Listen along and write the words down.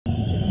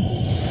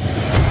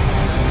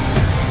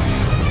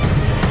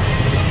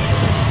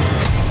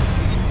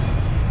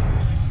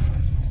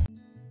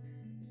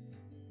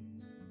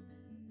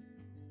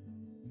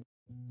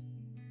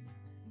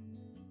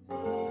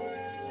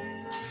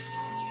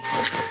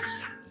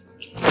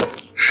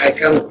I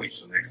cannot wait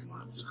for next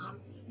month to come.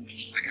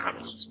 I cannot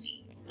wait to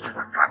be a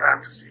father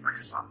and to see my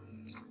son.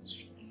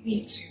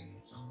 Me too.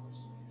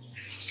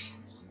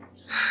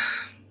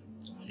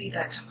 Only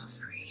that I'm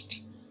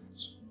afraid.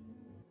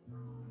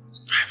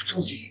 I've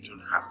told you you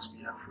don't have to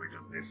be afraid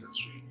of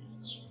necessary.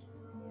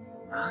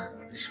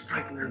 This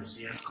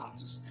pregnancy has come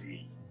to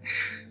stay.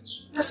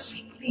 The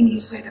same thing you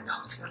said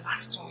about the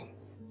last one.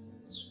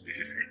 This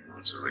is 8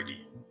 months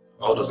already.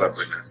 All those are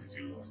pregnancies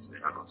you lost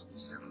never got to be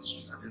 7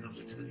 months. That's enough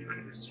to tell you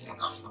that this one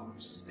has come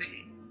to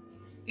stay.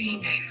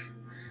 Amen.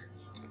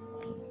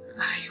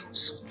 I hope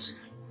so too.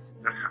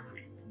 Let's have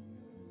faith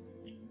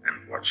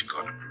and watch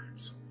God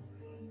approves.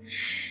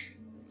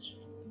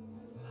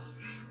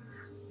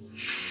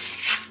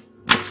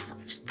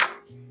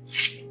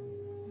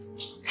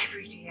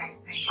 Every day I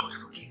thank God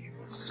for giving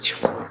me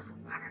such a wonderful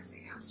man as a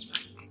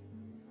husband.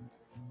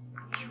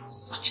 He was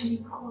such an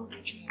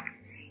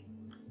encouragement.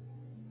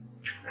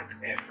 And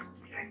every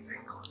day I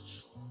thank God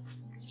for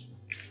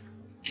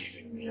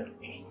giving me an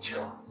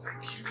angel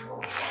like you.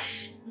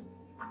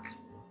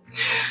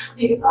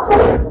 Not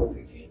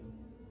again.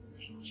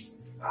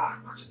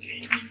 Not again.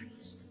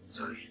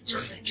 Sorry.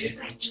 Just like.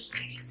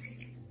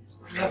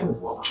 We haven't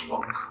walked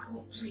long.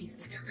 Oh,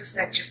 please, the doctor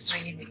said just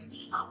 20 minutes.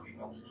 We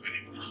walked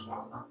 20 minutes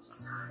long. I'm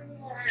tired.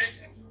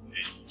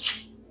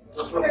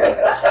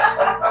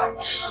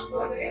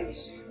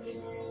 Yes.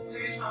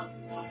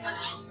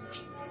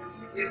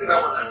 Isn't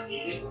that what I'm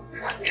eating?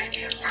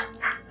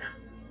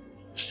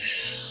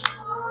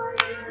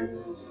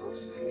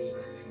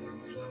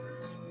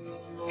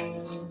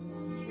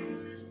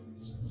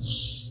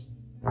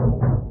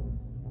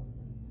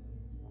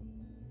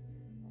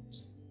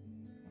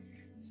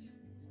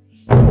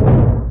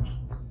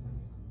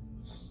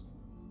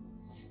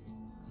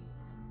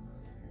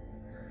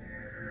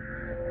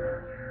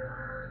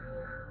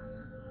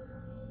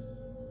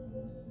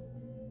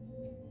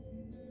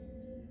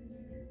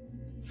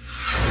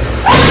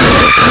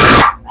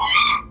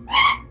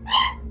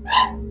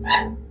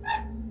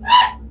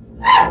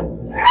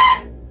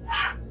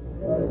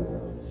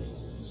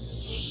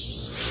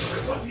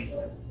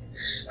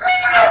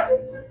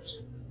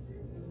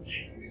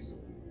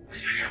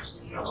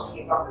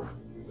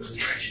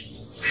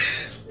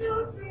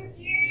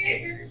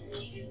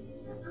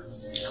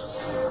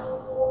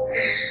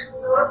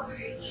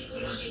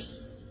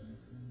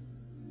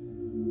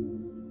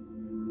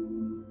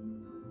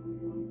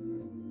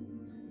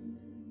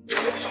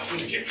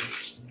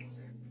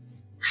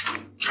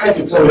 Trying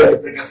to tell me that the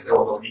pregnancy that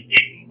was only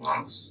 8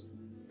 months,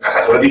 that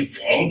had already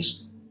formed,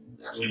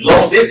 that we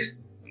lost it.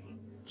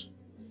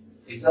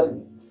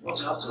 Exactly. What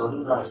you have to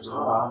do now is to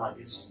run around and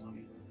get some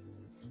money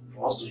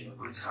for us to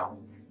immigrate her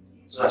home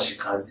so that she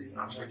can receive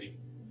her money.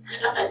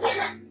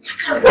 I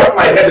can't wrap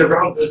my head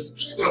around this.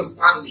 Try to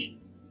understand me.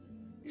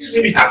 This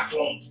baby had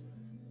formed.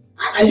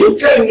 And you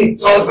telling me it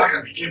turned back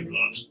and became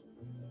blood?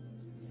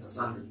 Mr.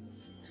 Sandy,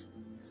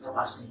 stop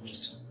asking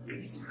questions. The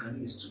only thing you can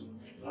do is to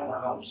run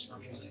around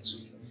and get money to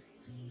you.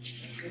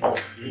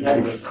 Okay? You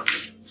know the better.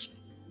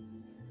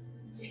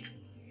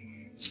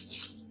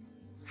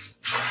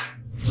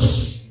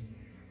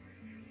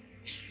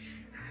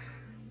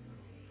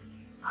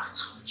 I've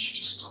told you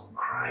to stop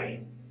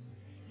crying.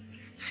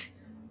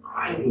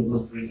 Crying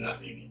will not bring that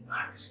baby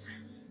back.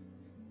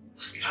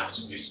 You have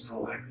to be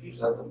strong. I believe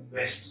that the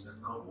best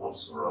that God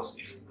wants for us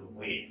is in the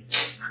way,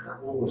 and that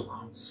one will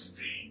come to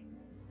stay.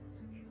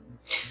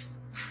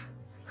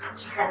 I'm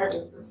tired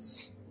of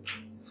this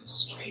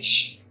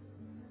frustration.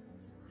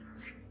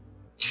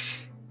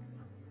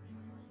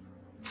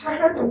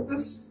 Tired of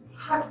this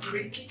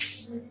heartbreaking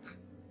sick.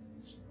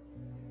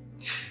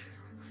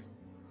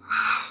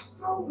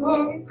 How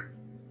long?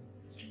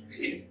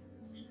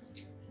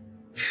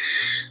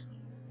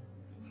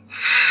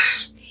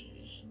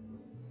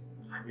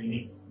 I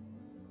believe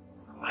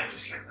life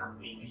is like that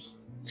baby.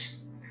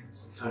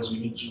 Sometimes we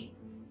need to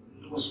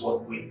lose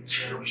what we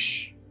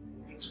cherish.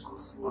 We need to go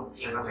through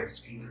unpleasant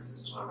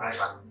experiences to arrive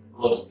at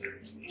God's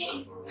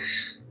destination for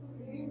us.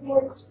 How many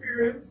more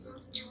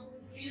experiences do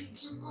I need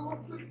to go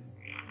through?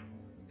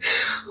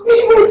 How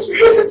many more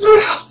experiences do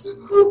I have to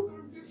go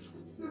through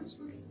before this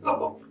will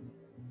stop?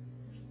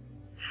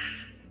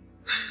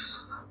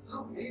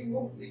 How many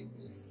more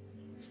babies?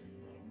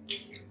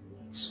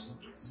 It's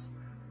okay.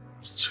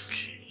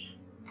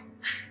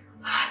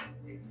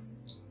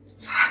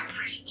 It's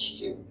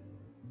heartbreaking.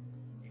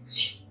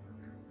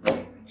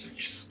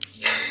 Please.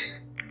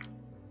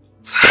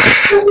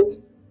 Tired.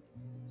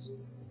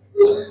 Just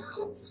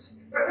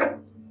tired.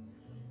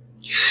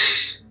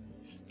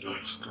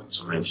 Don't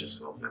torment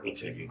yourself. Let me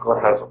tell you,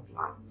 God has a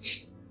plan.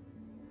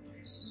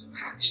 So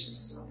actually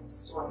saw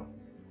this one.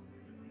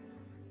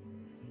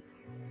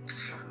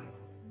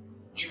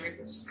 During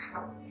the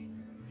sky.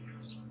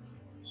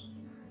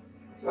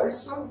 I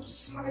saw him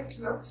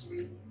smiling at me.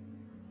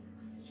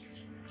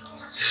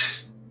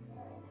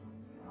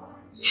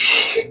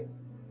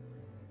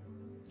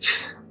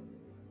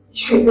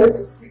 You needed to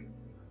see.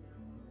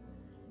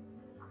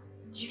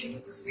 You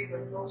needed to see the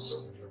loss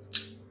of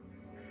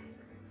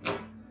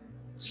blood.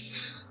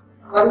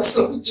 My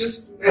soul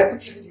just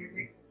melted in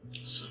me.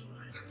 So,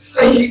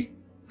 I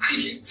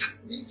need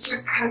to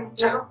calm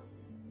down.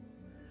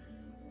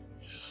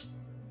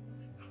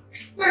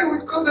 Why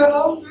would God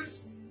allow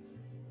this?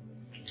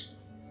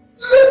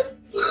 I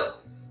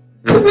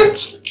will never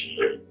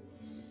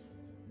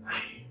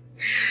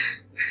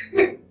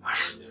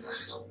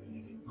stop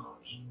believing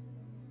God.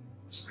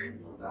 I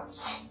know that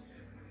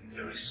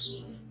very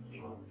soon He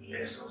will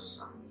bless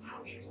us and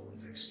forget all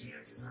these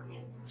experiences and He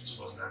will prove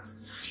to us that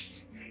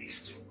He is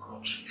still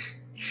God.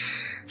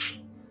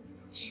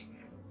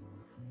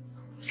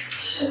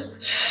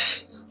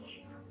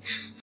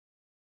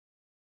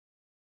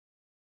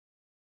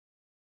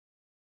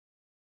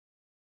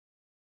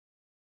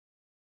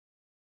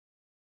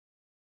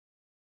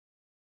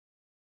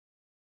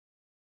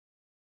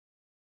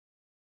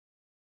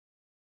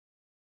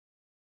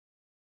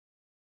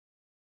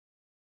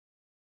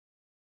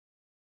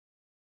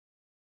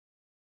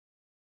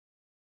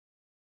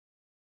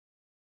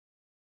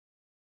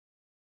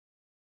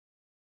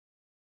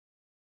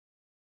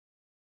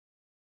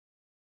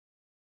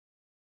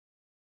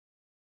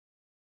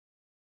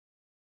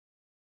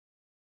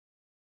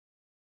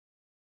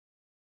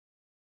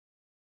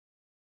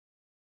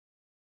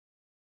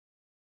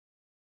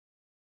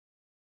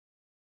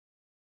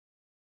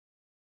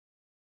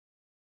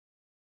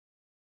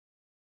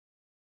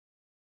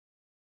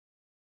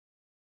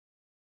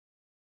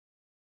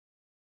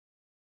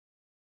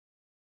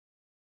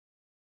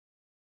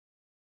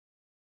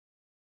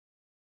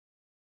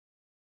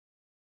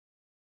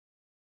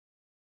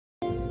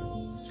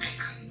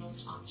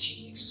 Let's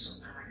continue to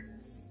suffer like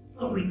this.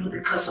 But we know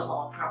the cause of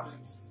our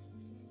problems.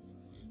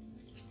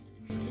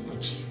 What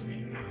do you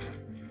mean?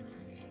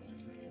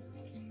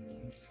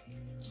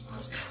 What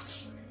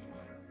else?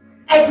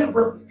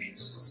 Everywhere we've been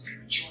to for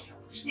spiritual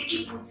help, they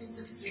keep pointing to the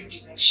same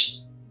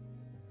direction.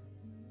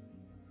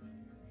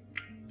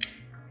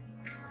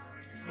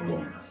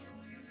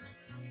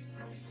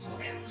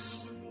 What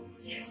else?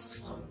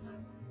 Yes,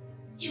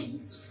 you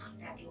need to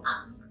find that you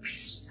are in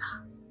peace with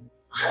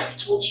her. I've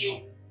told you.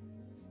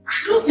 I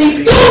don't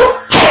think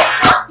don't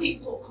ever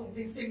think of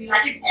convincing me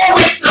like you've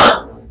always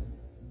done.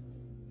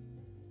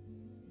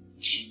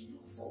 You should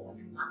look for a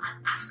woman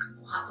and ask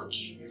for her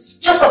forgiveness,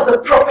 just as the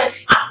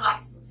prophets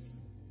advised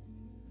us.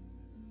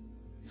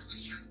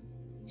 Else,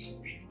 there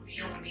will be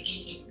no love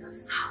making in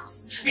this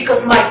house,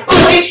 because my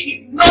body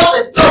is not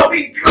a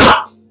dumping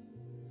ground.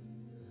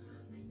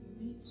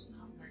 I need to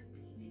have my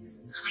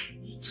babies. I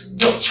need to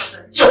nurture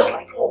them just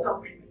like other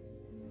women.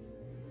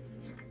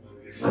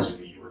 Listen to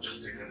me, you were just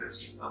taking this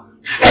too far.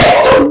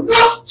 Do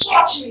not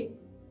touch me!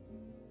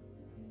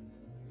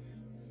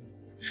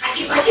 I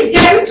keep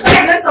getting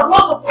pregnant. I've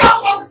lost the first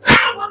one, the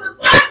second one, the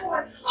third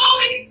one. How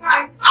many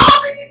times?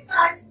 How many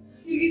times?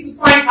 You need to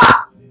find her.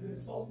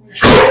 Don't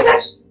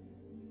touch me.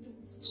 I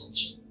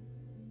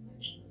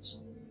need to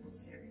talk with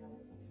hearing our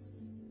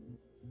voices.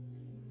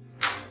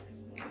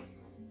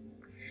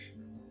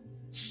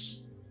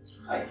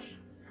 Hi.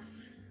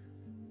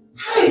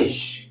 Hi.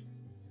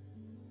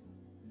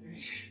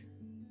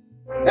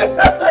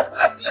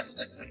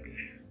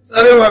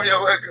 Sorry, Mom, you're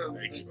welcome.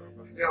 Thank you,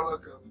 Papa. You're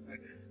welcome.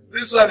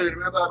 This one will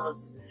remember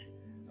us today.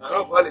 I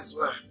hope all is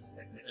well.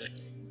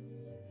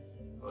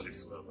 All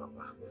is well,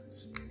 Papa, but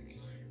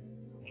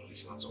all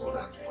is not all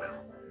that well.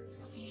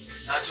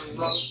 That will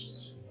not.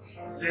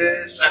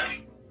 Yes.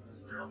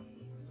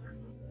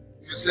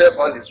 You say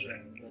all is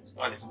well,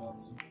 but all is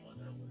not.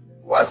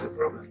 What's the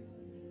problem?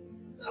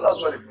 Tell us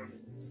what the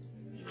problem is.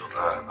 You know,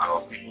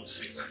 our people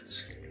say that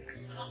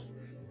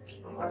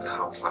no matter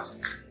how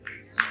fast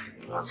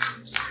you run, you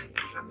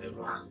can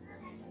never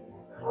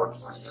run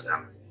faster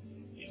than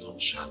his own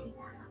shadow.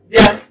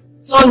 Yeah,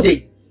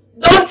 Sunday.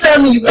 Don't tell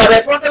me you are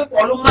responsible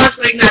for Luma's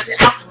pregnancy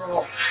after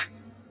all. I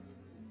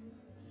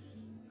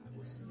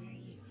was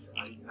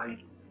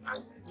naive. I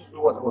didn't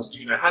know what I was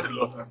doing. I had a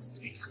lot at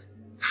stake.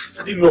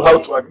 I didn't know how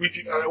to admit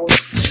it, and I was.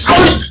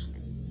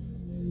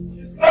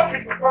 Stop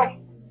it, Papa.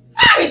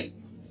 Hey!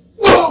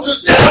 Fool! You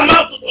say I'm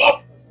not to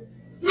talk.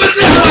 You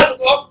say I'm not to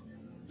talk.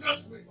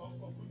 Just wait.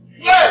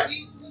 Wait!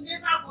 You will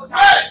never go down.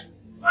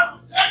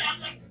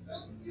 Wait!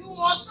 You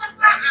must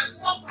suffer and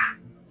suffer.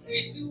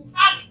 Since you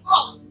have the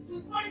cause to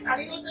punish an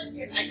innocent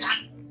kid like that.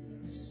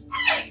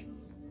 Hey!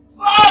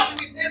 God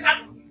will never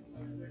forgive you.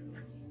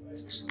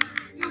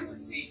 You will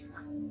see.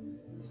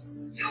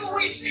 You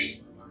will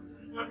see.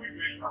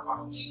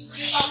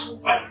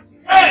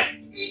 Hey!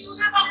 It will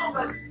never come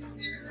back.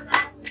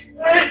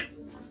 Hey!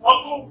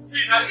 Uncle,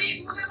 see,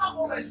 it will never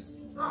come back.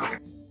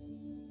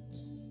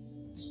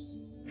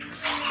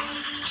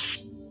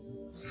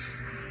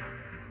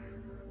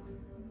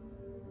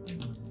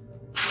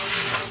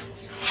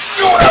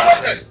 You would have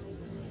wanted!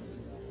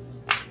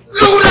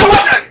 You would have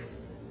wanted!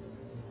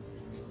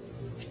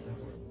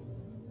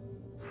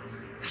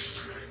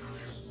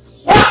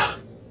 What?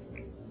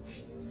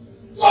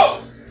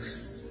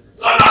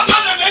 So now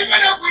Sunday make me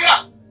up here!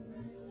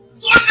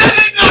 Sunday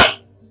did that!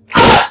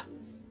 Ah!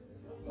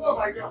 Oh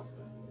my God!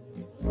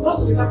 What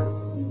will happen?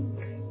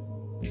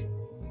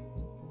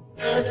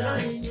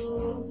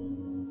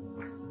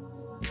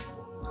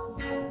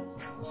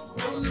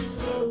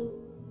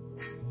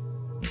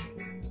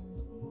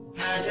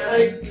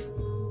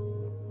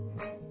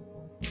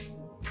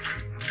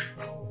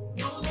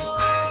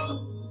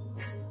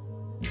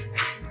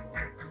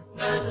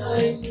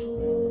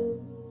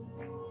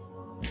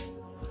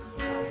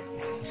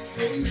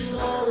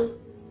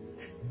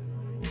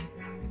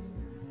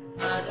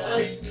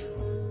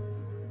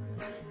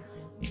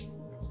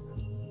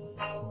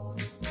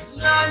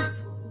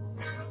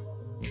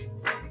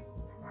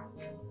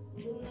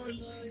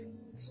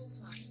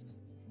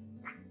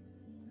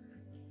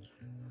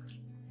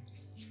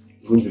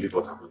 You won't believe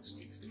what happened to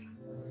me today.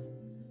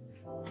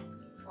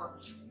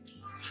 What?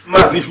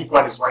 Mazi Huku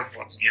and his wife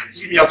fought me and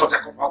threw me out of their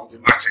compound with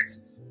a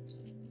machete.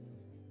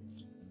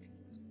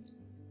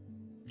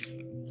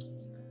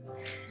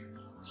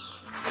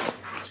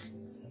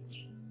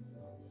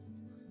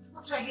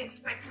 What were you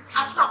expecting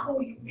after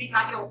all you made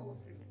that girl go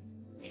through?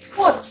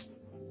 What?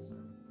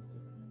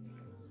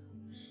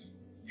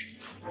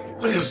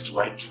 What else do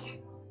I do?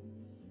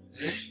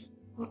 Eh?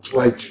 What do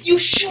I do? You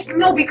should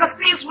know, because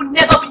things will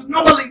never be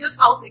normal in this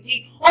house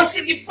again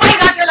until you find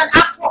that girl and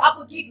ask for her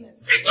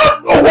forgiveness. I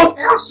don't know what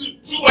else to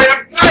do. I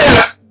am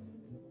tired.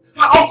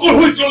 My uncle,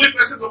 who is the only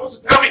person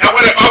supposed to tell me her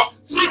whereabouts,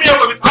 threw me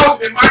out of his house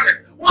with a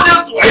machete. What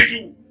else do I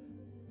do?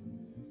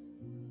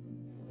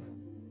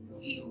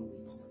 He who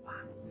eats the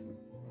bar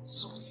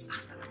sorts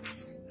after the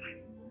passing by.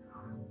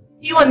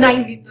 You and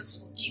I need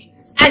this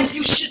forgiveness, and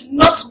you should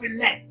not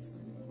relent.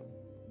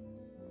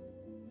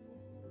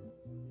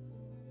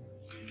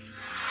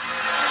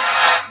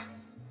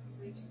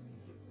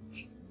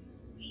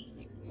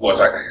 What?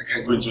 I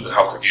can't go into the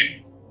house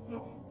again?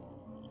 No.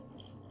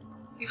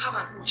 You have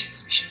an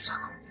urgent mission to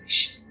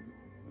accomplish.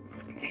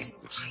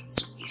 There's no time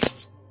to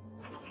waste.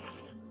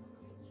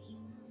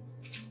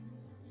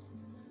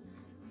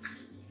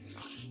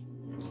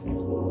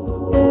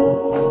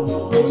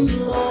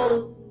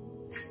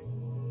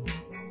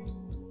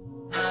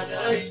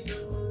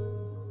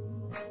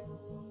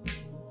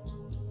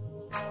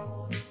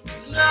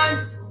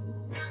 Life,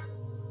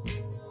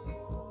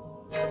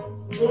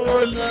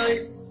 oh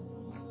life.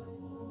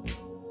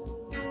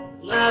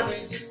 Love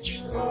is a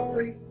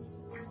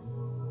choice.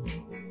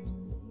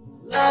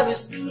 Love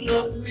is full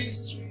of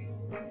mystery.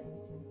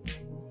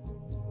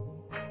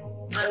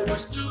 I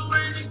was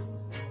doing it,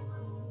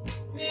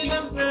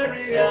 feeling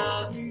very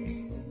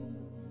happy.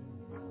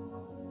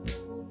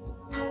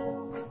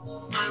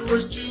 I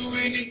was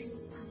doing it,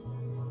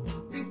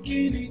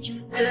 beginning to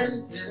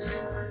end.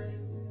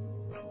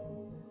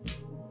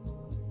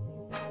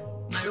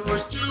 I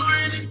was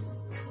doing it,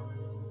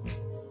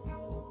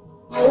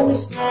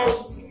 always not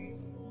free.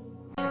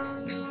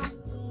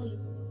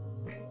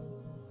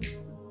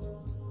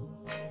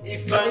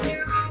 If I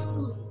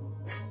knew,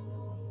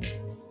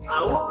 I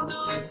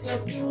wouldn't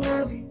have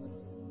done it.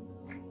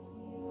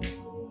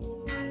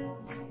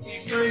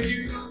 If I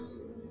knew,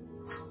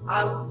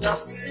 I would have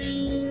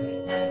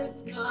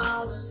saved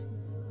my life.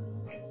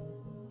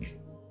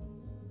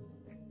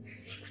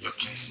 Your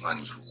place,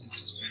 money,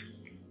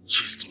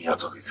 chased me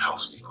out of his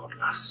house with a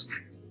cutlass.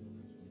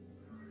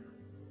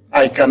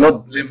 I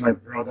cannot blame my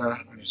brother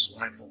and his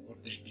wife for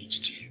what they did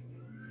to you,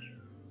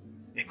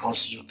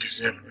 because you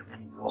deserve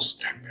even worse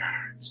than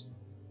that.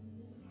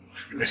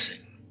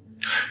 Listen,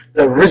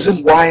 the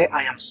reason why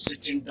I am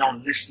sitting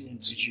down listening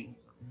to you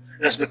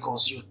is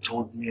because you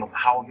told me of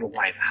how your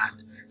wife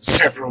had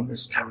several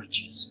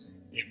miscarriages,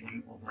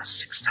 even over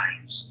 6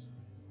 times.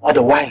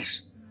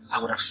 Otherwise, I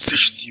would have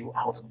searched you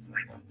out of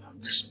my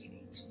compound this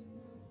minute.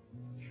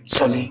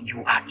 Sonny,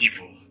 you are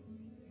evil.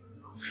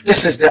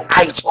 This is the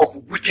height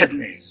of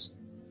wickedness.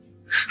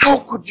 How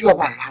could you have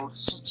allowed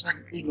such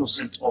an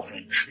innocent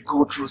orphan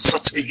go through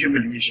such a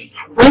humiliation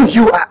when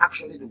you are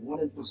actually the one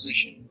in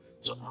position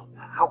to help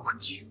her? How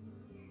could you?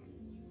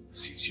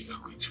 Since you've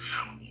agreed to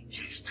help me,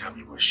 please tell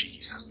me where she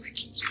is. I'm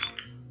begging you.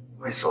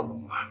 Where's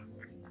Solomon?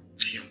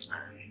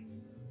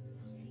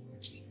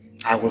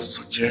 I will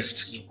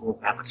suggest you go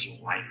back to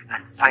your wife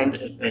and find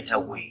a better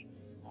way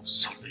of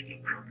solving your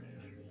problem.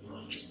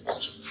 Okay,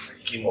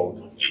 I came out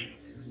with you.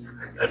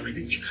 I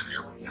believe you can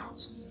help me out.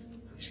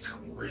 Please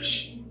tell me where is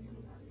she?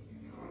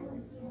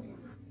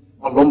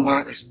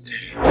 Oloma is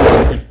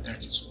dead, if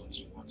that is what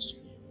you want to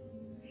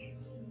hear.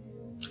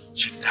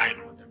 She died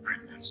with the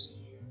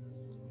pregnancy.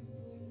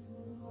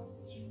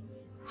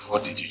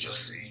 What did you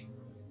just say?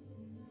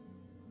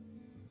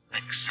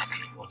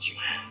 Exactly what you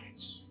heard.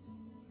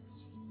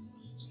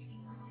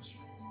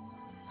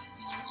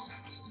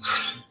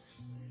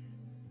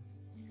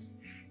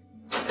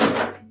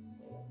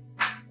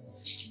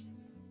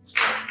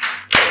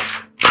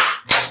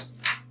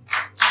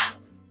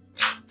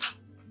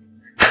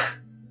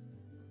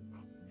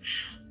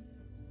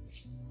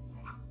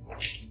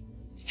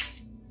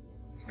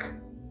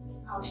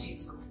 How did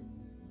it go?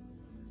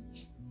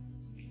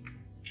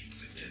 It's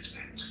a dead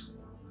end.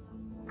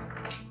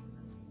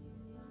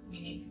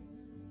 Meaning?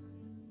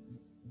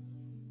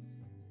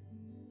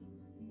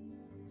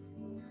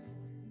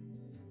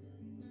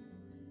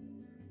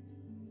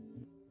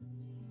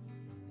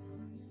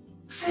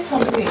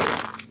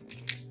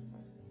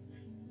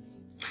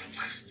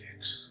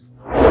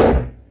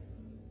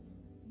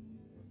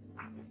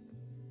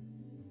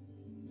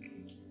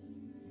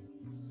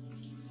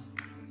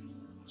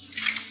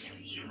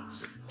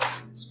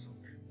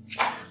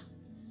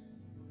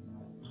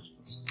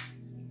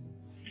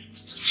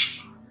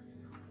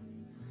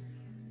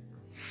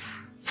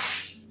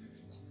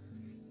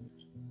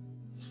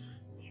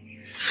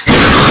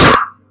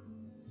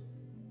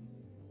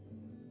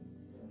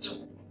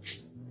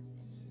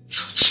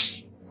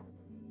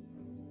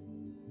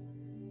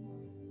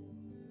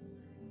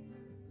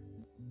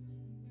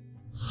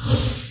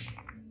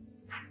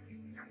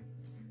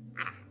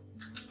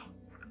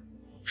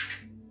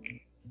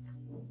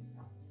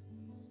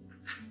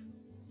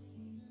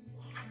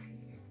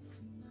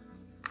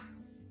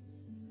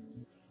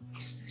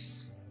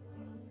 Is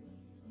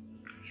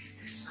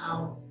this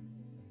how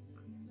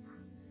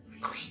I'm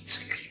going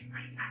to live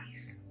my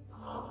life?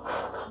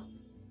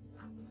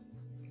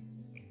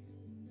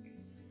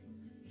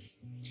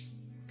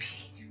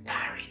 Being a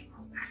barren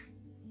woman.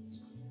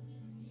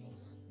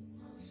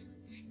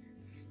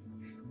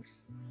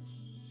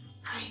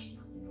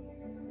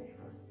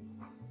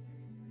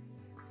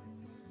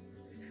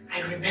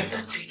 I remember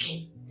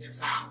taking a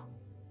vow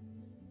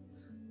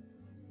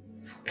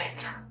for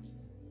better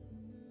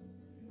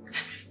and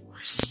for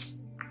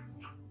worse.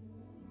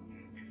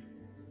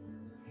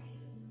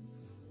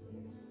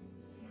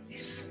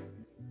 Is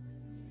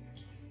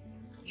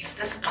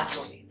this part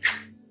of it?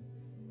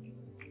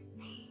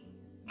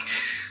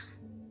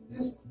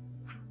 Is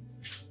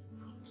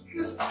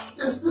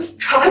this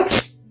part of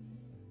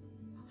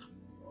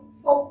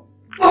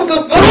the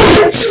vow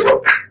I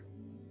took?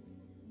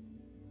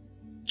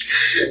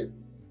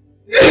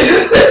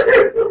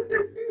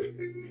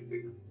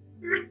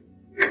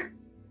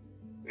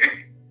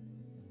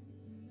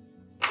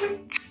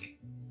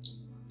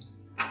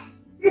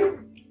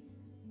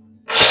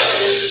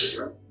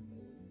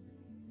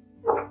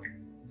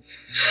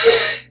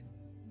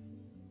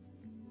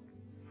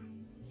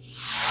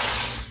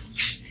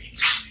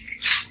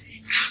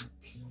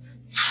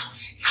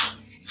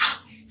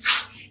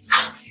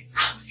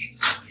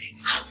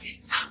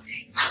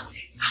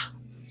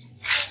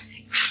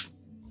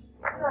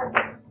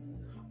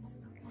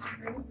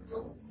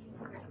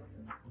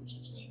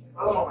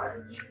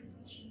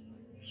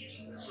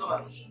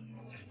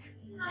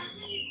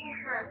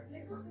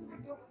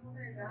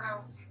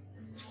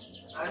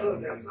 I know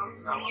there's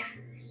something I want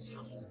to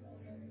discuss.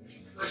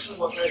 Question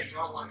water is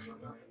not one for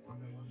that.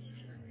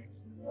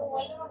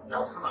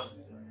 Let's come and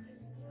see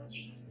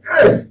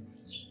that. Hey!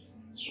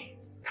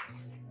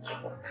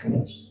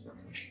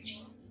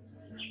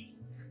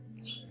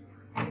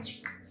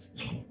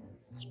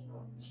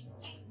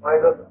 My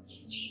daughter,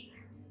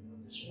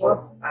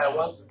 what I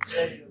want to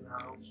tell you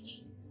now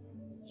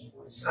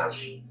will serve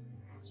you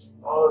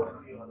all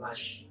through your life.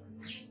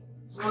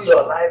 Through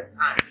your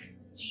lifetime.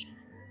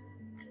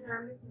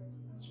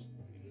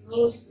 You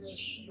know,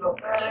 since your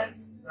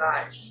parents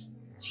died,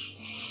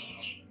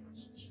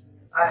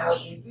 I have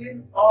been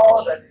doing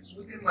all that is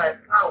within my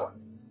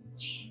powers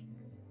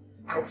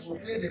to fulfill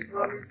the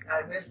promise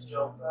I made to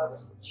your father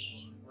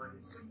on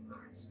his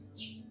sickness.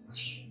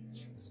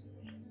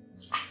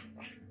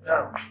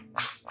 Now,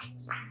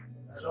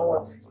 I don't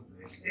want you to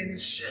bring any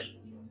shame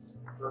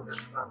to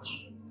this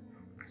family.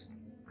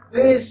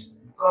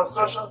 These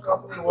construction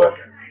company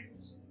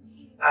workers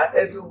are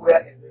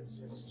everywhere in this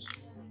village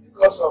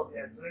because of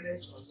their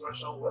drainage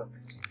construction work.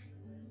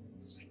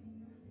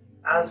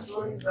 And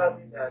stories have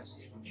been that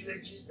in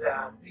villages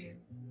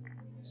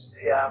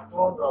they are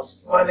fond of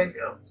spoiling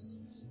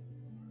girls,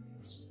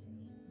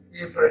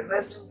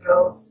 impregnating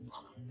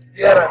girls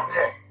here and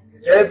there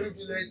in every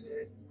village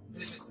they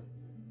visit.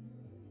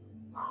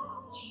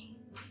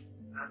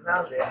 And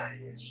now they are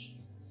here.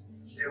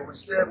 They will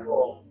stay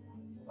for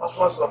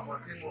upwards of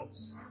 14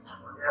 months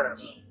on their own.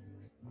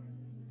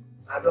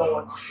 I don't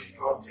want you to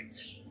fall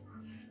victim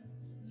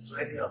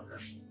to any of them.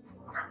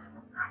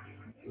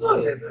 You know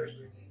you're very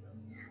pretty.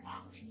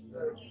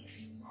 Very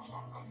pretty.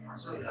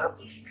 So you have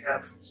to be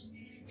careful.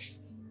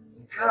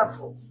 Be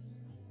careful.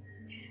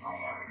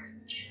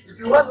 If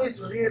you want me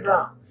to kneel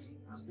down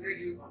and beg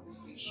you on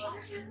this issue,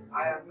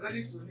 I am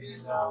ready to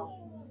kneel down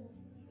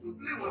to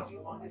play with you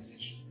on this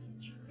issue.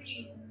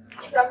 Please,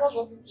 if I'm not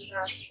going to do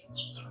that,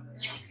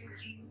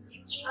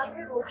 I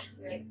heard what you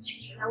said,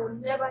 and I will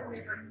never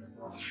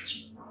disappoint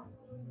you.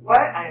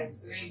 Why I am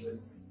saying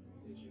this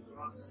is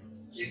because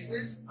in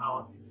this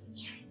our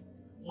village,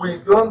 we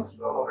don't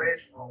tolerate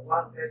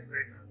unwanted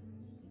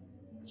pregnancies.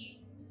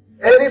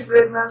 Any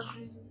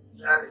pregnancy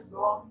that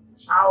results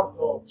out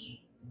of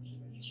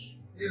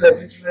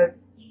illegitimate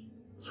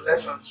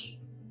relationship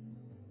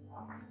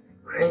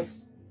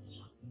brings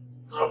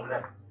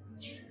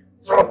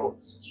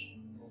troubles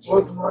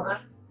for both mother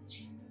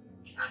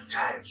and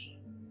child.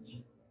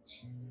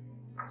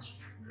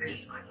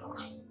 Please, my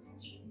daughter,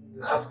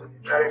 you have to be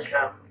very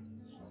careful.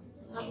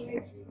 I'm with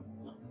you.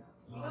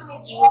 You don't need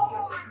to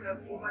stress yourself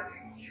over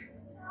this issue.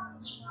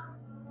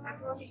 I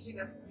promise you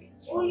that the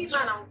only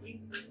man I will bring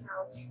to this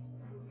house is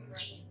my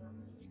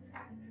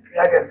husband.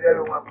 I can see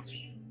everyone,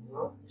 please.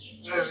 No?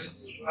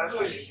 I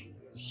know you.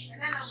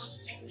 And then I want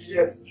to say,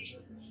 Yes.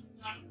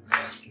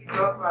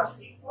 Not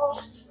fast.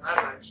 oh,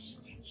 Bye-bye.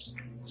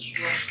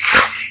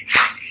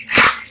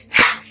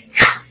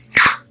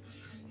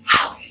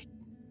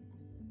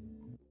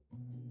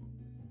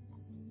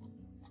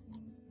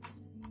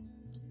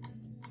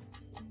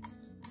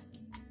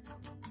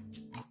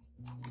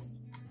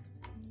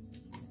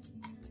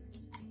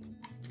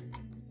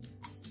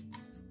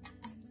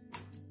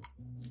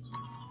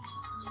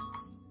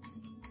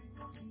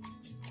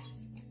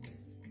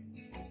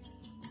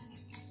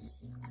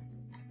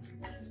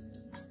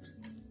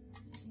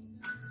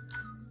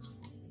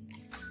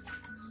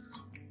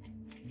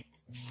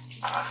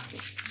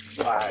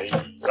 My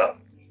God.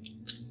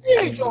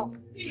 give me, John.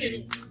 Give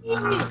me.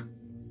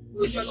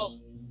 Who is your love?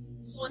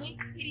 Sonny,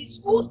 it is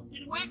good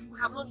the way we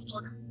have known each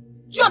other.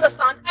 Do you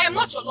understand? I am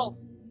not your love.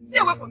 Stay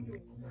away from me.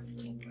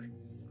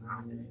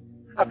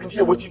 I've been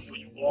here waiting for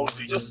you all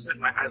day just to set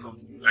my eyes on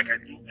you like I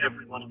do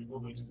every morning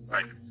before going to the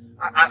site.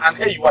 And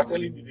here you are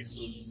telling me these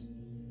stories.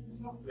 It's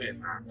not fair,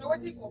 man. You're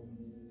waiting for me.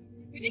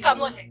 You think I'm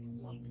not here?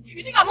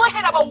 You think I'm not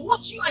heard about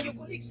what you and your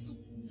colleagues do?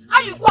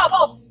 How you go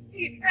about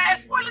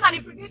spoiling and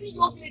impregnating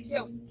young village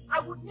girls? I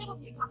would never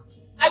be a part of it.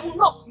 I will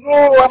not.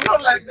 No, I'm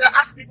not like that.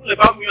 Ask people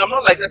about me. I'm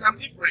not like that. I'm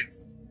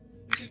different.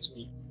 Listen to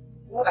me.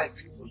 What I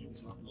feel for you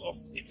is not love.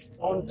 It's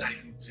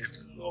undiluted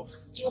love.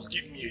 Just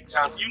give me a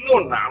chance. You know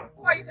now.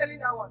 Who are you telling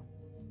that one?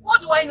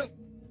 What do I know?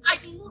 I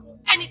do not know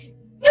anything.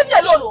 Leave me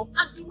alone,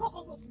 and do not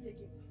come close to me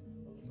again.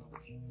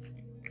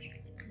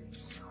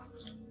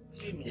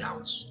 Hear me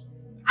out.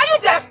 Are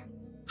you deaf?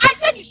 I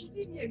said you should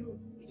leave me alone.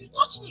 If you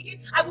touch me again,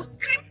 I will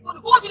scream for the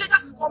whole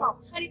villagers to come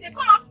out. And if they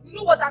come out, you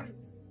know what that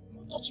means.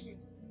 Don't touch me.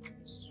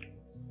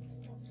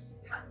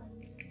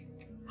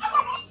 I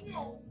don't want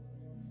you.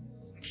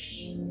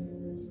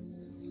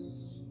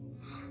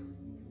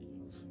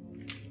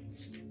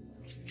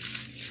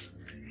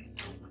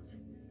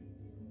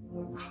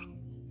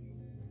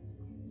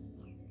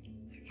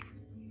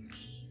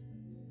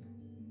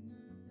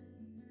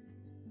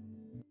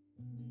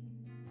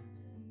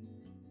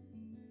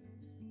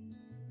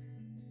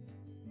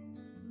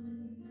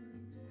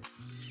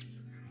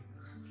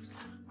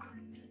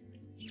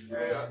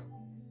 Yeah.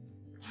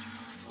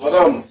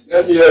 Madam,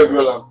 let me hear a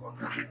girl.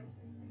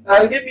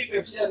 I'll give me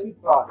Pepsi and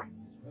meat pie.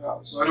 Yeah,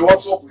 Sonny,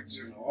 what's up with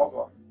you now?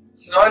 Over.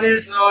 Sonny.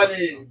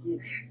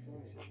 Good.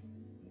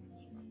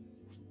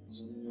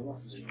 So you're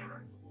not feeling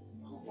alright.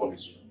 Who called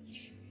you?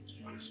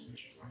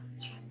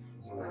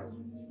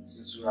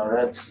 Since we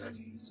arrived set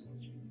this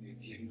morning, you're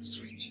feeling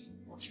strange.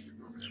 What is the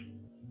problem?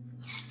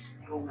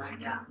 Oh my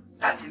God.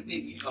 That's a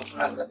baby from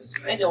France.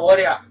 I'm the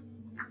warrior.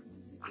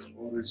 You're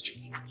always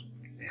joking.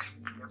 Yeah.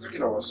 You're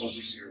talking about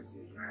something serious.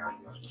 You're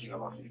talking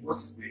about me. What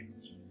is baby?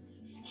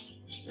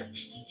 Yeah.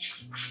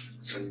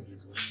 So you do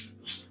what?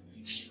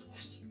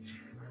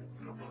 It's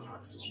not going to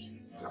have to.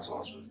 Just one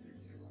of those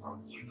things you have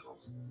to wake up.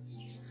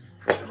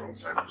 At the wrong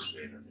side of the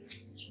bed and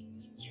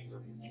it's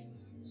okay.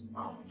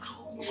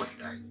 Nobody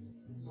died.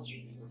 Nobody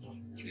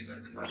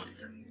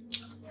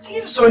died.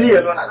 Leave Sonny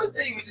alone. I don't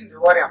tell you what's in the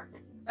warrior.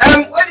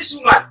 Where is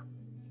this woman?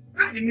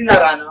 Bring the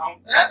mineral now.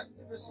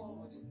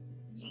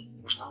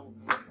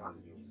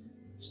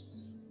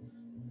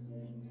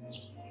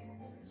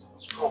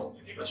 Come,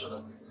 you measure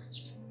that.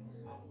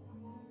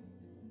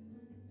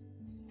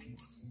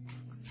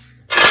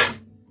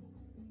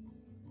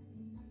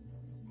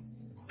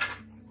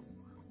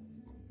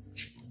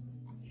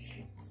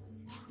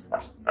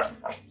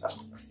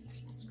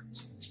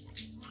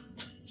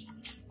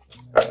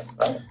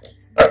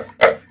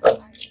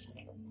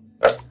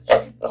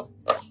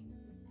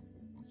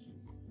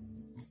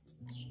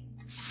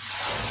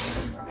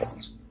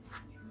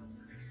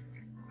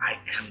 I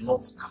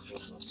cannot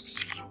afford not to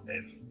see you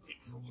every day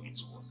before going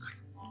to work.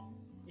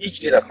 Each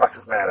day that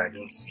passes by and I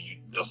don't see you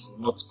does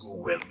not go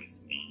well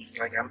with me. It's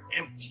like I'm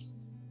empty.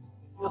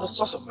 You're the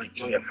source of my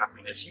joy and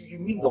happiness. You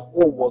mean the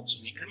whole world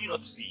to me. Can you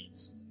not see it?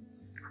 Sorry.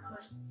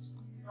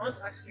 I want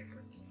to ask you a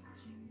question.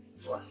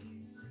 Why?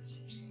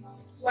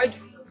 Why do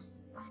you love me?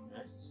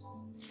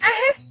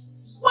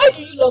 Why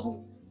do you love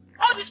me?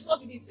 All this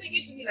love you've been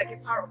singing to me like a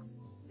parrot.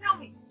 Tell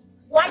me,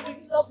 why do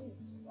you love me?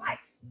 Why?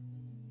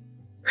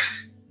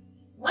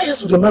 Why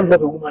else would a man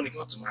love a woman if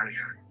not to marry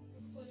her?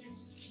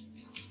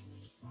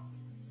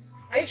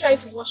 Are you trying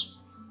to wash me?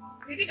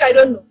 You think I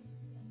don't know?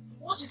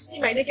 Once you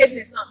see my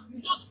nakedness now,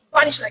 you just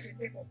vanish like a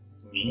paper.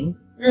 Me?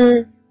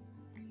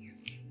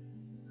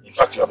 In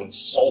fact, you have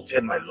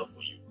insulted my love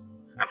for you.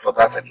 And for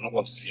that, I do not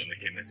want to see your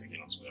nakedness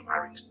again until we're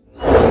married.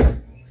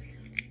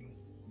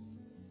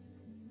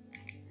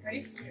 Are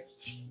you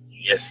serious?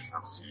 Yes,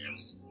 I'm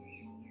serious.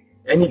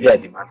 Any day I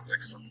demand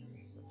sex from you,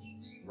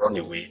 run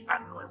away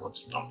and know I want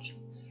to dump you.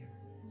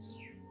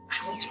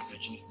 I want your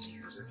virginity to be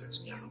presented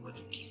to me as a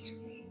wedding gift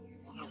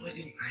on our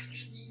wedding night.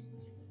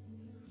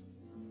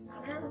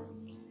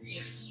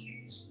 Yes.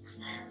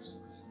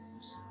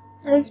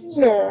 I don't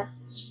know.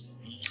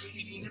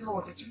 You never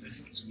wanted to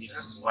listen to me,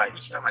 that's why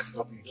each time I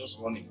stop you just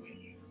run away.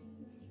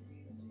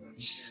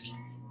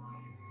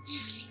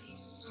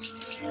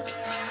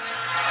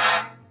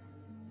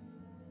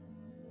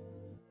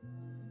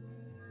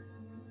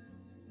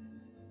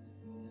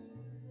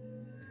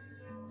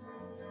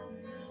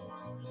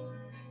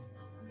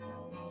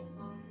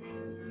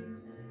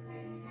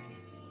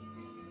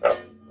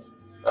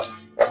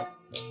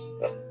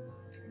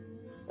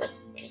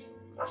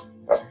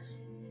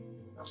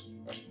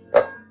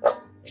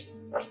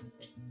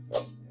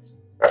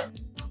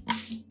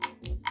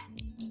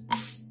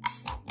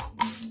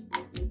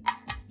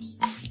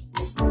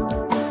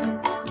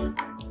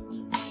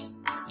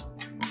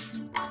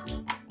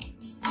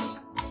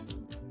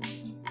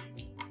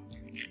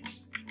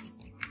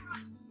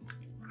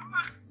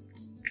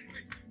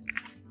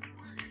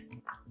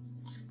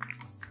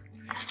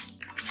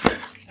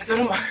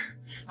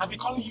 I've been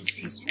calling you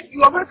since.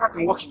 You are very fast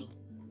in working.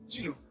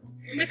 Chino.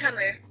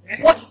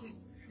 What is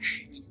it?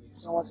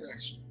 Someone said I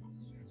should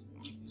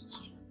give this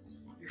to you.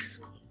 This is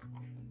what.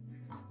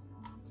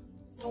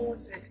 Someone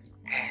said.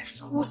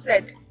 Someone. Who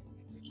said?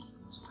 Take it.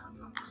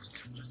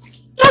 Just take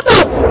it. Shut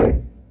up!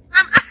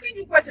 I'm asking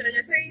you a question and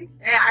you're saying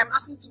I'm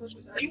asking too much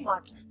questions. Are you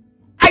mad?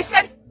 I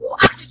said, who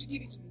asked you to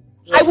give it to me?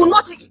 I will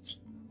not take it.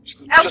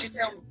 Else you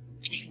tell me.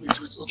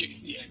 Wait. Okay, you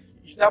see,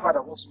 is that bad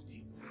that works with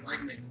the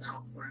white men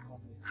now for a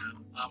company,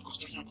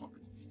 construction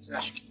company? So I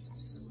should give this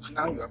to you. So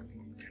now you have to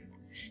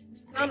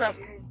It's none of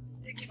you.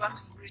 Take it back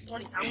to you.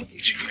 Return it. I won't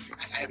take it.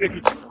 I beg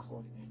you to not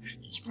afford it.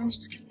 You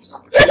promised to give me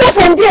something. Get up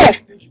from there!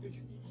 Thank you.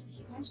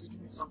 You promised to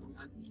give me something,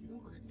 and if you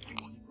don't collect this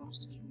money, you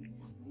promised to give me.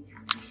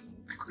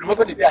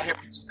 Remember the day I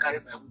helped you to carry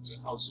my wood to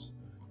your house, so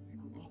you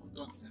could not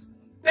return the sense.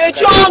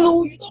 John,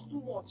 you talk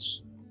too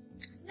much.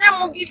 Yeah,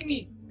 won't give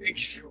me. Thank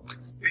you so much.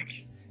 Thank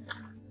you.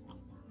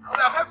 I would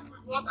have helped you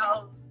with what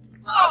else?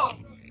 Oh!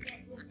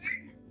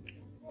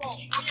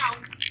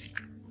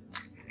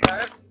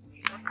 Yeah.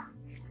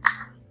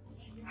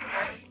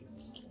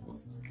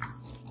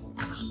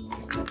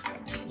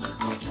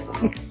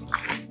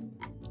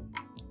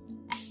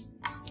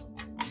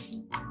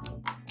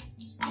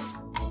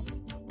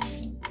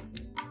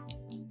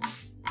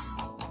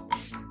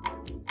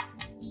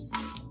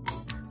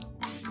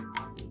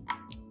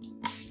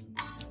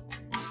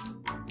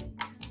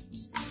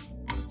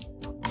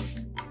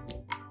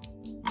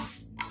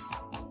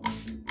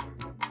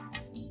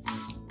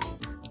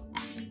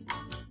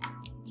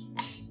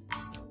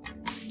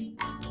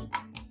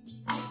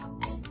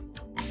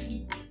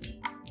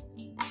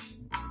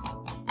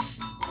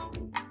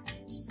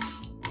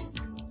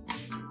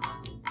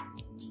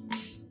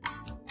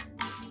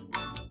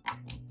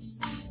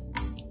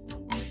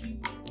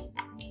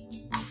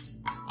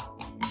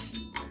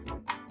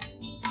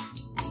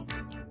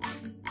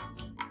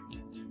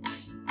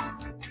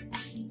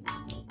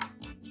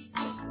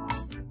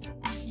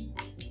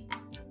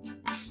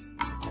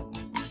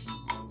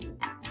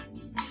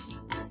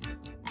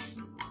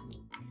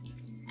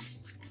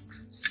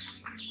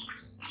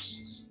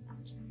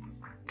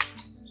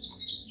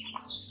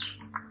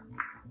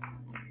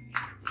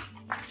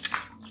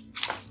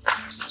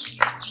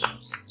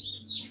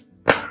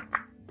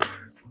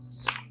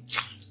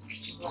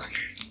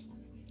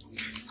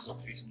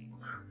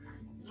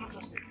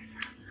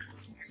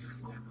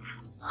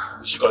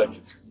 She collected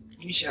it.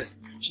 Initially,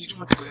 she didn't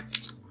want to collect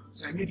it.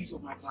 So I made use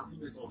of my plan B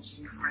method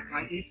since my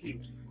plan A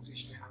failed. So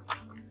she can have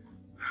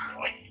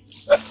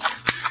it.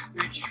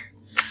 Thank you.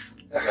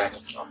 That's what I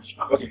talked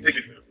about. Okay, take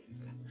it for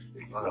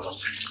your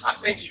place.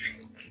 Thank you.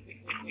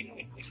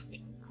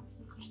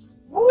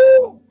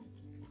 Woo!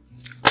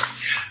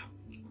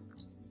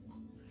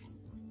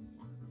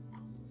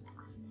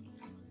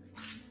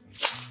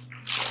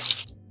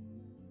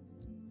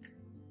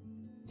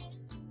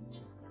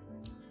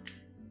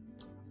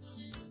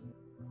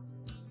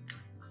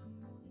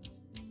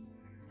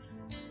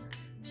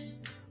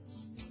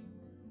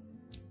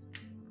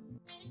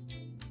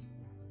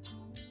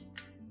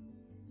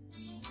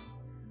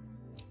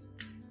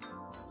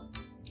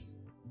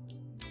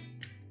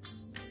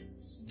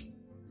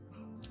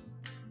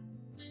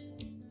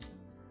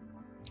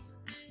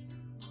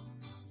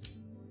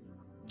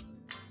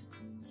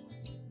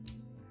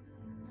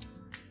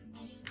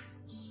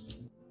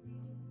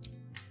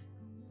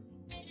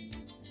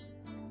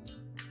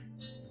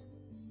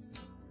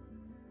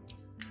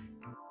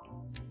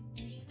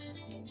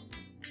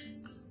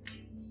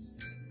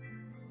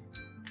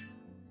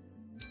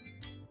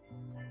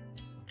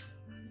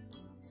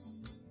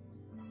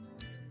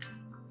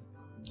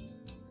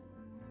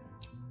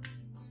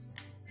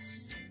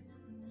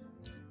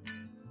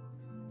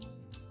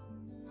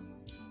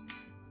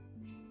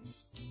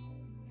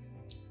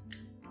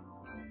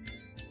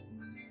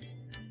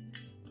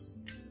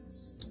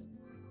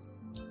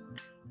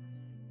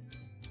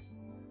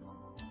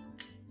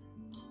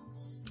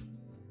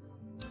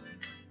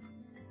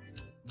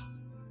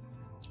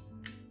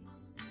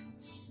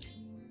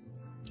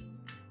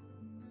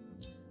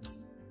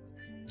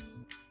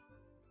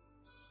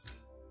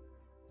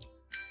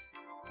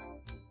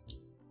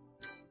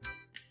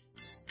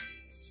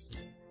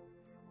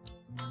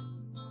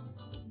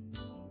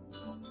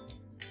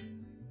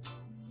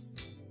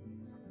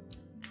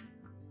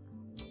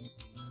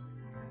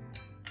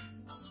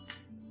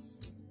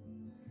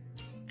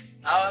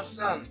 Our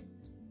son,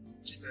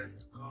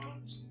 Chibes, called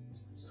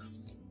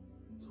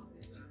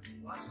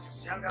wants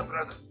his younger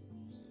brother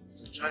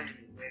to join him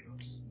in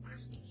Lagos.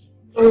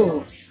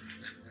 Oh,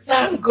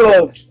 thank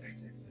God.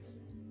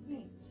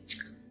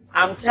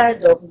 I'm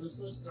tired of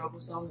Nuso's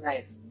troublesome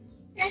life.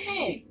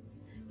 Hey,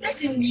 let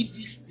him leave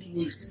this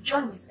village to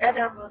join his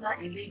elder brother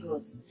in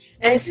Lagos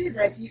and see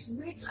that his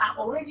mates are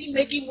already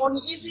making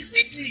money in the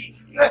city.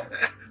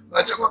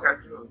 But Choko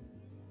can do.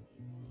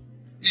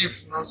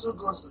 If Nonso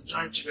goes to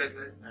join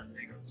Chibeze and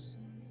Lagos,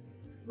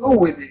 who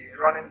will be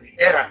running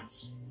the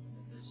errands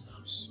in this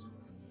house?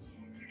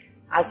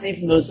 As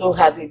if Nonso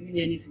had been doing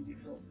anything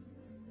before.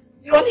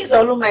 The only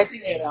Zolu might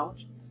sit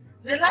around.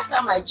 The last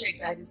time I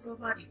checked, I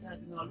discovered it had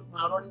been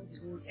Aluma running the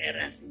whole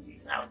errands in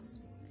this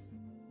house.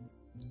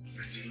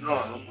 But you know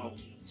Aluma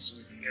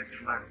soon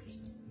getting married.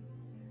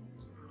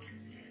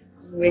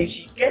 When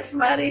she gets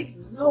married,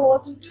 you know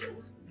what to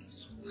do.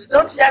 We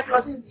don't start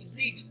crossing the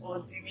bridge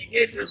until we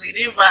get to the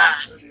river.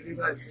 The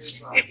river is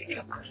still far. Oh,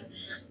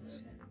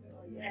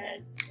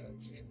 yes.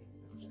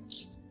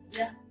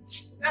 Yeah.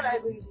 Where are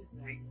you going this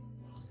night?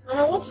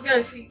 I want to go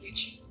and see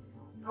Nkechi.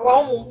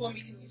 Our one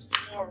meeting is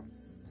tomorrow.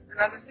 And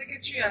as a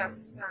secretary and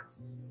assistant,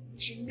 you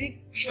should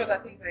make sure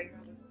that things are in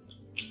order.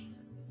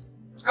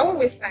 I won't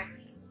waste time.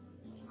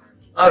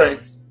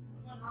 Alright.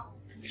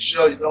 You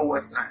sure you don't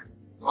waste time?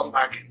 Come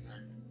back in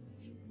time.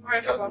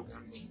 Alright, Papa.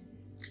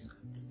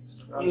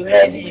 You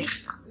ready?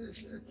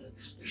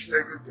 It's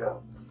a good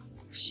girl.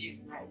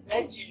 She's my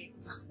virgin.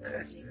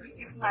 She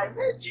is my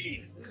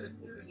virgin.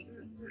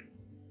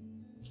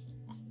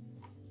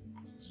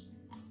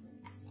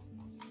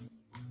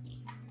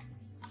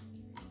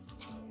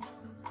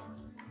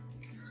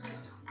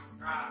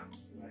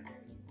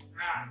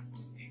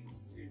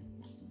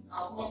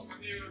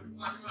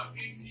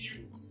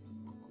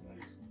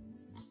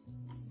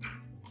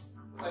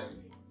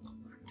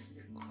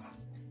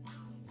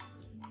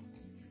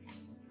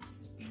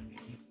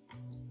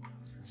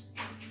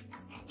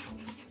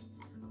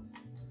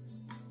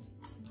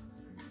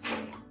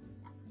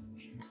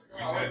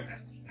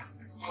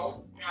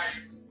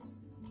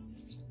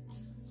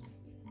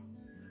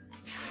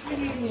 Good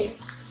evening.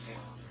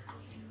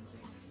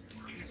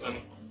 Is this one?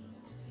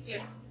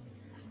 Yes.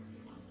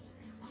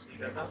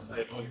 It's at that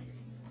side only.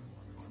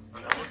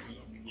 And I want to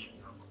look again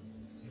now.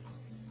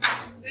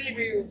 It's very,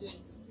 very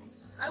urgent.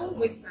 I won't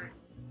waste time.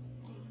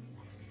 Please.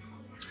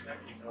 In that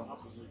case, I'll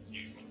have to go with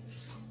you.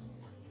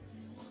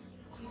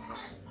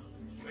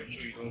 Make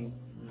sure you don't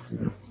waste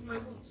time. My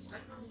boots. I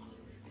promise.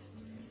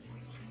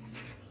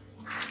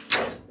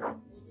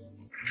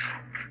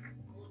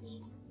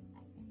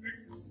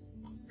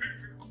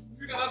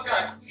 Look at that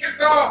guy. Skip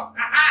off!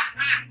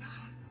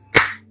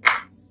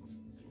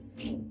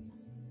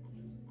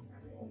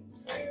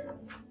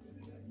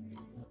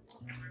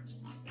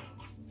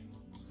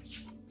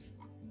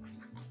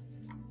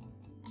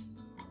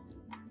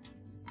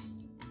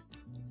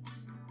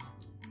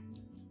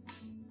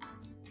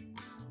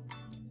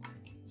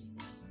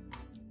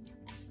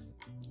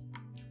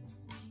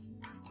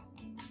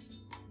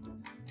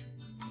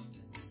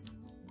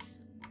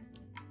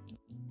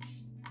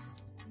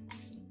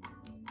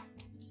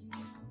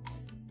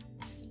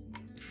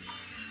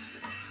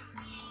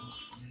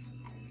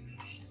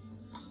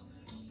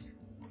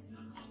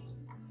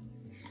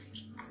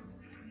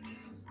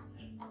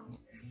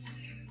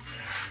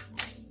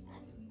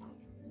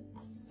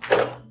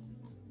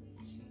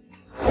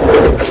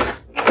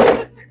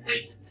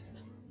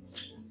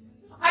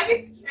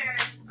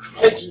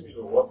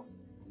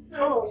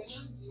 No,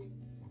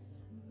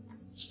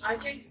 I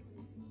came to see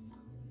you.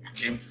 You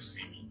came to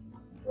see me.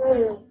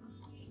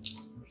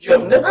 You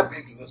have never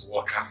been to this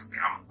workers'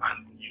 camp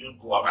and you don't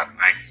go out at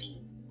night, so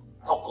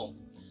how come?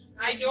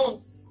 I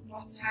don't,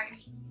 but I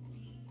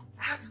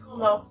had to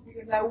come out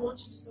because I want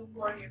you to stop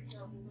worrying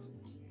yourself.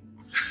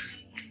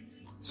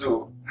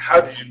 So,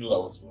 how did you know I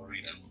was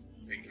worried and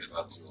thinking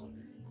about you all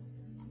day?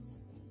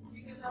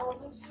 Because I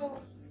was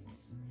also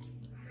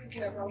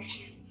thinking about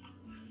you.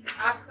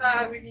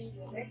 After reading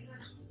your letter,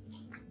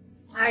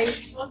 I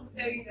want to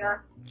tell you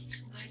that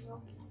I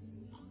love you.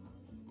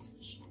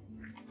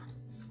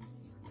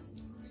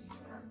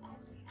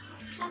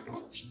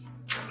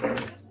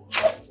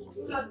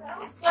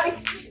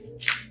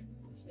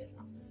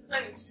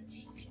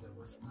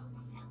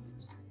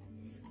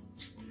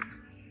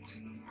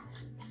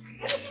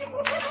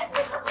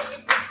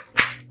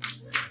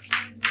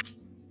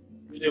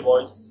 Good day,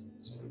 boys.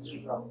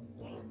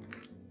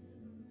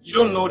 You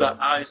don't know that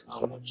eyes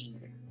are watching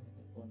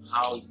on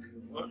how you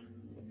work,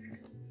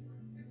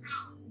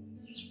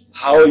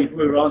 how you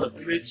go around the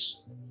village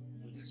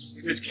with these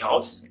village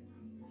girls.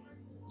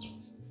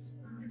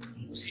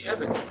 You see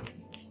everything.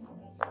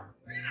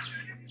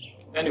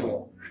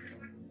 Anyway,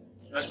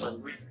 that's by the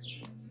way.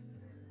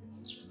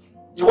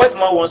 The white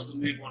man wants to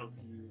make one of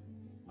you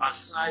a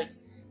site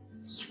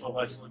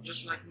supervisor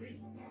just like me,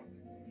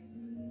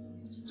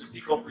 to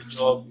pick up a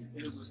job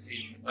in Enugu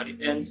State at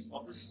the end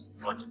of this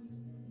project.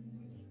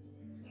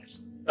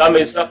 That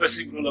means that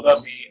person will no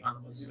longer be an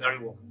auxiliary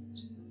worker.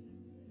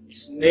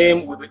 His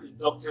name will be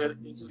inducted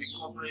into the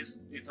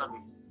company's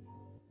database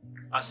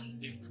as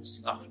a full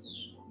staff,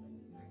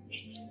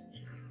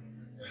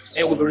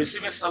 and will be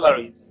receiving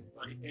salaries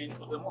at the end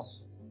of the month.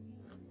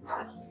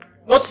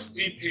 Not to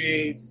be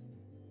paid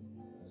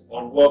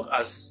or work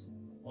as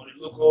on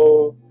the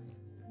local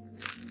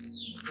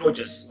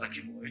projects like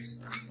you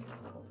boys.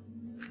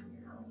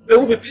 They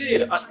will be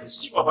paid as a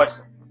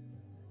supervisor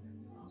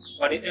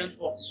by the end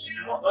of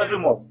every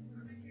month.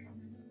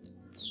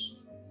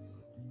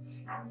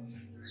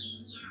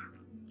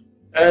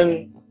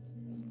 And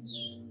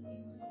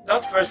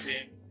that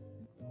person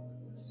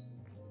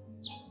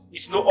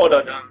is no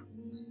other than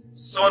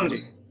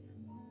Sunday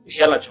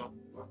Ihelacho.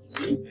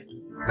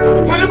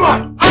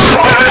 Solomon! Ah!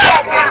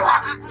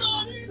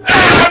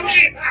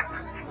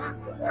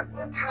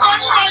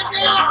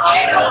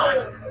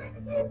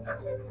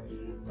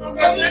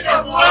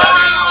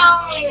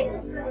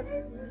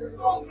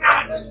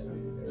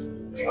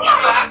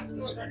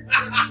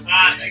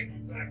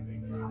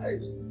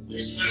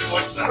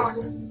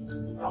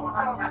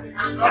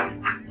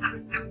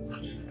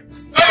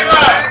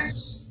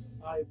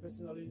 I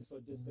personally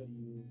suggested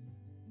you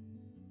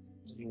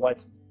to the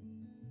white man.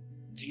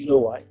 Do you know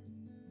why?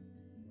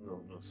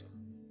 No, sir.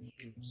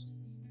 Good.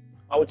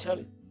 I will tell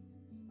you.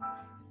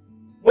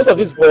 Most of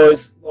these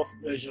boys love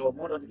pleasure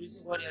more than the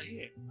reason why they are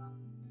here.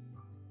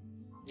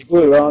 They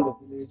go around the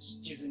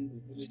village chasing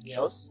the village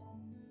girls,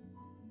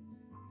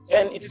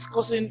 and it is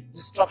causing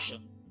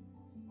destruction,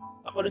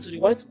 according to the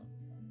white man.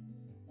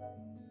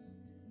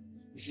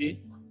 You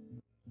see,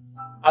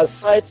 as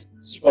site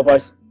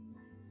supervisor,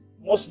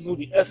 must know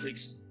the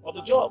ethics of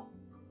the job.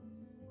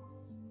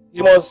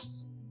 He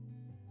must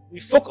be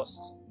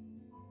focused.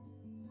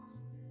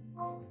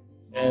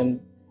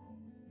 And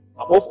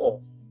above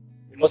all,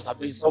 he must have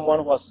been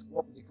someone who has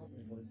worked with the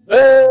company for a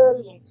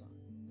very long time.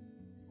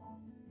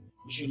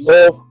 You should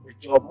love the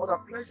job more than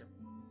pleasure.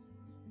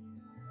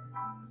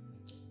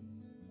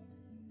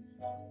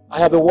 I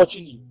have been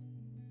watching you.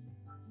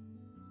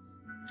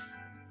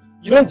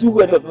 You don't do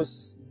any of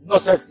those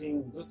nonsense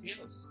things with those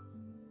girls.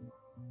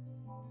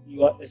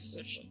 You are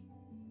exceptional.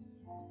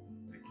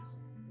 Thank you,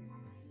 sir.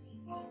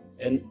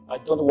 And I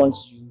don't want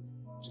you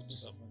to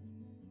disappoint.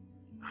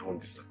 I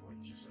won't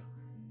disappoint you, sir.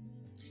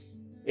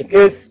 In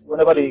case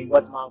whenever the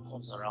white man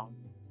comes around,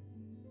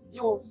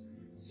 you will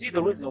see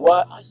the reason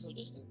why I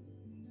suggested.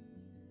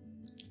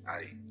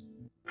 I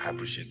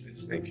appreciate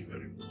this. Thank you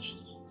very much.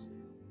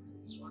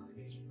 Once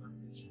again,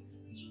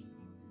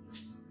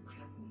 yes, I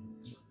have seen.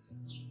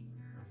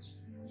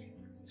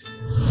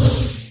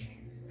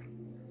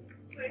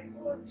 My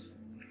God.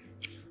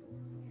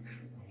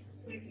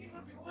 Wait, you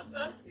know what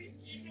I'm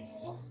thinking?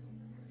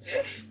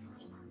 Eh?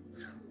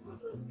 What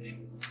was the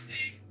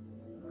mistake?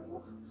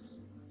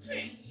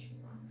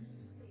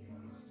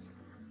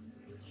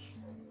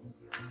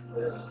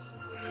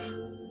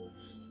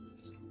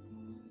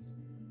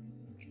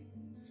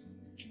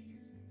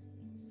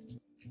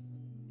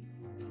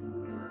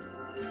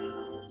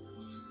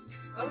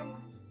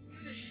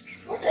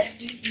 What are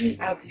you doing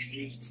out this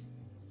late?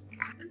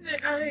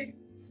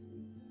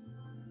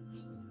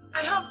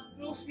 I have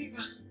no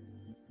fever.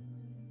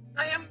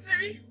 I am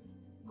very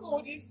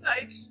cold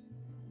inside.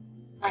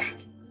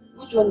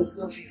 Which one is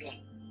low fever?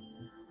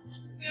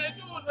 I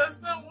don't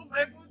understand what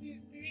my body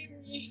is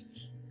doing me.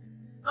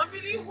 I'm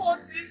feeling hot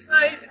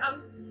inside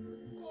and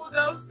cold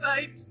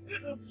outside.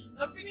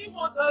 I'm feeling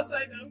hot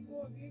outside and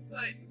cold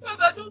inside. In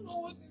fact, I don't know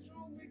what is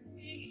wrong with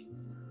me.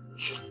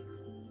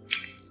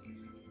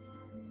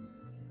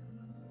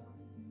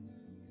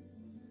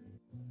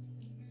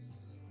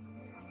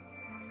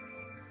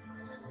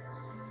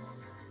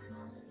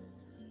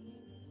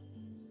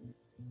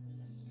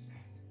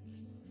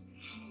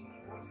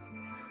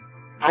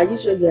 Are you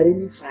sure you are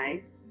really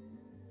fine?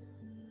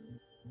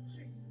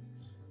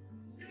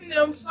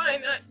 I'm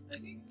fine. I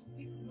think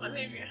it's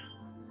malaria.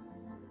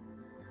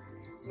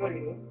 Sorry.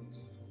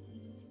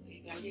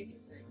 You can get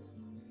inside.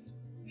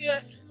 Yeah,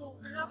 no,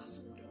 I have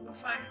food on the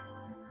fire.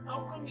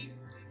 I'll come in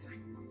later.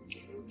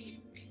 It's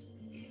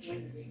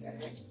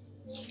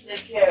okay.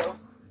 Take care.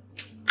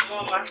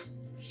 Mama.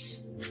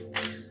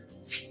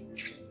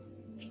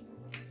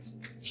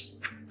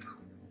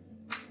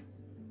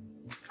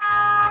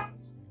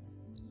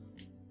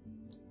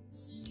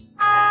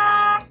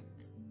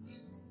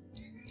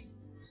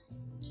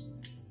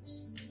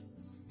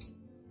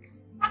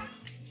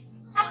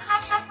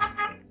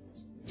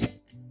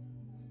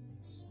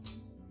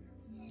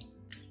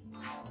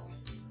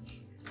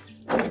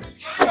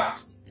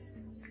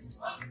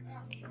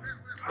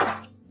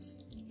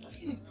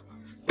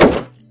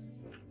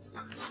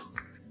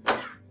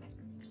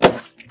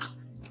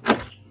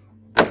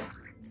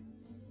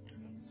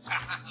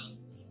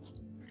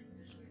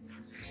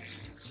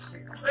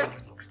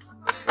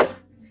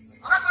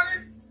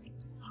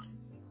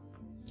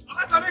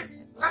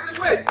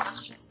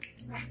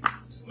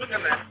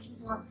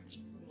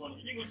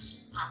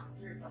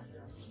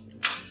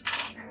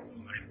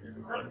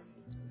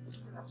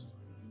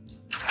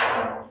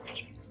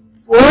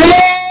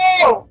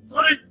 Oh!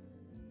 Sorry!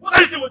 What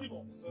are you saying, Wadibo?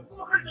 Let's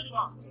go.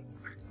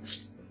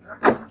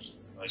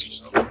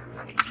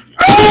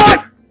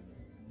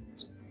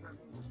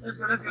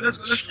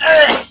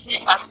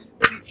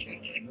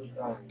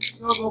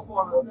 Go for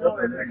us.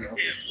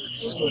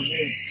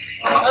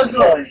 Let's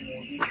go.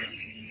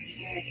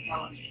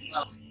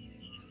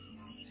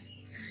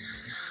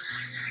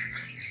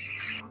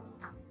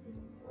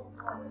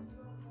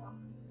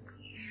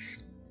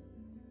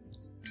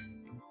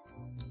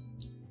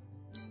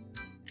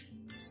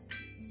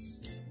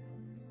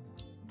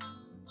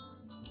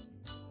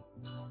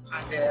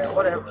 And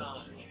whatever.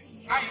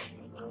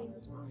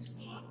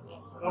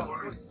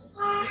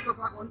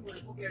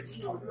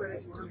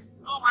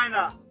 No,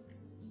 minor.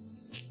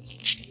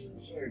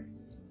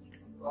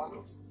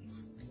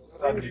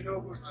 that you know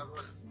good, my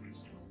brother.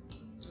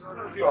 You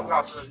don't see your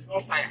class, you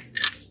don't fire.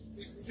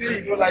 See,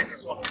 you don't like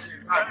this one.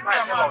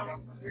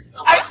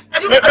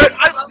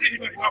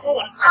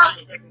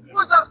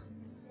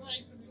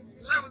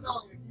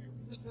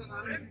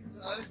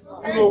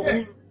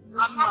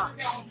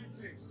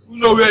 Who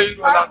know where you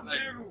go last night?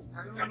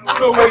 Who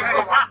know where you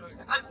go last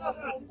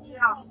night?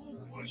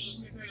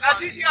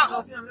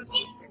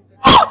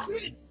 Oh,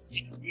 please!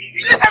 You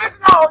didn't have it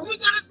now! You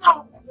did it now!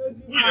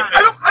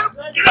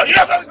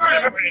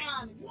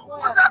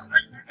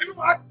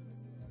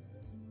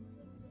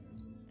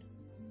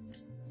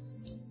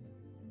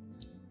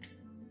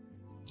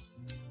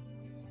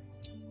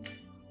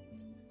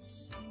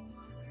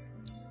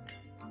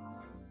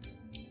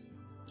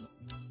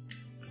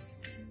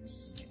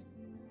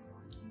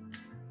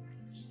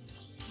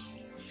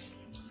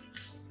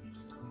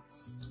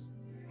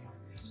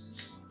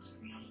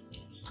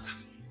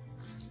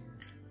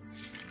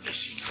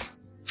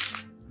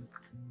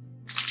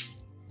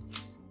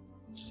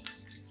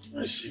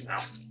 Where is she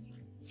now?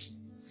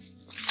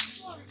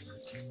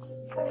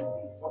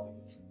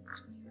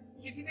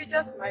 The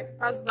villagers might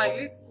pass by.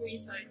 Let's go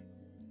inside.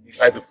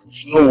 Inside the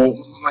bush? No,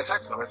 my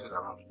site supervisor is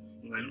around.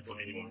 You might look for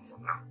me any moment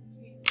from now.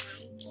 Please,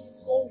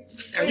 let's go.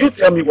 Can you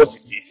tell me what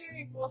it is?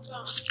 Very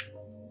important.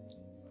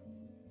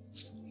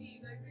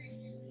 Please, I beg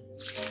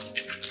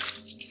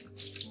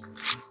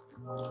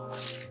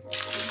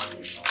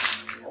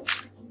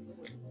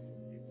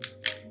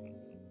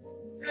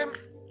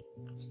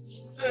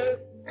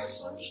you.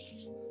 Sonny,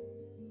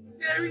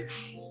 there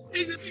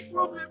is a big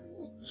problem.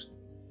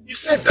 You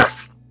said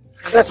that.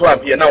 And that's why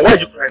I'm here. Now, why are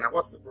you crying? Now,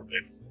 what's the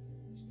problem?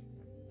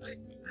 I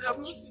have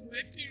not seen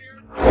my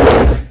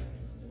period.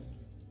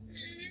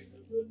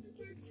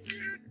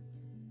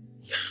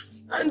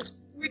 And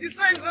with the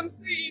signs I'm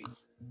seeing,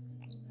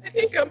 I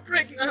think I'm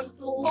pregnant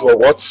though. For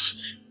what?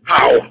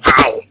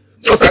 How?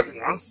 Just at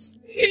once?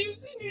 Hey, you've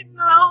seen it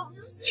now.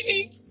 You've seen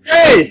it.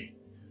 Hey!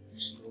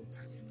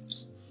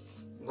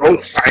 Wrong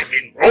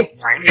timing.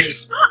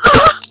 Which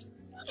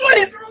one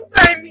is wrong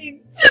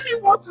timing? Tell me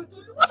what to do.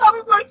 What are we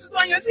going to do?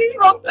 And you're saying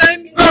wrong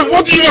timing. Now,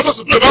 what do you want us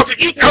to do about it?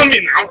 You tell me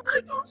now. I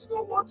don't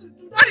know what to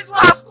do. That is why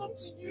I've come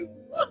to you.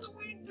 What do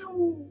we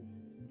do?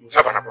 You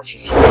have an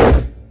abortion.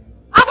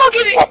 I'm not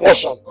getting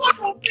abortion. God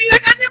forbid, I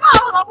can never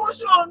have an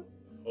abortion.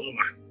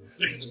 Oluma,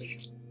 listen to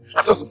me.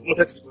 I've just been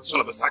promoted to the position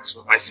of a site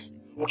supervisor.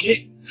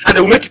 Okay? And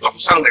they will make it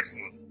official next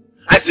month.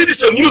 I see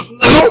this on news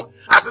now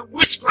as a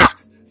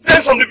witchcraft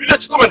sent from the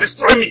village to come and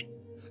destroy me.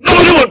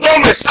 Nobody will dull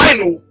my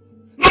shine, oh.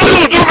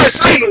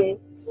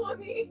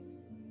 Sonny,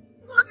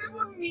 not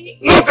even me.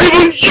 Not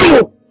even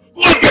you.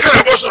 Go and get an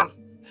abortion.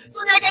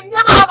 Sonny, I can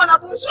never have an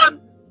abortion.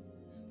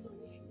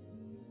 Sonny,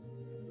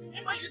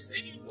 remember you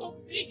said you love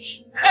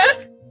me.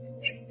 Eh?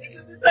 This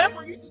is the time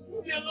for you to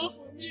prove your love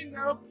for me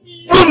now,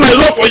 please. Prove my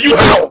love for you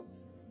how?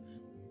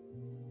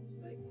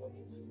 Like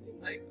coming to see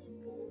my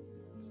people.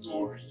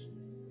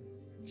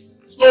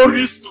 Story.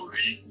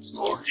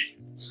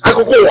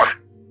 Agogowa.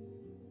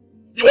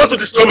 You want to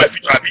destroy my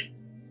future, Abi?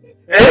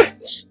 Eh?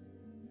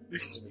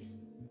 Listen to me.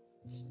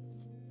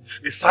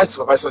 The site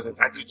supervisor is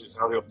entitled to a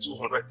salary of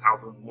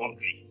 200,000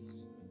 monthly.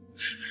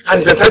 And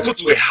is entitled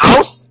to a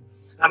house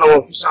and an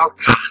official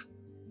car.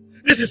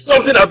 This is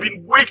something I've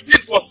been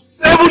waiting for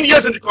 7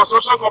 years in the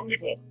construction company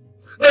for.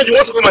 Now you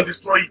want to come and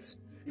destroy it.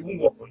 It won't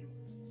work for you.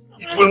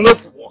 It will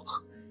not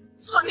work.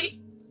 Sonny,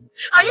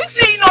 are you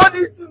saying all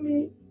this to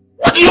me?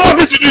 What do you want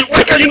me to do?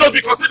 Why can you not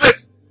be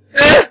considerate?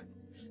 Eh?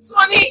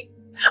 Sonny,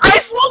 I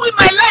swore with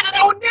my life that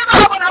I would never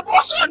have an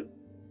abortion.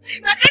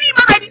 That any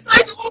man I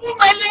decide to open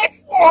my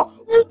legs for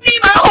will be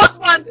my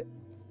husband.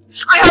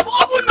 I have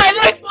opened my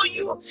legs for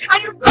you,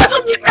 and you've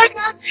gotten me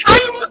pregnant, and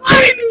you must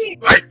marry me.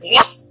 By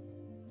force?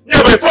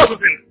 Yeah, by force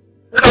is in.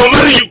 That I will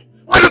marry you.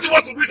 Why don't you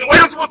want to reason? Why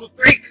don't you want to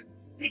think?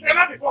 You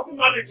cannot be forcing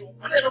marriage,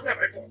 and I don't care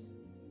by force.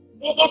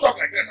 Don't talk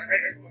like that.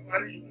 I will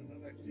marry you.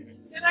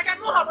 Then I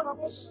cannot have an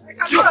abortion. I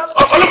cannot You, have an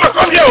abortion. Oluma,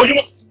 come here. You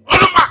must.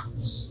 Oluma!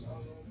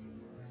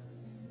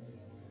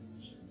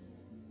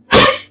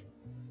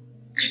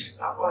 Be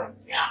disappointed.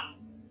 Yeah.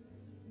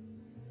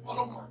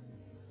 Oluma.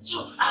 So,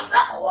 after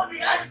all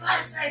the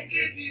advice I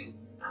gave you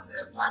as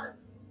a father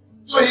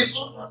to his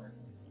own daughter,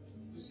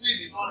 you still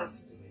did not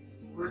listen to me.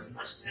 You will listen to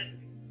what she said to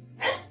me.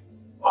 Eh?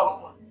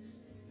 Oluma.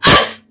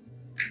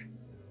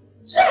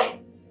 Say.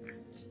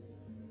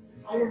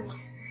 Oluma.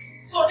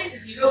 So, this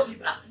is the low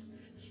fever.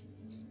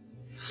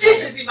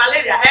 This is the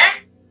malaria, eh?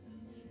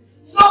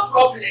 No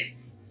problem.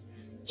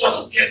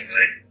 Just get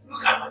ready.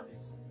 Look at my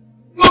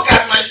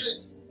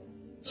face.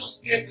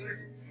 Just get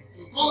ready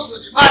to go to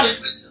the man in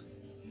prison.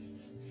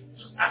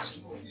 Just as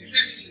you know, in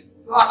this village,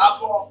 we don't have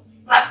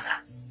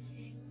bastards.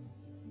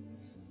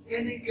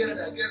 Any girl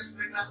that gets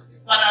pregnant in the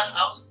father's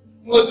house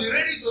will be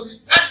ready to be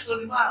sent to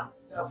the man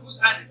that put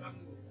her in the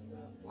family.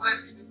 Why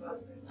did you go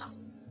to the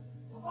master?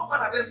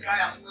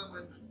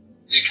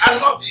 He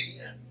cannot be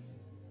here.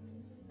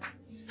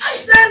 I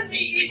tell me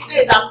each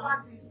day that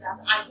passes that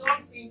I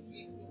don't think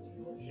it into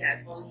your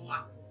ears, Oluma.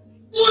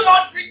 Do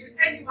not speak with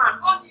any man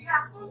until he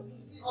has come to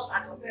see us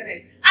as your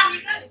parents and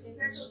reveal his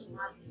intention to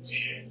marry you.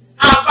 Yes.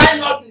 Have I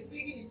not been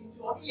singing it in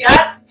your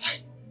ears?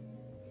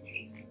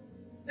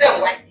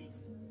 Then what is?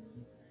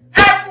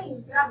 Every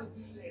will that will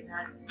be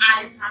pregnant, I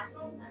have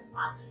done my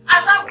part.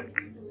 As I will be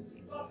to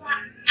the daughter,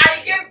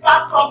 I gave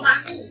back from my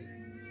womb.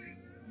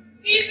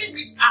 Even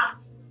this earth,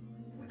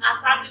 we are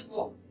standing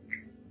up.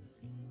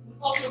 We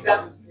also got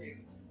to be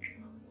blessed.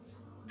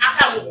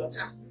 After we your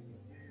child.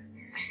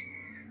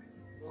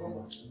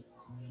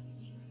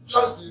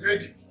 Just be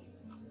ready.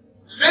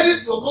 Be ready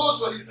to go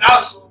to his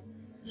house.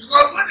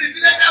 Because when the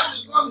villagers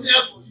will come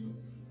here for you,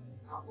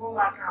 and go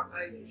back and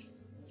buy this,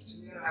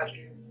 they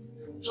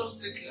will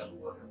just take care of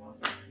what they want.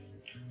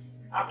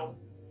 Apple,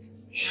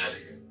 share it.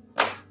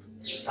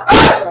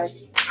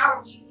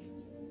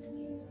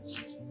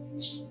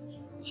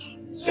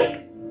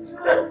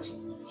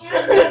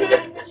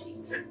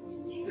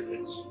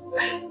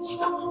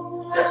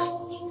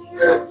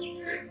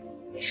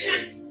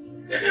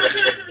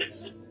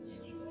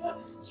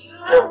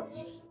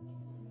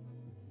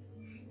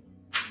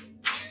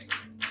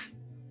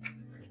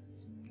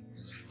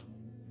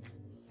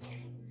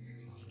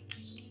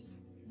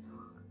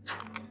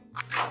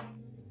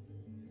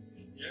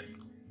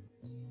 Yes.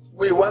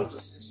 We want to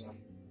see some.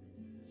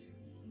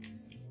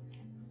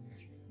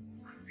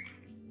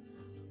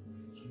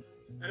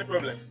 Any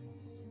problem?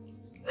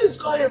 He's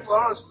going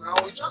for us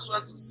now. We just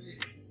want to see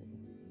him.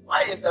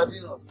 Why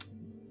intervene us?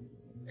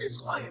 He's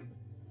going.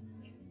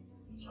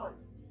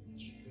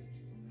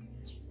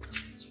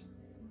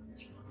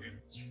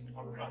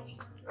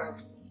 Thank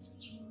you.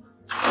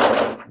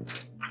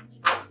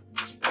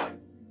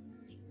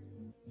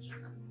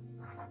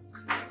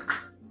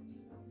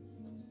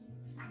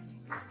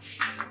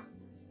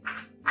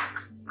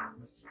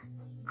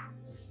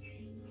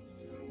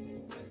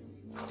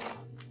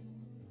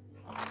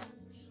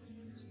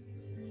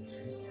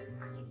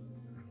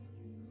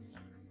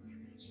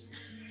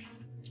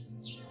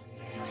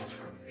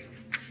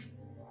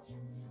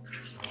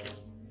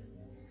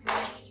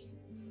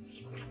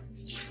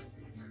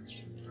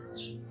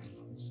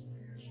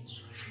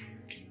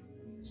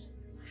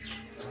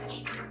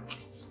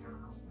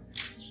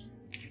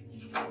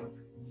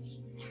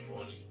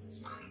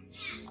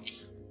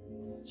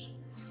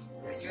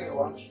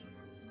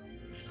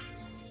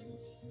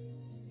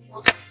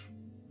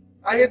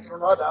 I hate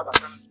Ronaldo.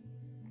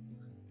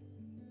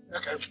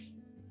 Okay.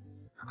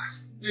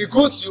 The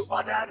goods you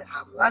ordered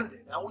have landed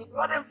and we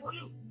brought them for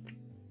you.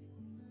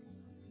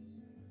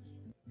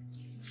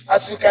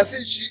 As you can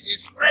see, she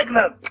is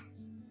pregnant.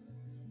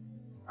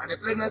 And the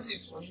pregnancy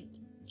is for you.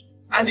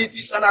 And it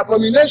is an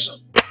abomination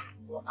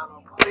for an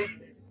unmarried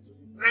lady to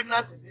be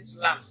pregnant in this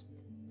land.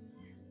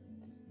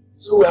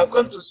 So we have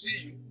come to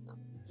see you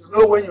to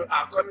know when you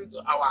are coming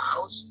to our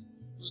house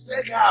to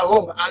take her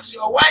home as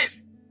your wife.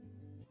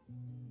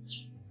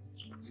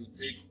 To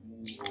take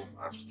who home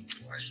as his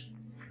wife?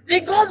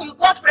 The girl you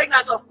got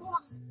pregnant, of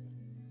course.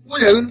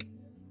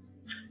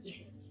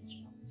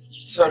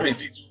 Sorry,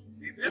 did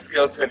this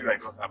girl tell you I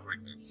got her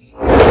pregnant?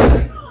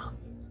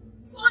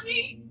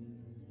 Sonny,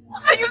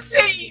 what are you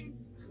saying?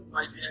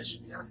 My dear, I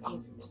should be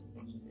asking.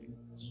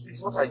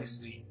 Please, what are you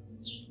saying?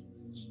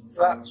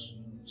 Sir,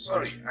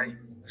 sorry, I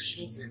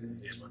shouldn't say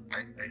this here, but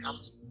I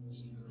have to.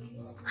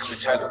 I'm a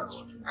child of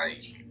God. I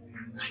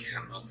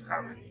cannot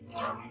have any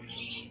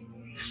relationship.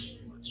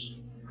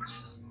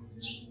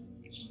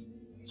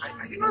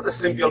 Are you not the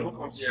same girl who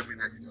comes here every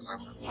night with your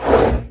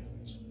lantern?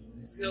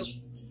 This girl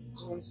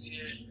comes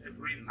here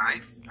every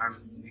night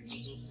and sneaks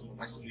into some of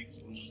my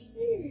colleagues' rooms.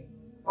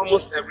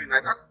 Almost every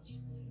night.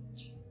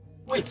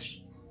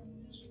 Wait.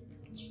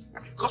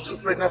 You've gotten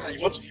pregnant and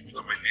you want to keep it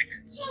on my neck?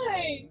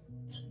 Hey,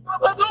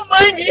 Papa, don't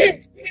mind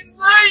him. He's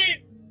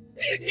lying.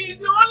 He's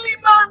the only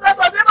man that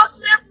has ever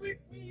slept with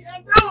me,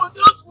 and that was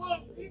just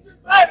one. He's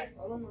bad. I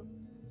don't.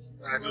 I'm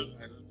sorry.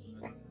 I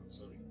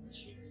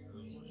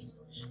don't know what she's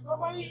talking about.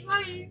 Papa, he's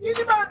lying. He's the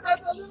only man that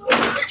has ever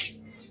slept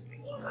with me.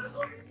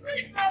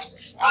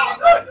 Oh,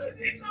 don't do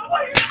this.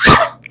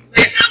 Papa,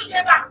 please don't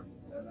get back.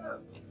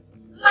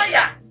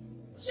 Liar.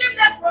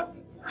 Shameless person.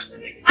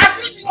 Have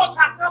you seen what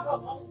I've done for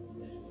us?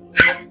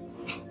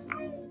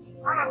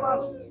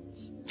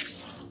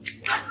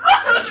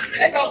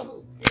 Let go.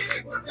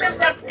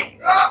 Shameless person.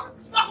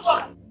 Stop.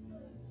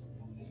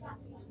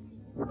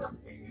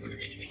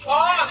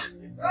 Oh,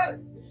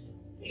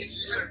 He's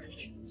here.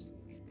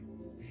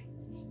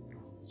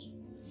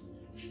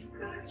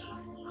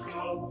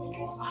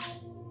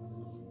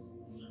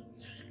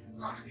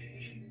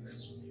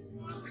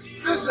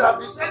 Since you have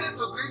decided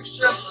to bring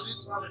shame to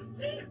this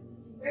family,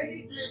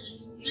 any day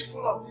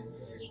people of this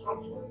village come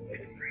for you,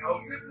 I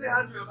will simply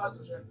hand you over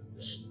to them.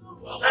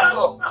 That's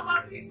all.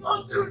 Mama, please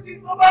don't do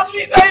this. Mama,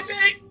 please, I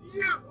beg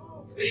you.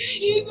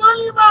 He's the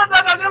only man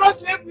that has ever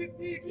slept with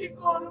me.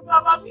 Because,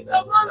 Mama, please,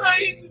 I'm not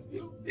lying to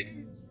you,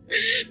 please.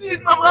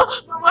 Please,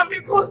 Mama,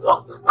 because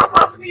talk to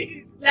Mama,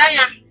 please.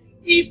 Liar,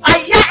 if I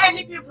hear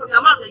anything from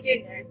your mouth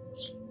again, then...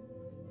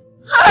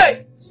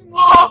 Hey,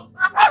 Chimo,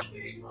 Mama,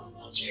 please,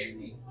 Mama,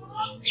 please.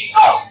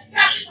 Oh,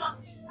 yes, Mama.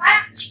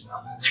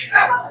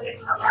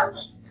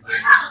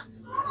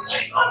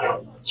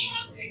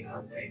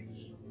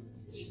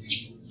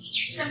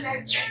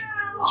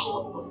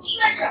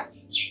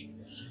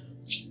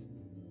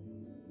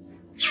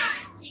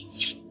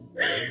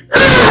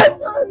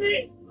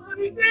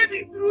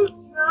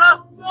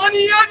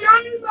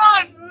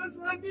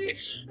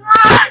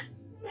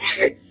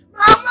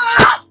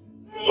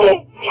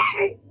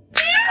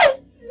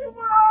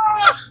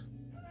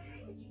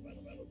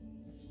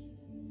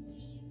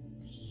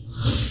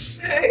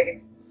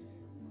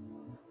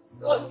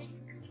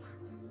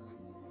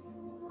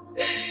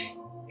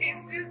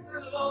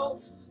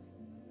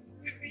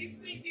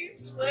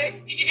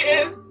 my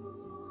ears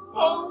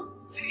all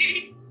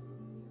day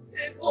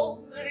and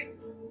all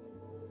night.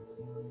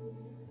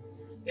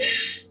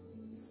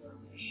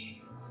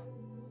 Sorry.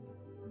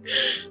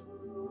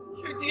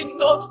 You did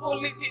not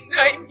only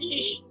deny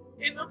me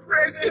in the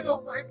presence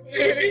of my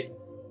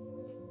parents,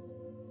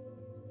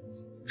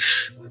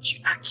 but you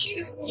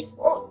accused me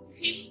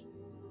falsely.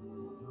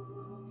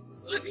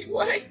 Sonny,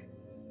 why?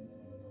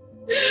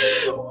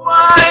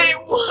 Why?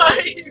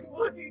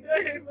 What did I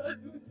ever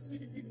do to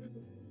you?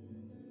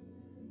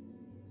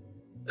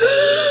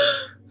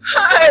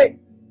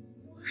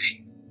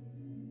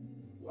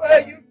 Why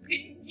are you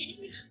being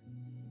mean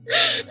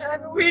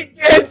and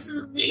wicked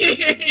to me?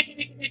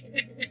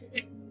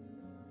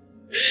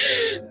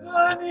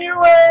 Sonny,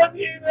 what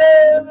did I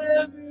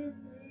ever do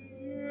to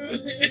you?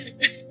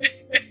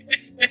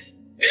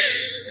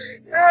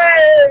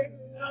 Hey,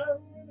 I'm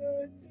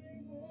gonna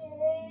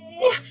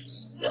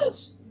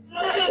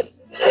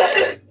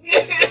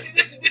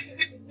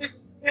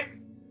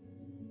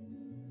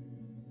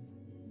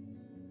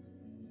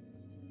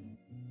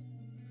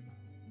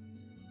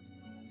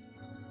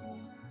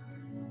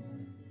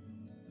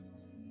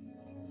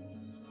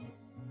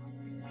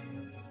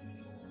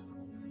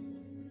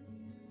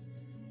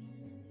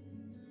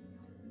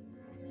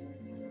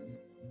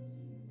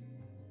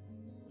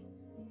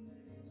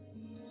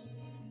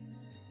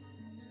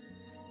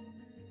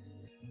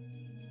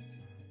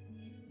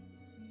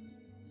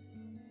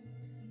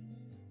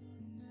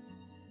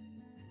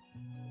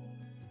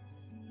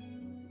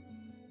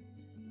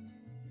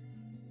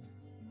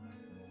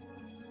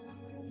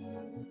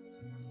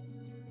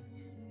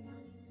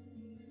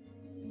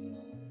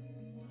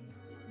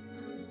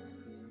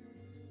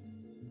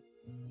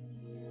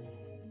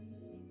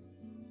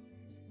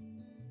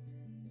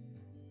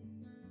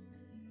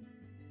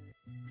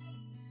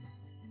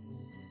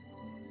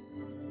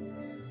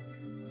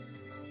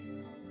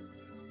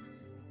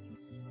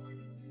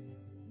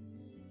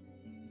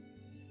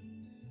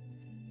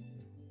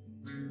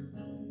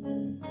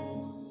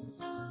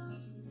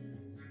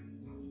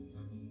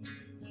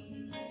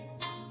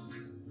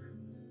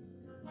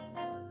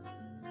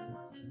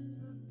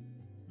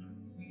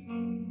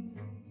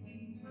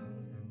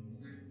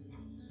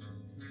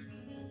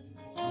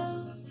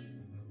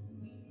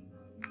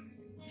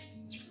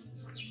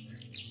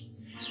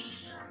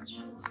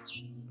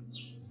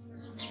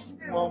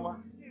Mama.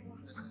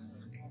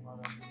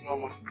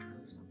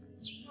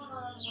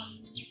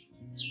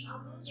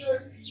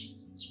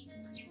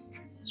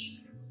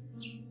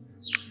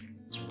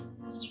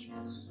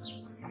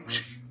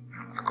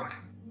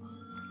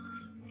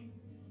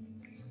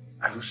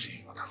 Are you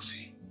saying what I'm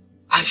saying?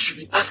 I should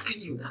be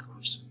asking you that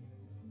question.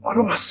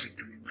 Oloma seems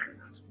to be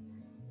pregnant.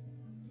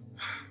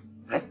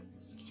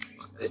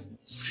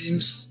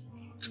 Seems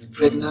to be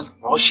pregnant,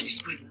 or she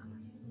is pregnant.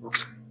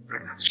 Okay,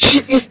 pregnant. She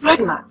is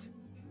pregnant.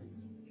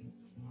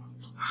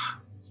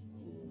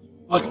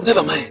 But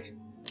never mind.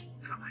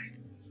 Never mind.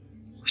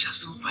 We shall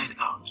soon find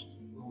out.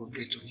 We will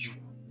get to you.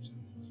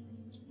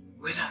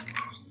 Whether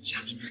she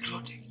has been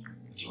betrothed,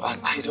 you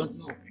and I don't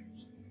know.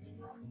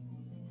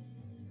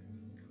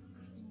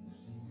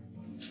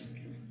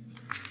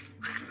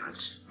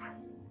 Pregnant.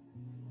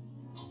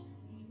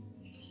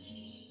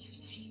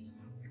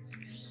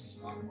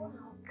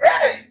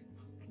 Hey!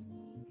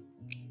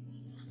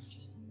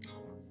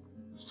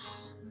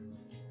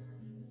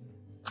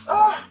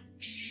 Ah!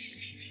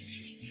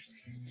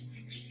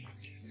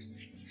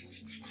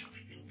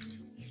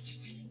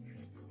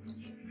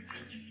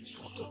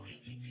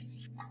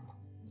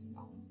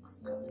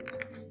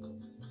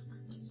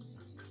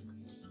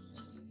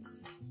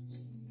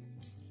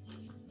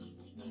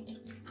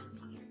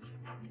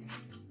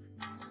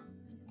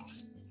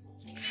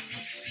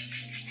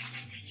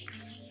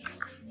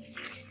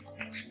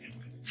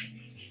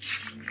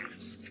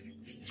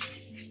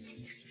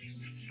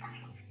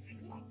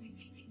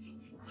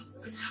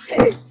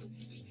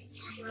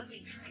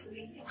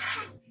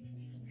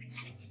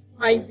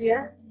 My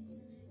dear,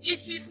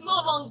 it is no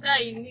longer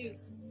in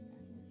news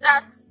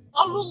that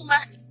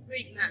Oloma is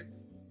pregnant.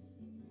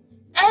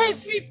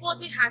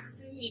 Everybody has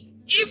seen it,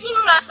 even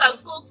rats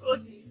and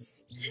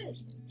cockroaches.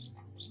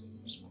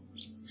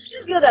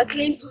 This girl that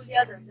claims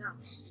holier than thou.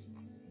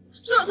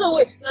 So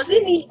wait, does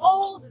it mean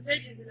all the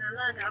virgins in our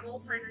land have all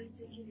finally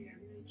taken their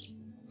immunity?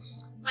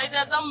 My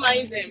dad don't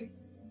mind them.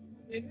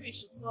 Maybe we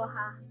should call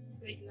her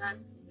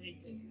pregnant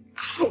virgin.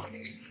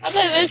 Okay,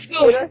 let's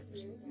go. That's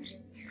it.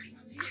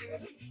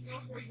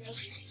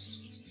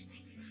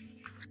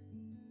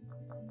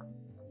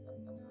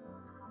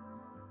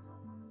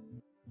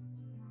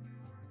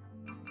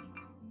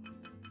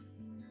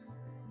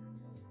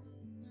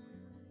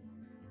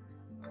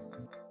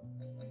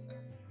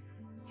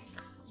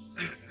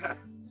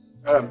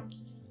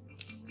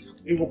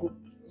 Iwoku.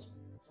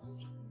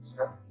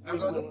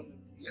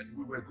 Yeah,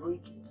 we were going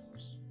to.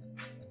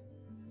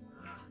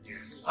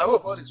 Yes. I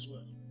hope all is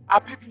well.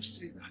 Our people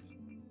say that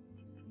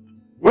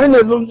when a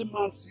lonely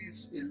man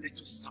sees a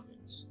little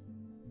serpent,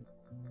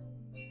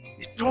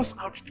 it turns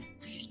out to be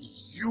a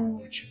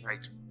huge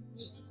item.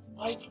 Yes,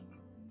 item.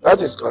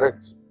 That is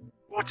correct.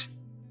 But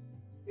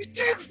It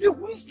takes the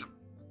wisdom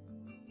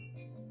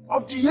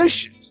of the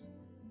ancient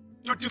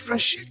to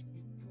differentiate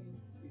between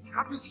a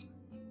happy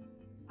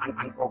and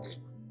an ugly.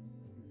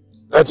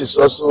 That is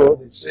also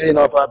the saying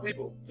of our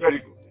people. Very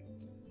good.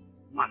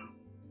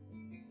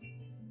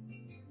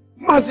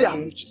 Mazi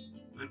Amuchi,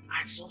 and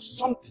I saw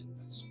something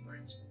that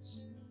surprised us.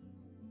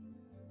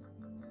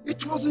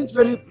 It wasn't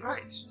very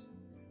bright.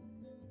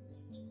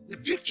 The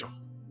picture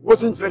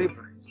wasn't very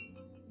bright.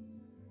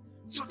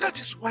 So that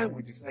is why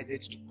we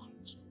decided to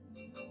hunt.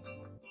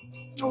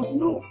 Don't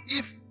know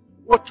if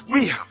what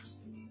we have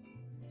seen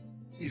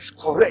is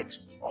correct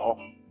or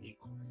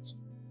incorrect.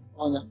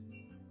 Onya,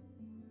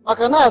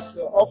 Makanas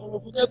of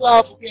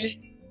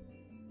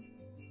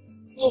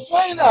to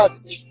find out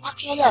if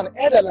actually an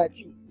elder like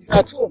you is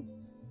at home,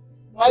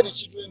 why the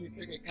children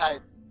mistake a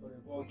kite for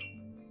a ball?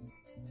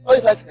 Or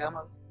if I say,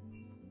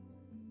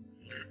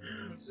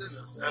 save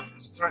yourself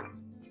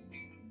strength.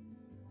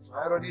 So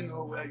I already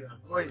know where you are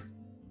going.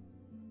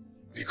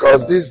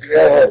 Because these gray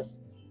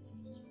hairs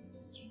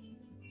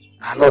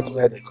are not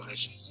mere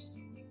decorations.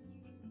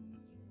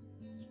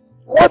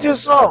 What you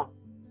saw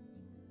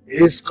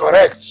is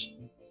correct.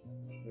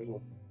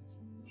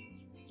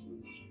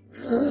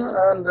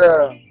 And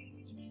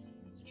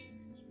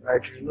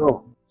like you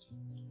know,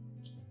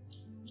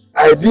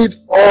 I did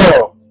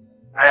all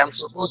I am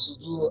supposed to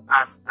do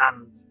as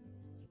an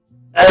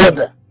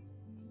elder,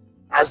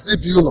 as the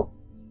bureau,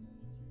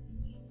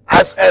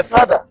 as a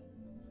father.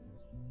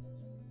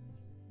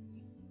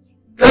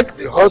 Take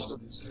the horse to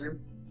the stream,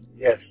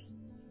 yes.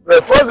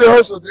 But force the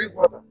horse to drink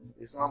water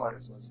is not my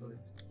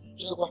responsibility.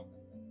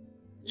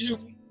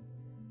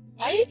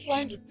 Are you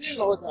trying to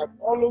tell us that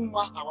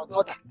Oluma, our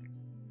daughter,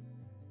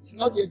 is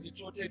not yet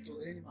betrothed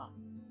to any man?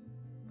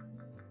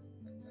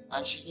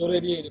 And she's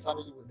already in the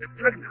family with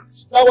pregnant.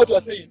 Is that what you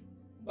are saying?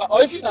 But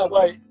if you know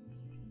why?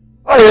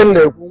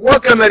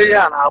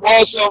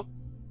 Also,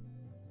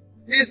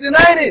 he's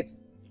denying it.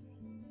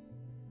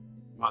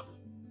 Master,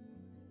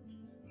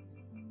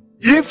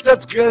 if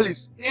that girl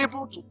is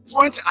able to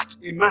point at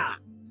a man,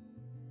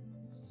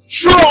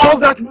 show us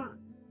that man,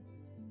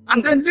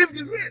 and then leave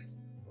the rest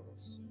for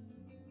us.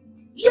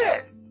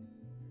 Yes.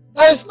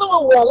 There is no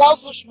one who will allow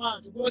such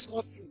man to go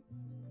scot-free.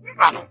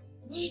 No.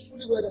 We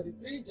fully aware that the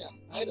danger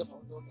ahead of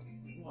our daughter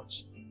is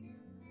much.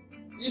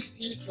 If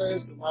he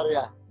fails to marry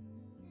her,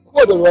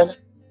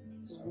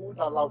 so we won't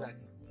allow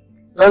that.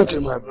 Thank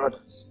you, my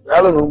brothers.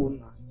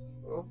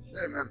 Oh,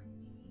 amen.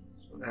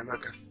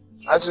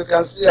 As you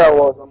can see, I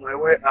was on my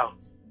way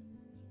out.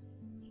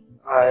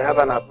 I have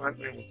an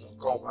appointment with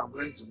Okom. I'm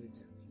going to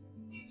meet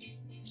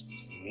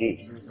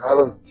him.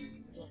 Hello.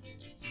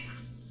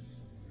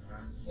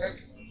 Thank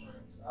you.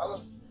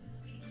 Hello.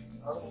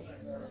 Hello.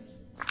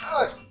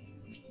 Hi.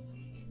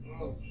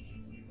 Oh.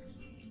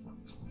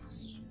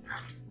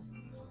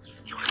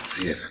 You can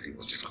see exactly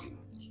what is going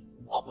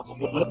on.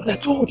 But I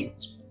told you,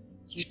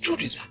 the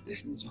truth is that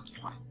this is not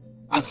fun,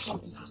 and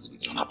something has to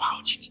be done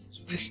about it.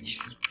 This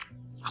is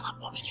an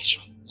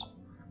abomination.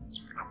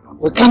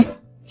 We can't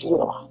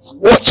fold our hands and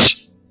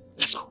watch.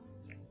 Let's go.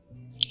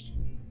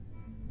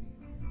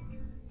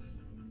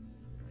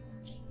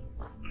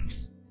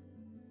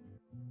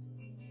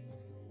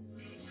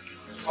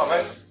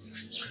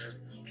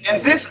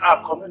 In this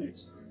our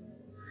community,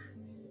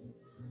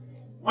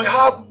 we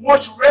have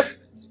much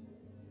respect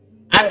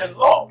and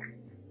love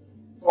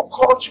for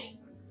culture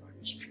and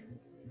tradition.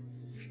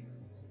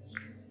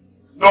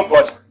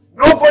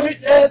 Nobody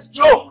dares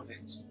joke with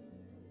it.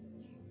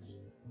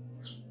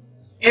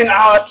 In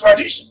our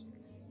tradition,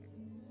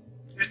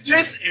 it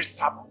is a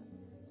taboo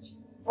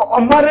for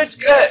a married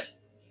girl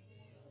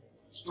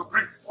to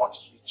bring forth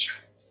a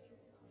child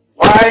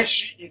while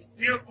she is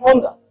still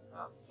under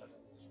her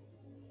father's.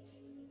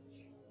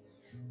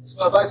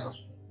 Supervisor,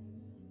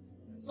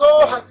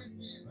 so has it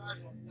been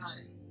right from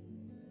time,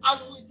 and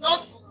we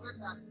don't tolerate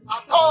that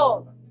at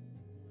all.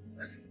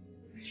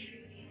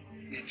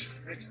 It is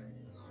better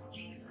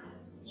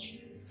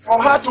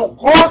for her to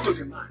go to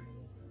the man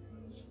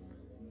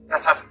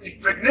that has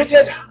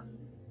impregnated her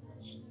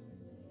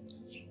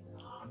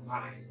and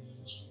marry.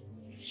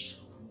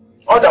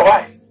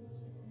 Otherwise,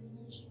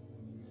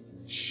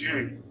 she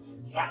will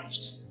be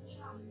banished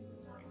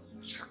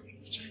with her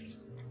evil child.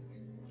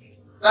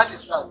 That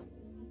is that.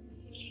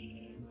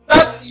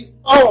 That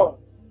is all.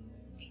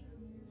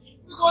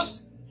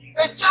 Because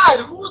a child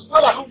whose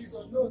fatherhood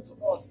is unknown to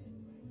us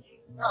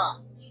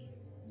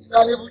is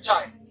an evil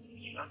child.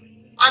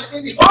 And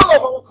in the whole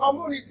of our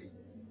community,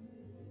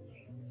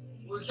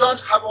 we don't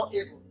harbor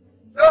evil.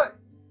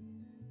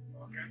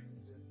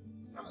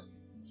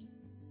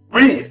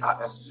 We are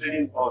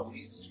explaining all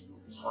this to you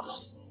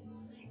because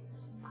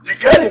the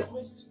girl in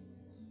question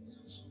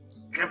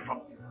came from a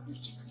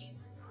beautiful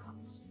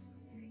family.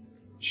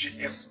 She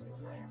is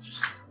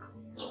revenged.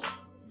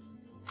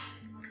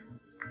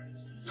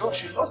 Though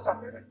she lost her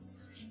parents,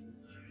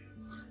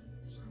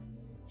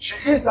 she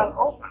is an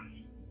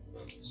orphan.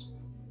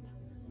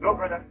 No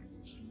brother,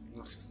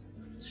 no sister.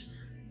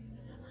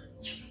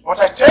 But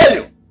I tell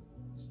you,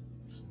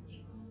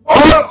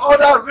 all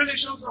other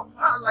relations of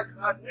her, like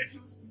her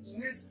nephews,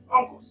 his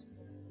uncles,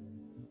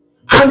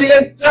 and the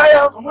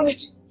entire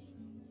community.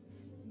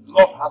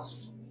 Love has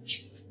so much.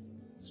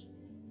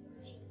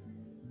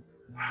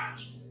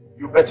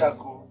 You better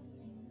go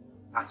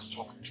and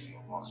talk to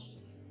your boy.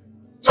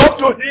 Talk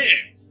to him.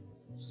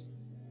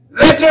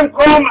 Let him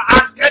come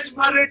and get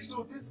married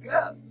to this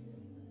girl.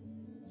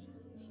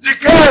 The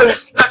girl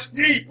that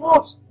he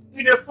put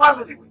in a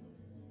family with.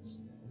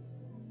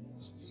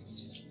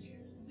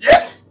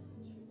 Yes.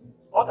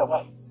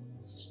 Otherwise,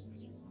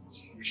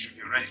 we should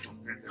be ready to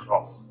face the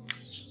wrath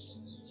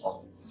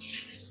of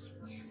this.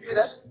 You hear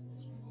that?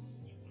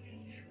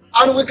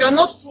 And we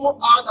cannot throw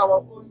out our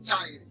own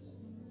child,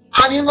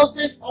 an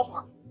innocent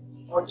orphan,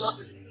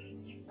 unjustly.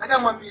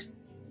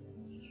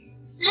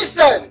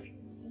 Instead,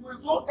 we will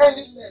go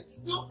any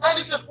length, do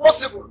anything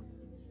possible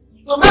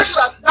to make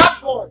sure that that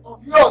boy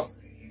of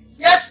yours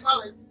gets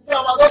married to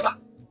our daughter.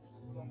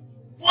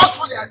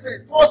 Forcefully, I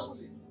said,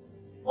 forcefully.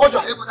 Hold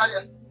your able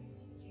daddy.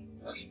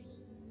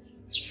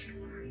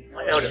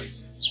 My elders,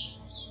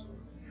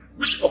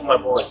 which of my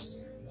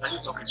boys are you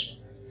talking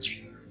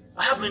about?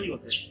 I have many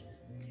of them.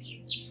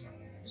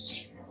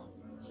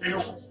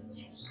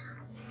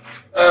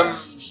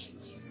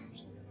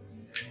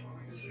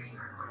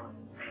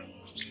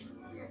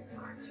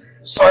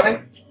 Sonny?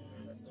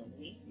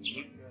 Sonny?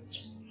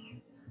 Yes.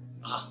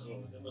 Ah, no,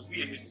 there must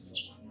be a mistake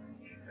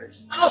somewhere.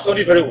 I know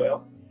Sonny very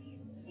well.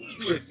 You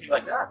do a thing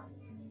like that.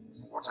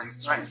 What are you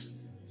trying to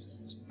say?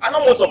 I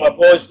know most of my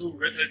boys do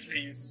reckless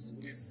things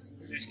with these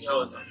village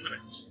girls and women.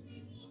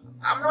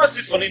 I've never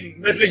seen Sonny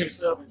meddling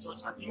himself in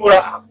such an immoral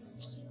act.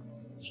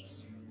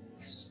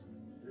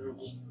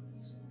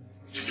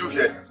 Did you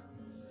hear?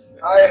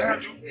 I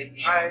heard you.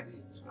 I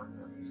did.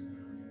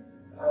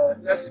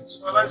 Let him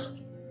supervise.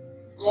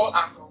 Go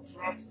and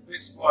confront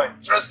this boy,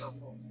 first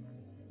of all.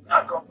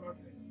 Now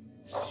confront him.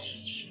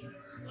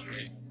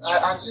 Okay.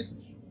 And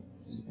listen.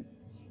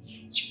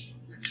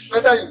 It is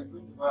better you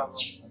bring the boy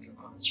along as a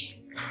man.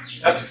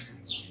 That is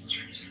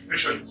it. Make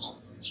sure you come.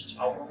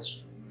 I'll come.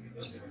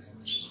 Just give me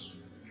some.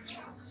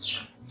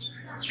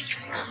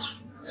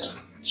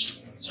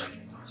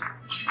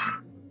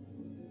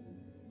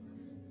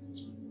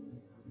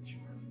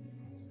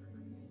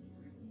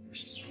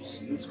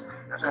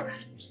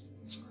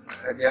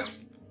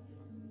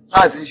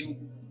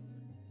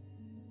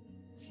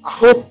 I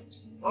hope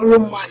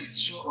Oloma is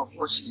sure of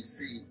what she is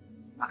saying.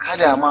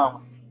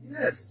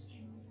 Yes.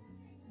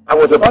 I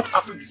was about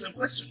asking the same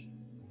question.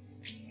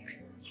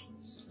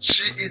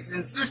 She is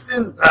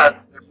insisting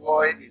that the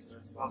boy is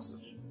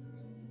responsible.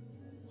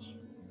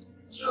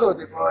 No,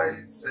 the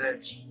boy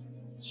said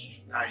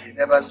that he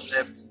never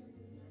slept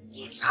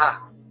with her,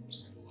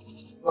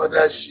 but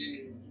that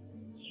she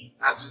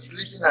has been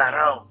sleeping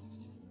around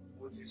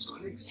with his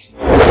colleagues.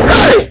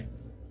 Hey!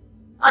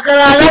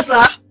 Akara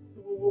Alessa!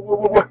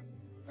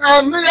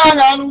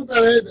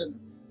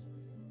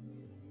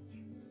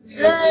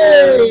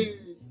 Hey!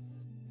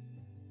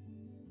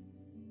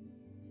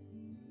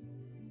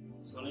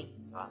 Sonny,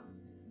 sir.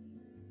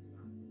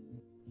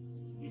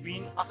 You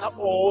mean after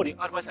all the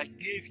advice I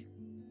gave you,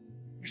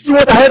 you still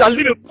went ahead and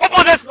live a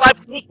purposeless life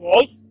with those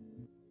boys?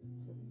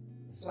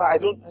 Sir, I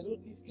don't live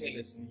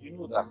carelessly, you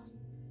know that.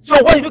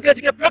 So why did you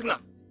get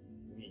pregnant?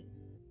 Me.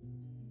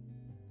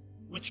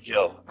 Which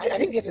girl? I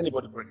didn't get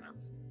anybody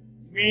pregnant.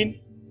 You mean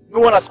no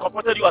one has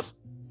confronted you as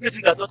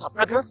getting their daughter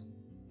pregnant?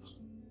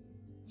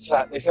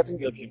 Sir, a certain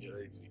girl came there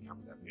ready to become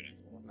their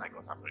parents once I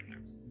got her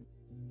pregnant.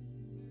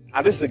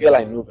 And this is a girl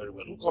I know very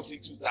well who comes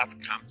into that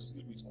camp to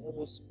sleep with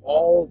almost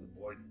all the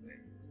boys there.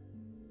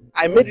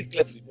 I made it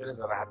clear to the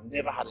parents that I had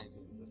never had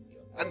anything with this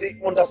girl, and they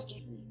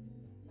understood me.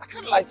 I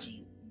can't lie to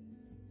you.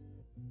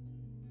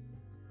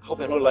 I hope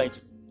you're not lying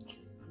to me.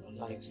 I'm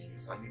not lying to you,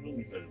 sir. You know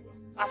me very well.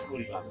 Ask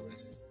Oliver and the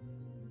rest.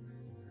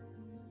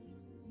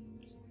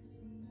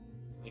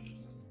 Thank you,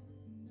 sir.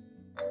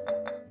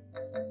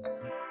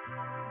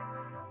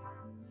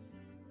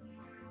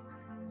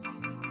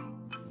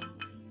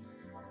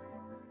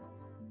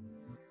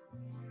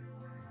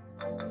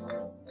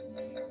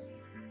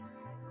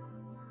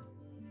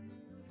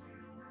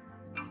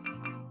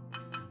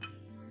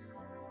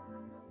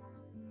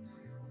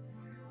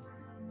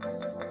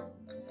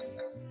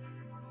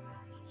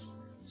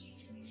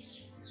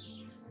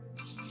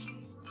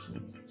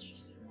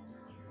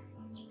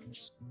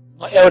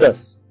 My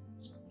elders,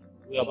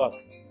 we are back.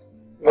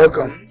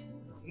 Welcome.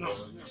 No.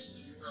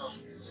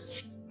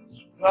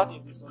 That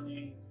is the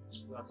Sonny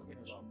we are talking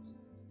about.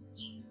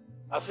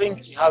 I think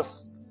he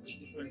has a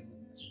different.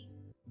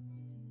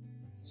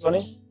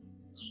 Sonny,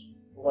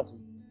 over to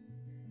you.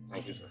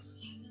 Thank you, sir.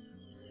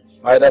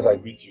 My elders, I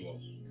greet you all.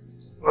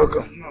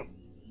 Welcome. No.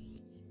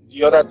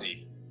 The other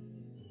day,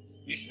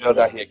 this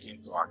elder here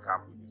came to our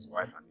camp with his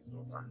wife and his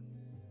daughter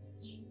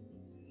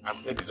and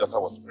said the daughter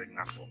was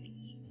pregnant for me.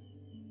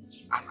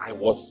 And I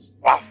was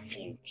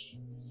baffled.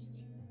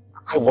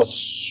 I was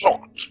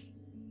shocked.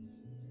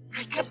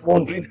 I kept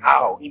wondering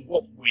how, in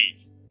what way.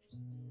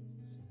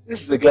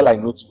 This is a girl I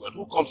know too well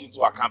who comes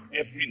into our camp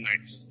every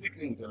night. She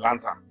sticks in with a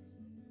lantern.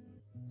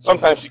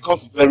 Sometimes she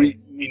comes with very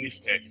mini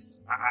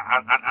skirts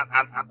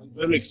and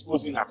very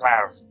exposing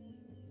attires.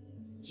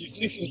 She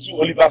sneaks into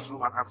Oliver's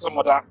room and some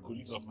other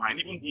colleagues of mine,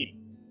 even him.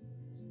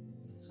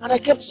 And I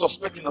kept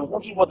suspecting and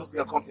wondering what this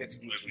girl comes here to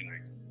do every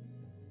night.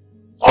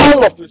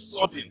 All of a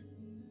sudden,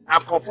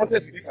 I'm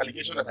confronted with this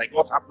allegation that I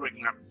got her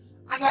pregnant.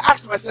 And I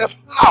asked myself,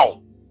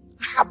 how?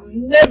 I have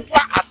never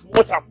as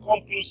much as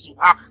come close to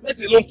her,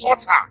 let alone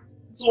touch her.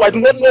 So I do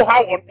not know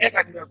how on earth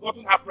I could have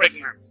gotten her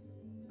pregnant.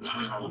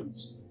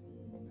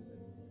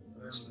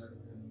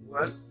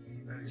 Well,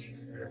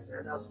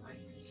 that's fine.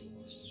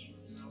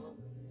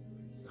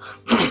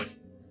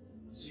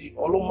 See,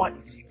 Oloma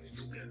is a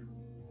beautiful girl.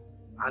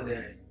 And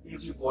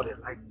everybody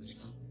likes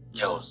beautiful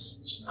girls.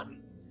 I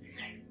mean,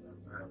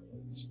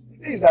 the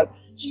thing is that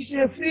she's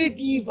a free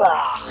diva.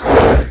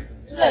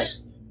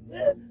 Yes.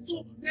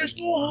 So there's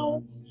no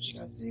how she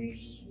can say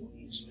who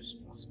is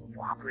responsible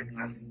for her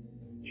pregnancy.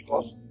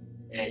 Because,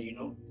 you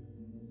know,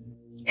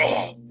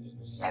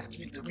 she has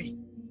given it to me.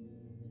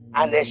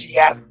 And she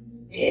has,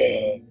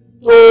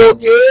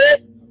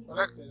 okay.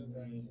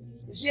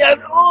 She has,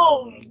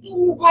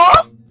 two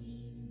girls.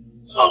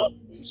 So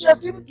she has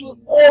given to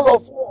all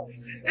of us,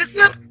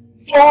 except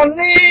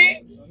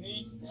Sonny.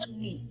 Except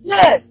me.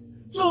 Yes.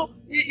 So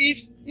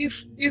if we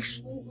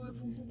should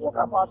talk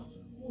about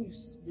who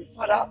is the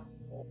father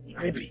of the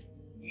baby,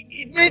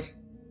 it means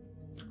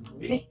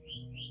me,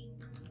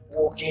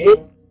 okay,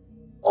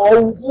 or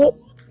Ugo.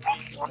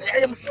 Sonny, I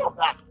am sure of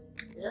that.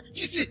 Yeah.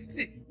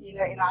 See,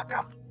 in our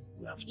camp,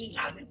 we have changed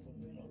her name from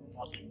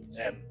Oloma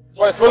to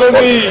Boys, follow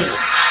me.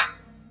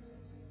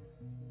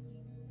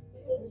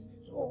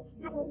 So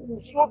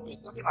we should not be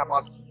talking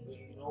about,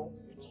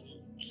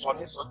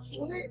 Sonny.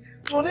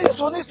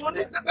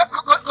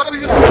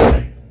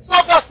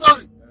 Stop that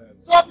story.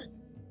 Stop it.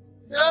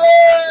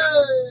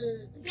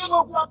 Hey, you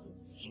know what?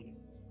 Sonny,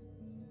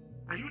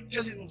 are you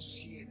telling us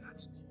here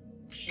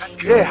that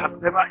girl has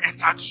never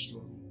entered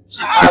your room?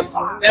 She has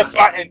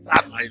never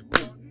entered my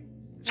room.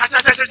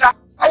 Cha.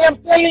 I am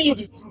telling you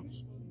the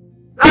truth.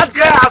 That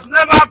girl has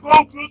never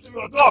gone close to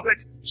your door,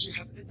 but she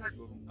has entered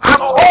your room. At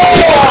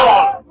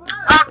all!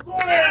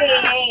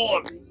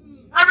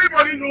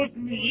 Everybody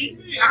knows me.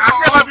 I have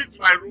never been to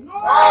my room. At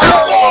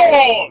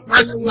all!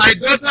 But my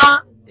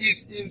daughter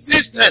is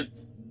insistent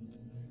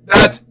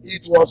that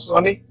it was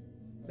Sonny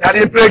that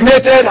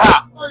impregnated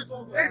her.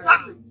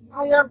 Exactly.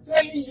 I am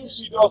telling you,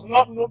 she does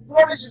not know.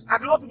 Probably I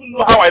do not even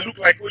know how I look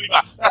like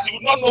Oliver, that she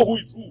would not know who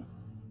is who.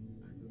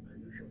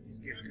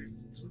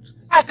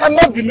 I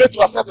cannot be made to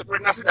accept a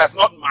pregnancy that's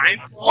not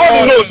mine.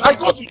 God knows, I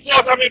go to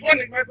church, I'm a born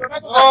again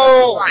myself.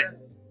 Oh!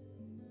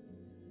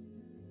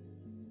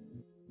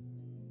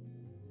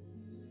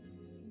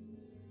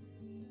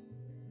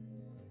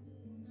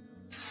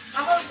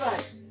 I'm not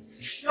right.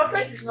 Your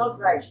face is not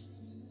right.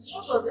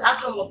 What was the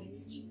outcome of the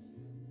meeting?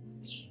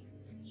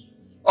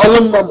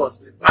 Oloma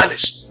must be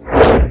banished.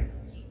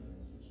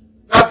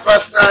 That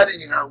bastard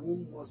in her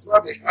womb must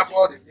not be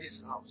harboured in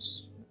this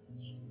house.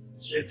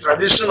 The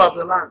tradition of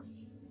the land,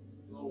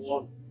 no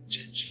one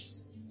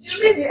changes. You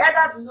mean the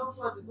elders did not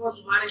force the God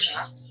to marry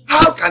her?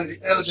 How can the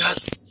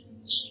elders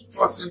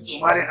force him to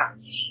marry her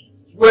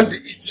when the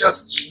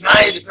idiot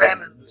denied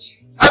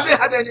vehemently having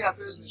had any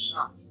affairs with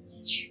her?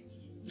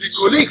 The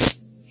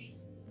colleagues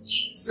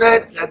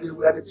said that they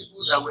were the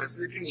people that were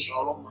sleeping with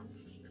Oloma.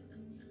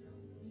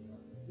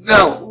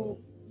 Now,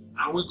 who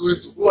are we going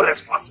to hold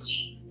responsible?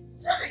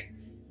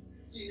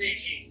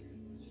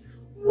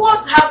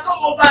 What has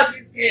come over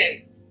these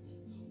girls?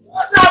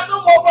 What has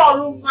come over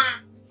Oloma?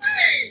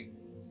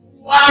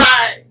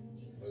 Why?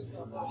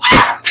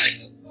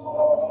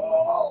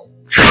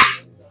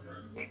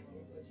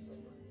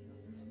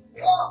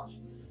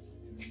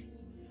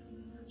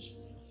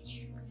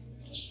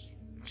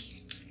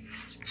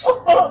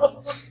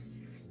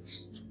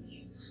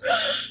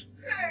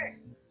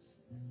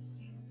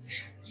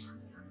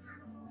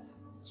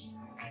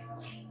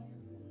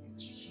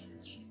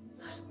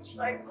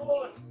 My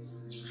God,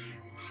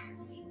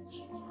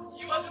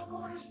 you are the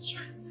God of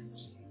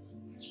justice.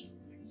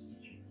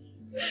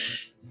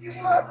 You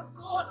are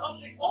the God of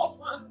the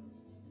orphan.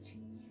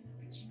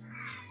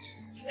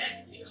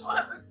 You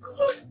are the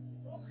God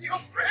of the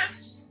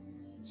oppressed.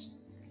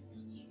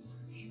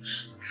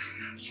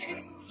 Vindicate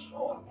me, oh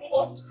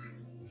God.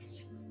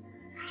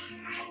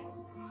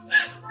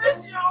 Let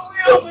your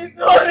will be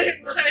done in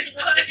my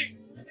life.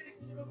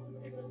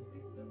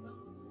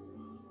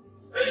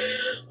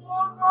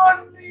 Oh God,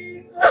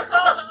 please.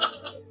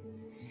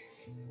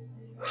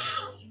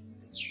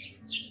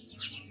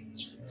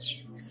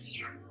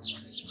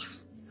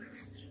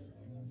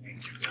 Thank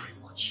you very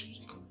much.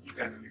 You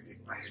guys will receive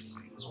my head, so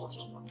you know what's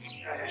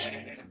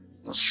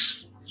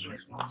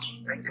wrong.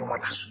 Thank you,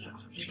 mother.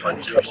 You don't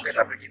need to forget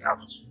to bring it out.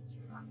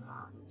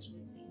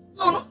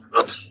 No,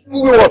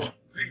 what?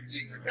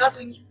 That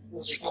thing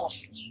was a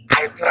cause.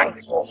 I drank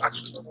the cause. I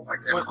took it upon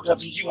myself. Well, it could have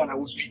been you and I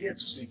would be there to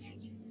save you.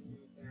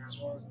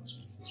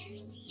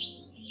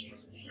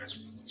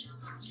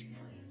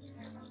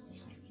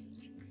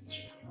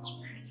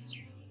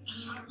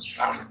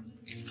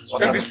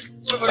 What is this?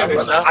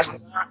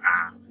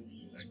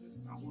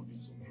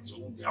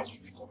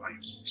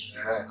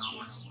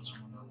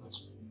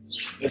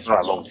 Let's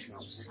run along this now.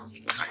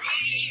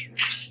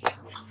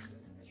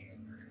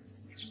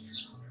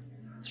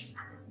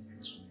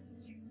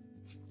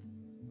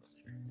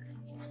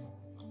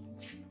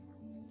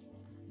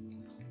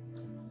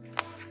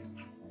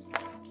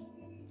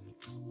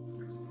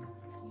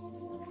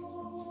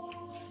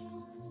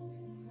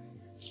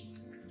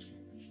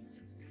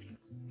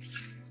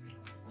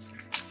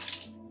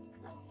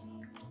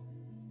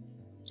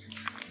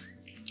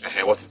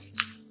 Hey, what is it?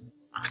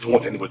 I don't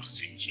want anybody to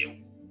see me here.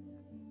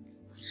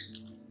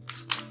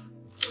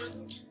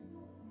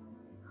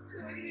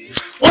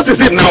 What is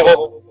it now?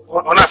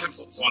 On us,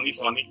 Sonny.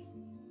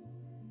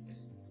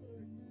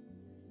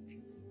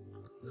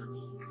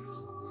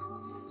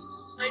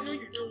 I know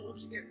you don't want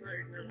to get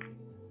married now.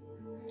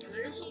 And I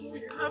also know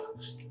you have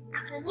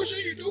a promotion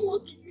you don't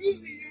want to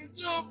lose in your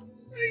job.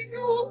 I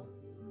know.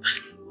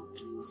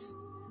 Please.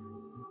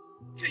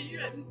 Can you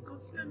at least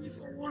consider me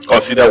for one?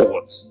 Consider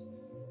what?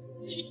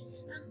 Me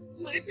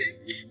and my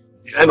baby.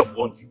 Did I not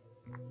warn you?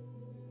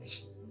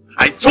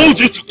 I told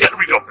you to get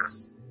rid of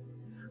this.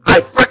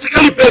 I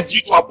practically begged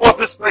you to abort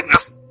this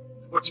pregnancy,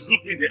 but you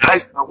looked me in the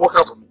eyes and walked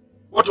out on me.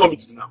 What do you want me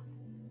to do now?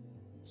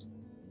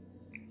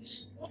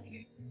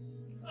 Okay,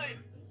 fine.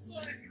 I'm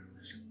sorry.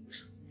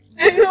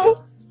 I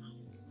know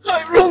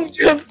I wronged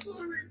you. I'm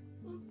sorry.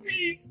 But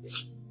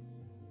please,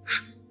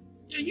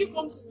 can you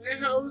come to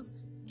my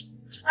house?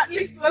 At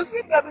least to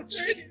accept that the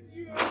child is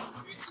yours.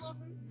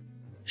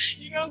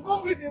 You can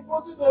come with a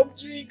bottle of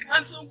drink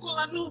and some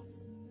cola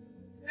nuts.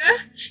 Eh?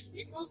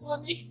 Because,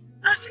 Sonny,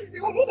 at least they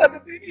will know that the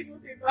baby is not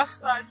a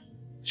bastard.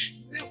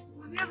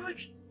 Whenever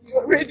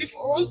you're ready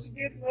for us to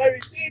get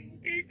married, then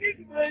we can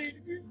get married.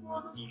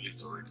 Too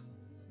late already.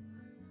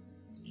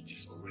 It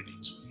is already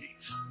too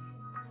late.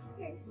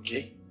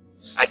 Okay?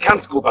 I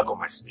can't go back on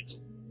my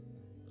spitting.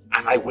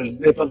 And I will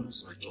never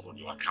lose my job on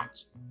your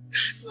account.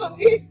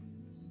 Sonny,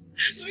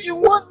 so you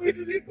want me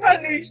to be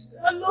punished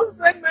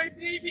alongside my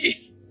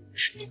baby?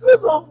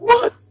 Because of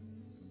what?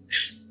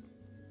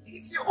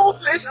 It's your own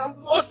flesh and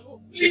blood. Oh,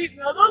 please,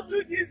 now don't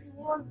do this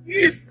to us,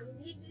 please.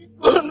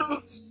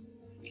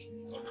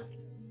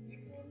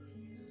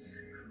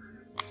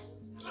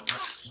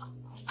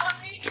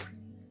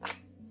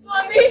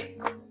 Sonny!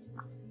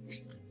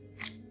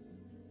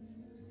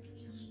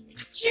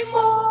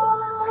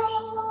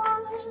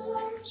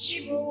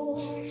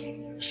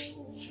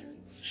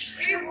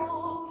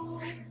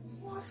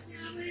 What's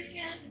your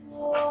wicked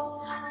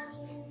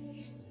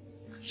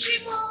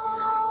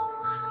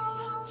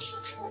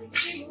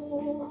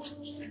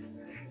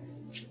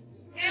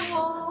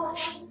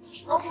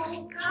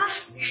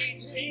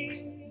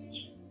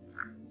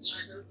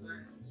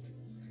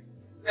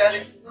There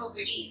is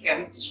nothing we can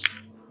do.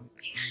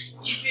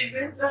 If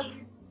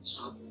eventually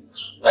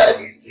that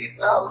is this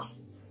house,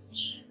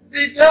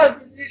 the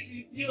job is to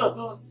be on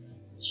us.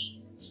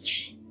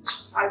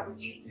 I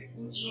believe the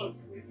good Lord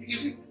will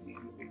be with you.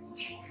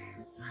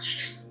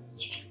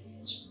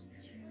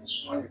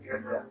 When you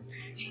get there,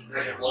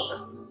 tell them what I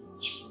told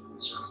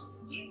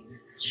you.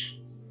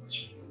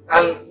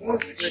 And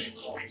once the day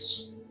comes,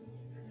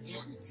 do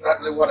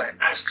exactly what I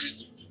asked you to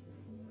do,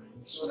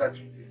 so that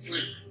you'll be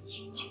free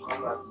to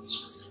come back to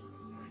this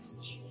place.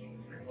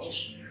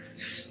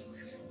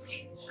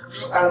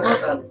 You are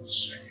not an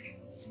Muslim.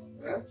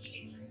 Eh?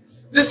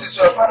 This is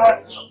your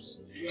father's house.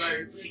 You are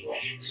a free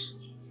boy.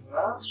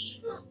 Huh?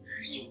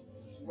 So,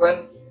 when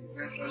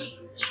eventually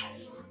do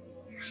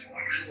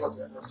what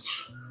I asked you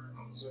to do,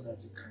 so that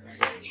you can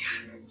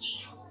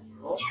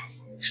no?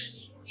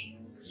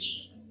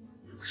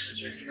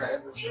 It's not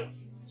everything.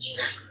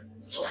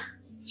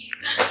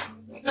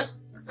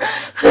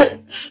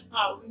 I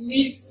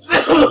miss you.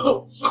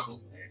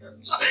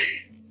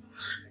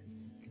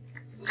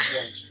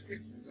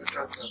 Let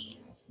us start.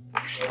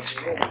 Because you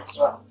know it's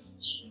far.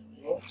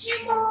 No?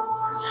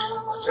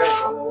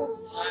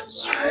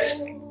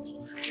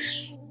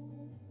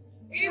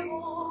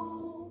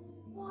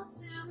 What's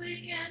a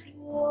wicked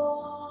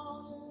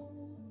war?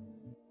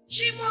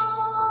 Chimo,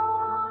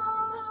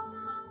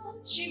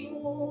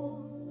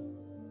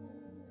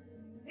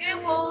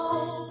 ewo,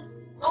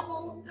 omo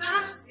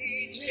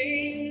kasije.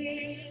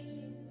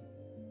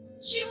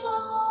 Chimo,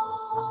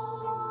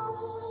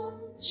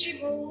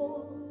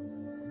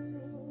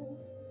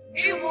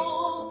 ewo,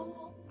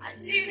 I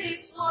did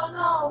it for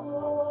now.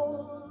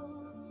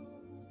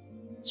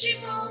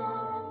 Chimo,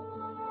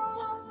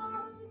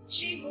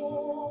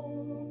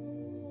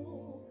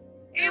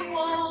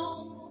 ewo,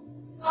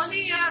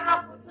 Sonny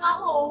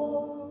Raputaho.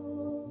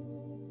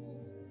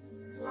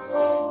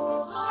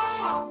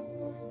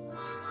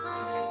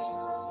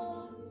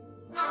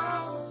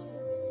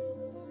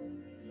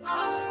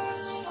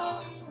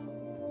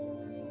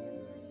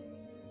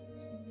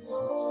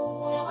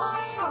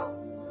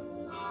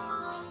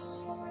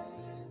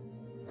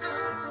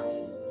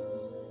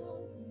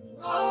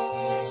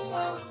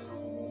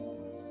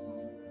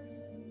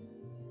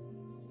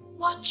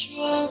 What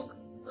wrong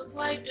have I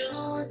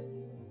done?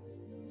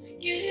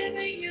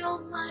 Giving you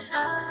my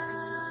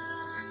heart.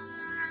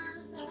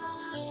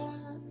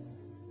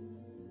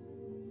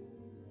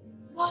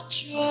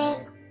 What's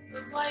wrong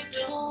if I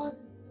don't?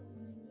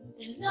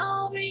 And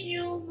loving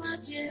you, my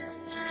dear.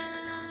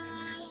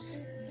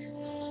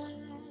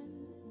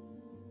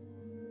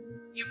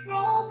 You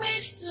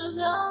promised to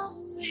love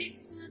me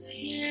to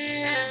the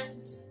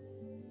end.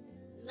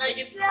 Now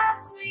you've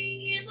left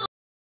me in the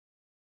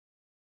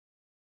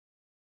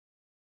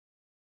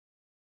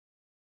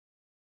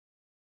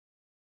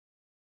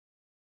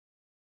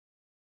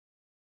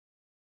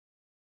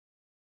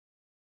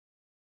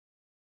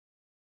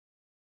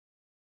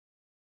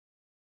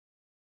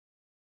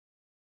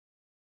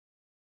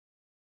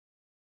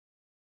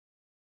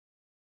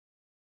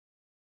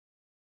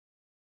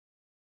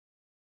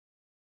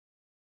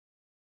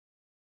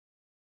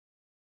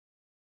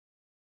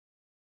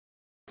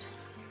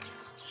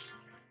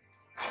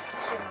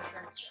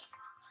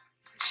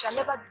It shall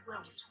never be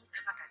well with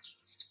whoever that did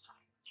this to her.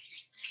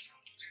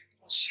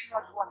 Was she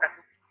not the one that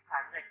opened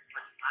her legs for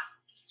the man?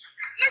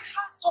 Let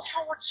her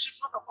suffer what she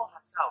brought upon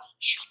herself.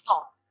 Shut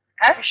up.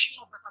 Is she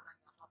not better than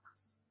your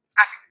daughters?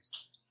 At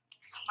least,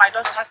 my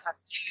daughters are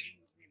still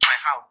living with me in my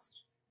house.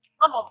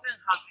 None of them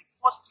has been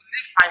forced to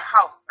leave my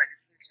house by the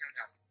village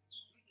elders.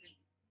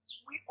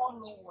 We all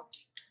know what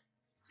they do.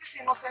 This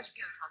innocent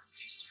girl has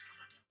refused to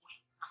follow their way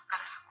and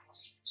carry her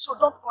cross. So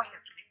don't go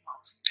here to make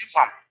mouth. Leave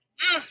her.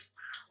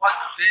 What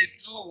do they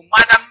do?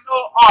 Madam, no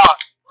all.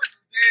 What do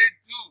they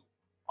do?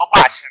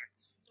 Obash.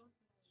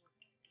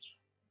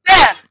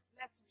 Then,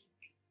 let me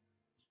be.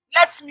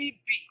 Let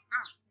me be.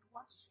 You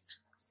want to sit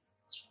down and say,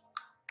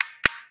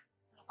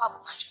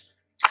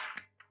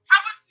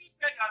 haven't you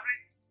said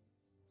already?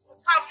 What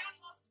have you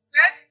not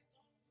said?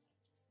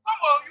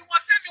 Come on, you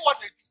must tell me what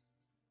they do.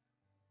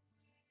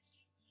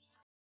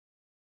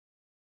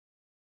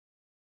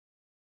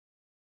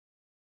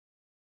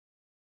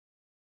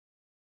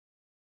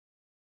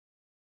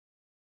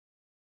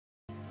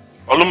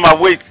 Oluma,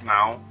 wait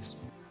now.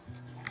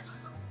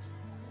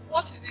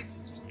 what is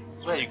it?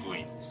 Where are you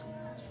going?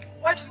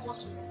 Where do you want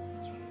to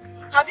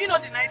go? Have you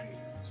not denied me?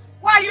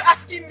 Why are you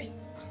asking me?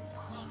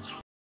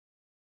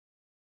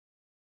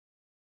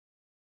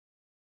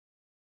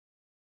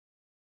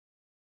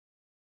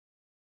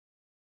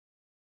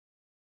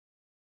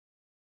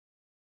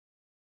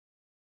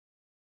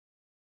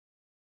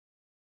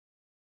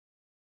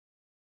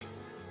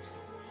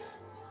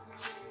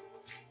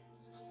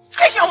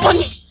 Take your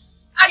money!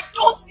 I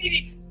don't need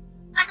it!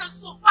 I can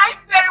survive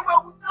very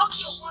well without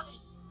your money.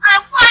 I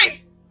am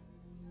fine!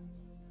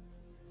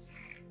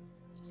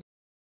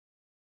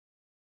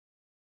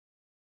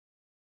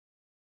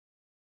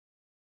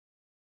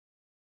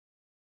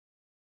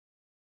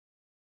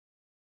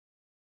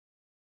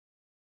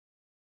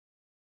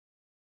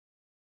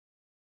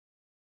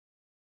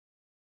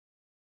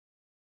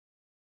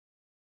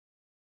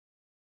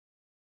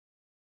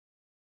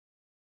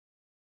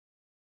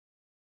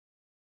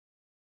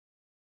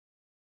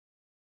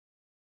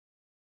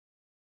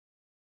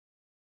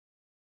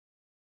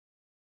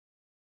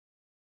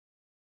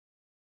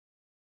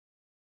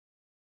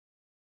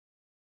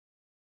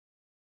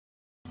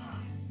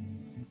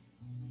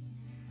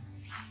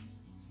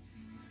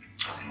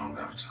 Long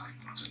after I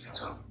got a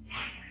letter of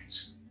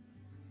appointment,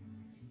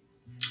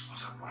 I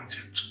was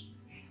appointed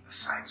the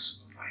site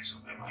supervisor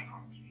by my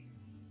company.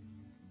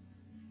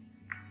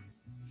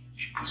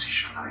 A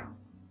position I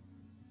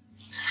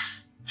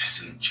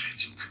still enjoy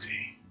till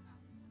today.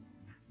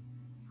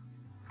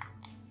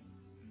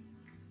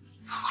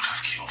 Who could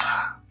have killed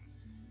her?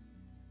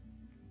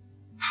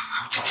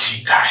 How did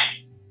she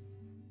die?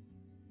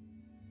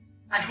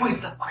 And who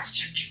is that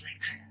question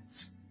directed?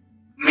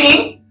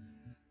 Me?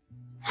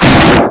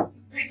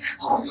 Better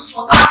go look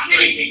for that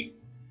lady.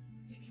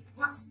 If you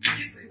want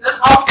peace in this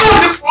house, go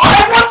look for her.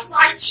 I want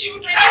my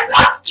children. I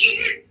want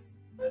kids.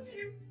 What do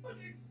you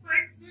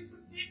expect me to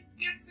be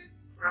getting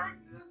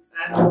pregnant?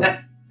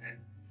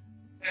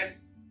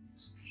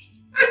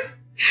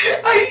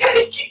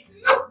 I keep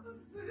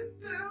losing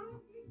them.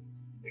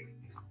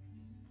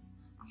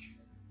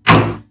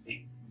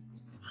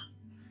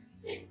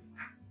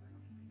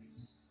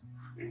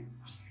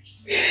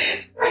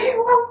 I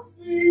want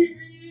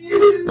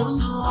baby. oh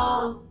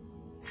no.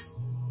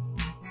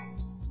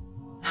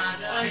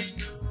 And I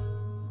know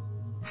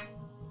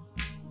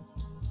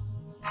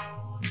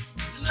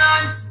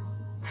life,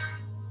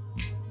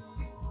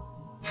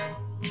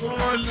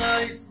 oh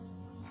life,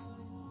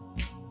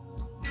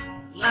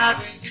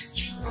 life is a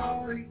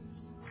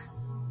choice.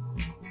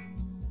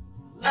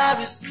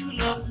 Life is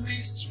full of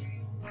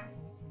mystery.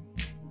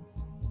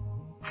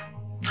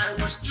 I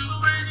was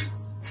doing it,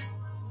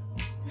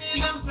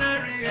 feeling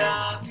very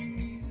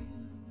happy.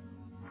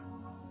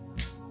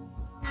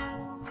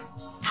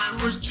 I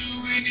was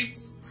doing it,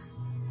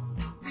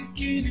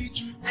 thinking it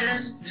would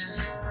end.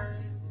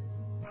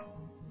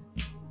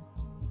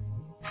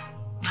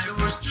 I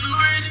was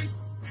doing it,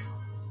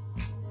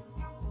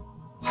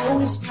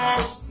 always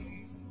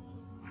scot-free.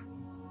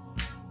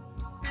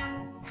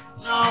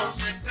 Now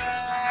my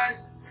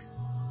past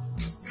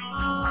is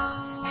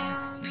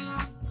gone.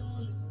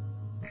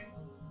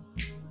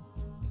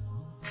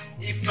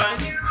 If I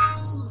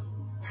knew,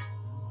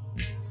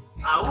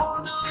 I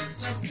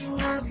wouldn't have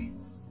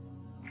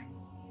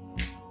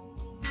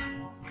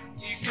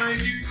I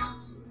knew,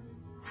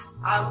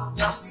 I would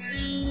have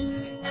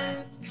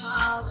saved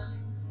my life.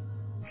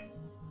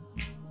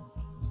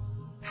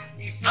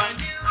 If I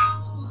knew,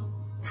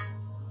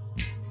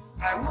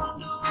 I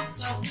wouldn't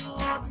have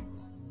done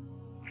it.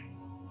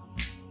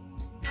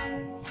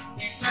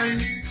 If I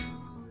knew,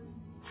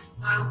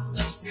 I would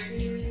have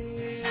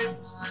saved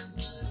my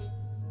life.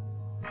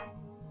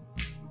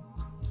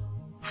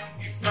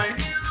 If I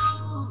knew,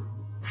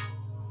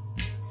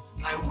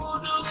 I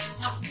wouldn't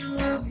have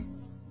done it.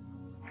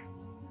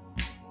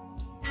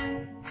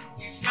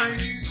 If I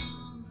knew,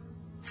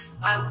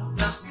 I would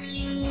have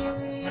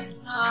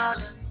saved my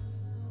life.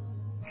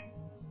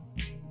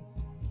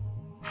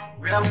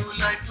 Where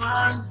will I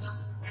find her?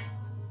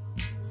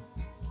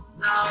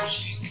 Now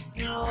she's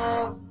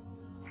gone.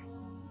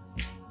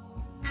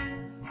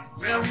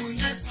 Where will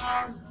I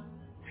find her?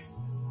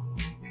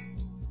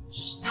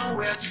 She's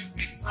nowhere to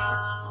be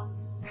found.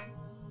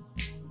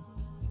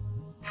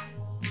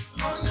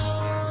 Oh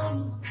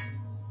no,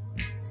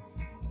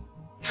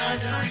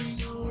 and I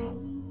know.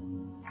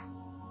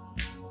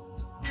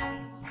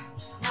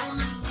 Oh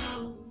no,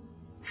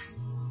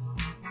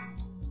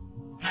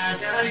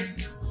 and I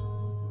know.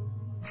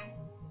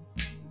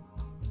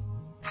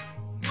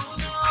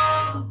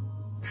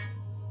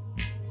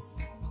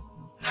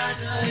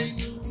 And I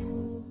know,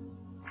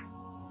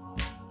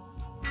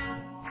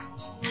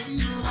 oh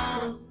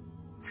no,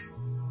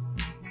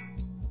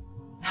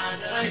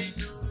 and I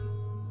know.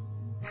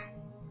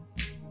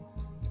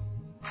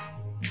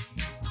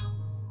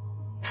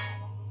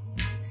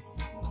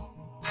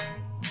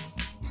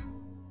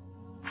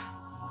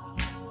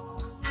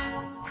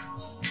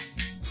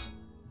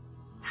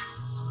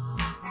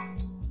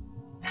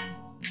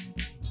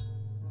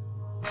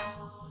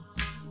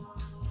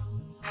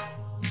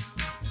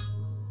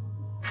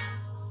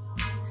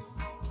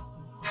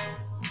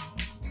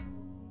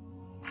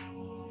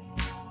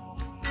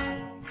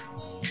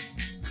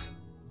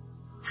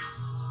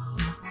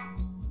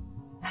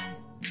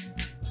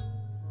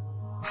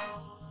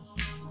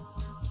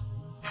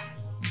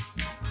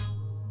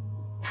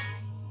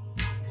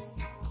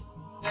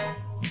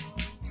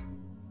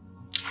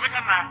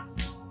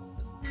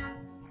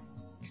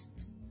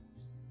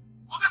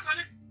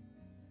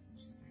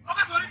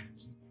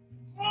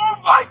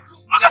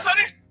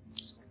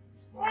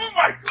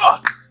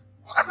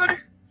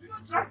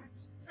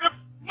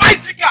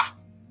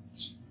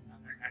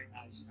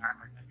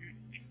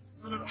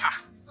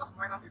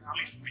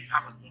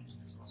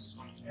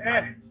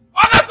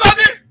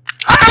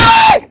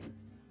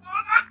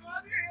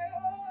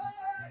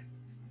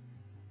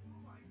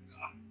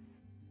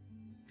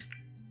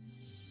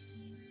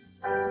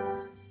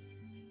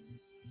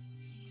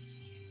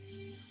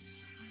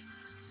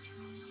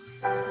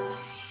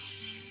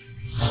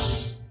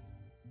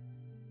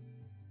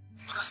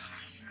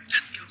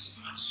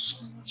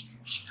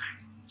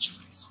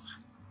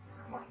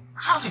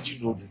 How did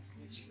you know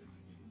this?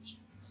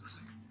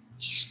 Listen,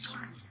 she told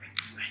me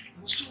everywhere.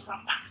 It was so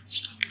rampant.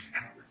 She told me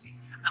everything.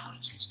 I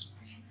want you to do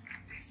it.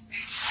 They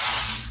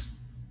said,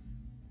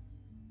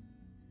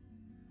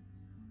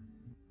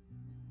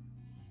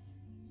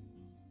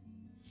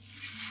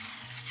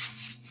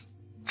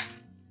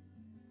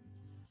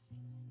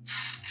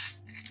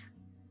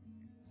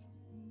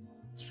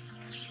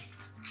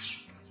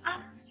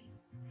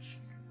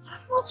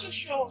 I'm not too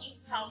sure of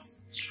this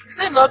house. Is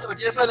it not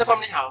Ojefe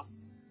family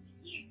house?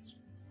 Yes.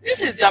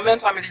 This is their main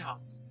family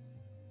house.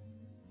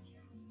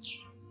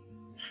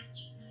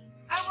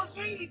 I was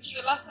very little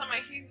the last time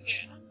I came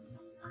here.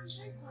 I'm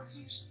very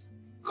confused.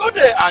 Go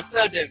there and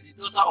tell them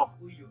the daughter of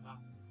who you are.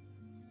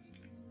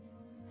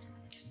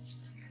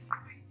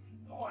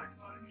 Don't worry,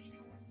 sorry.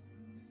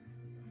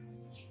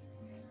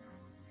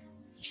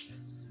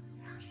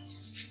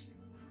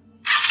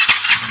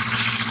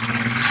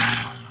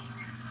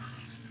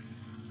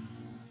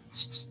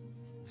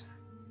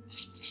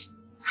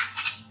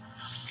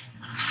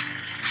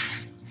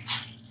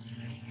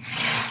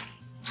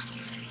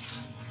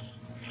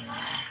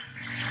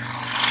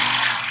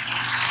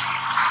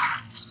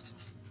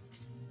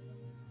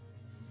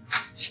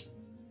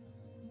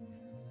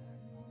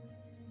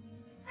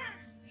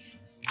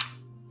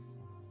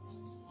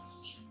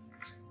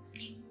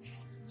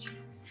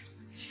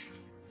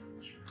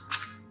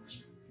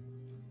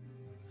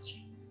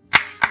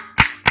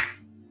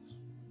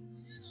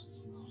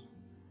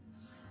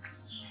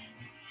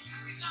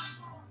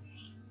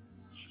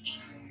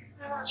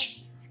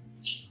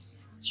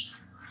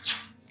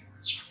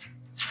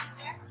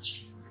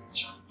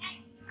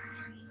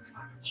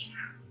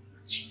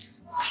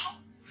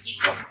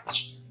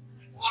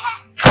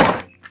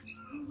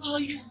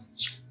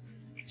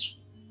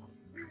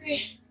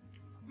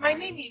 My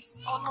name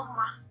is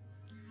Onoma,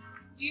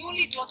 the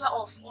only daughter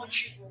of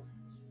Ochigo,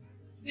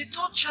 the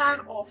third child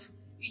of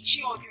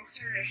Ichi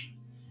Odiofere,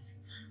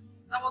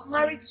 that was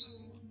married to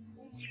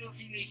Ungilo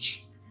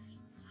village,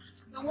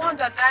 the one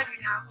that died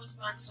with her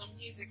husband some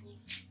years ago.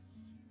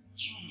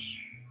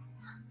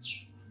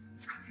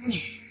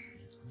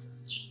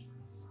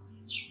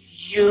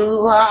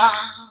 you are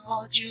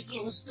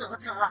Ojugo's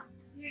daughter.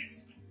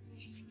 Yes.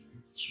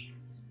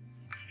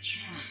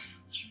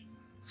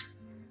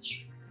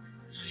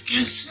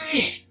 can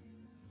see.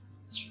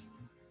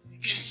 You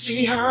can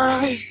see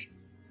her. You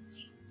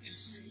can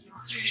see your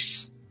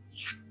face.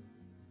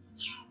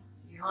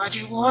 You are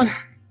the one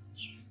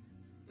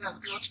that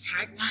got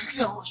pregnant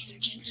and was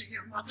taken to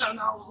your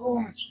maternal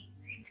home.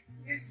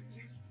 Yes.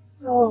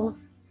 Oh.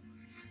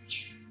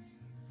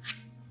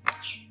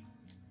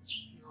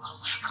 You are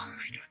welcome,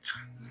 my daughter.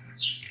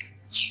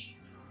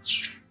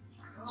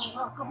 You are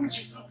welcome,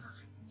 my daughter.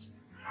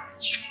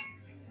 You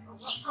are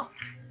welcome.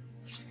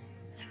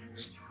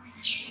 Let's go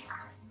inside.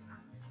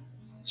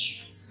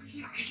 See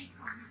you again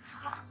from your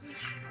father,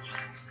 please.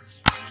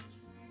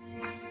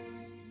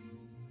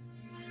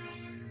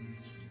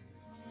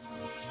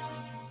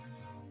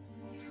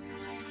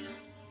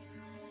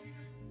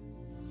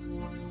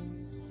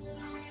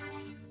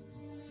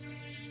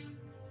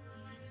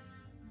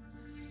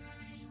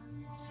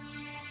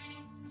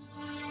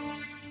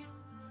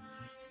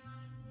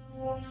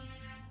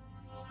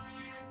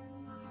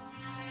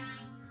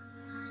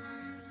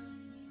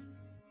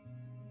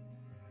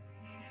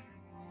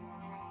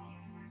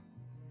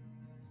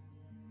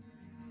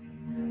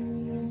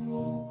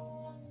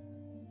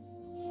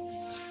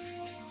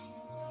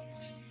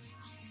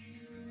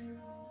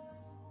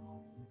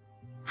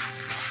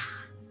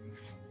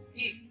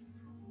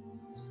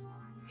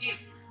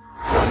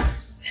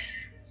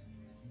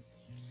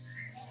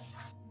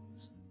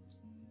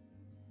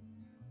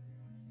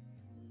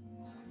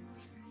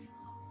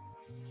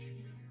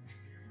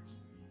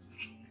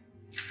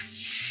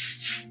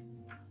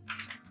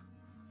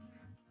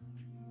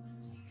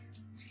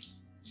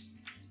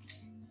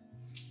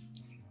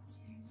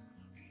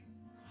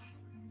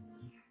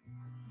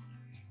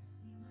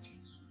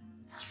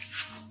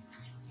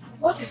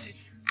 What is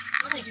it?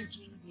 What are you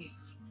doing here?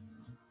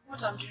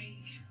 What I'm doing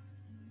here?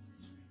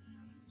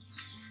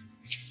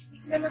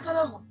 It's my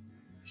maternal home.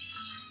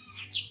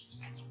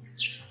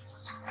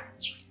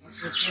 I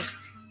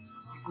suggest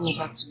you go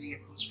back to where you're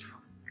coming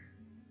from.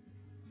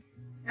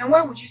 And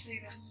why would you say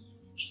that?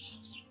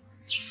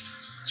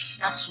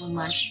 That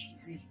woman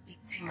is a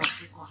victim of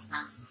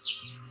circumstance.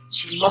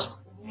 She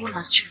lost all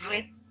her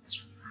children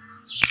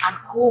and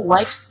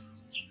co-wives,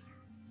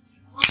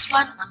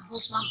 husband and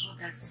husband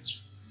brothers.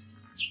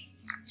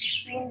 She's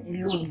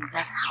staying alone in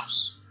that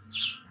house.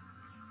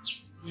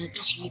 We are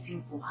just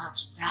waiting for her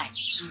to die.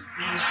 So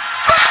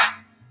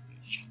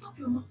shut up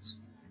your mouth.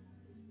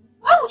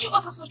 Why would you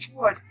utter such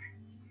word?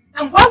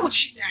 And why would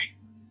she die?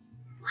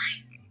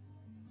 Why?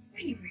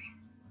 Anyway,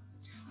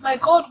 my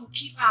God will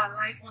keep her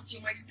alive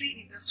until I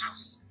stay in this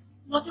house.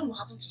 Nothing will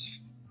happen to her.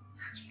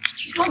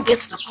 You don't get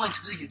the point,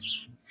 do you?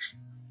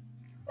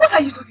 What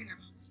are you talking about?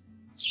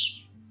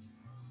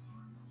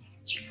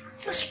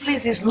 This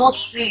place is not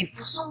safe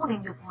for someone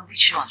in your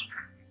condition.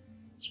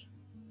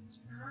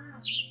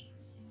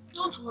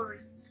 Don't worry.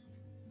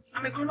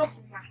 I'm a grown-up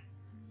woman.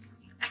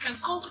 I can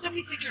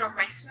comfortably take care of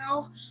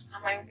myself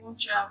and my one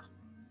child.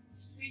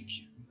 Thank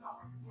you.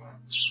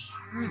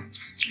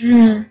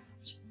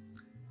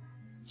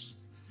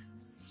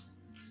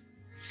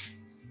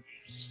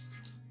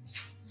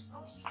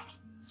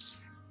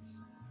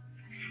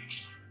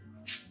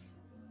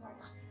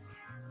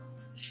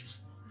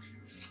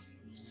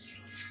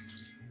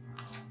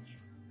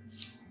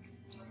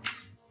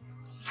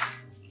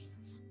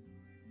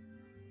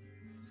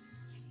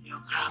 Your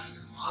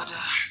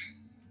grandmother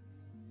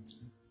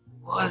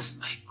was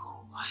my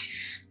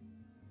co-wife.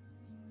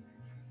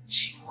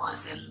 She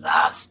was the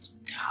last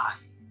to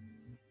die.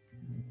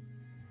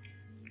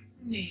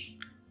 Nay,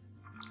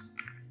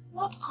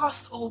 what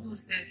caused all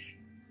those deaths?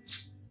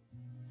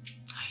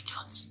 I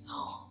don't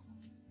know.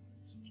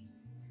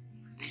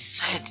 They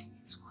said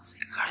it was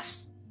a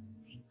curse.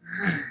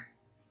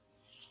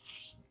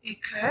 A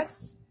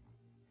curse?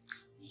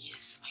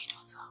 Yes, my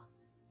daughter.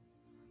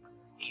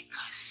 A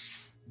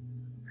curse.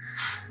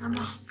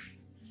 Mama,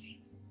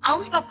 are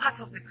we not part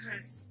of the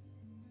curse?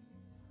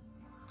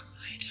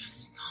 I don't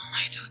know,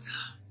 my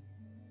daughter.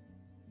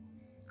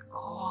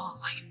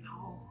 All I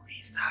know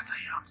is that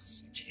I am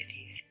seated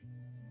here,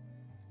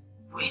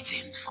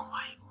 waiting for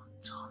my own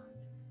turn.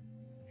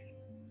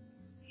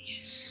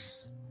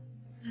 Yes.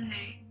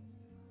 Nay,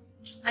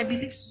 I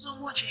believe so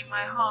much in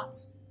my heart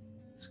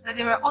that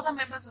there are other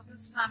members of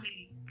this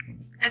family,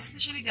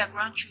 especially their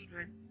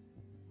grandchildren,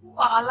 who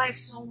are alive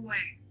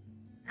somewhere,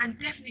 and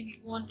definitely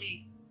one day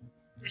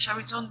they shall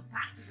return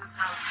back to this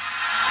house.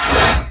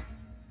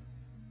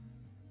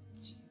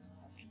 Do you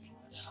have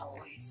anyone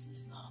always,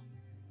 sister?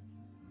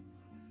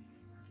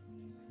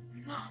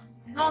 No,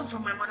 none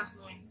from my mother's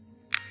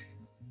loins.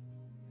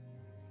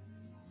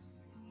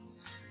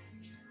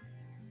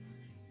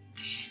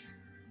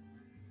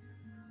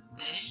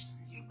 Then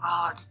you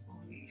are the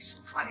only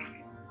surviving.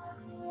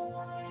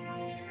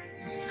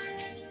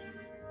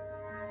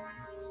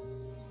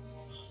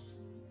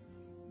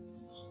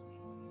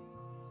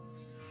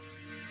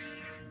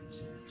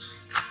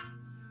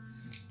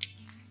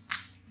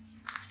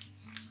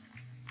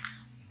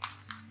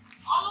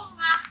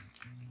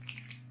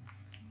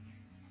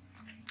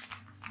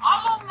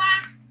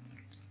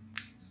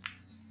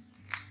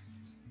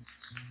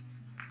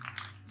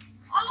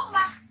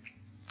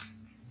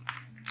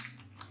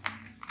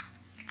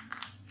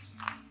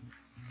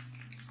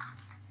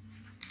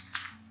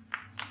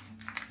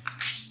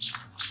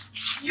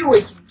 You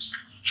again?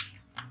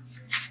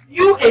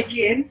 You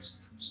again?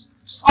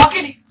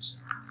 Okay.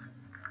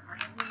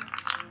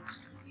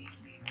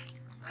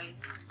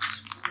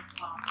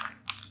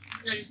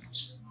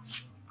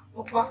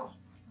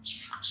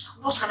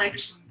 What can I do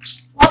for you?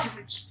 What is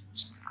it?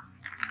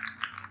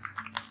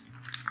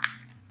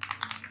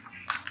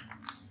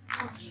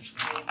 Thank you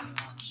very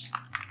much.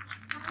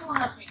 I'm so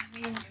happy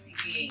seeing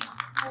you again.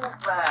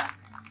 Over.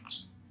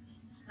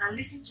 Now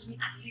listen to me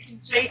and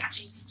listen very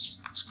attentively.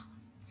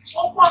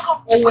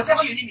 Welcome or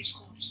whatever your name is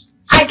called.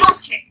 I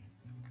don't care.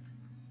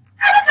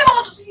 I don't ever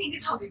want to see you in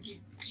this house again.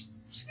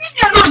 Leave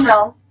me alone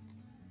now.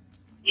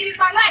 It is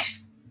my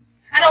life.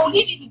 And I will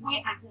live it the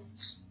way I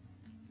want.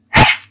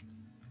 Eh?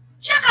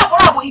 Check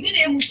out for Leave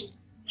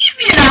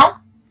me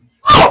now.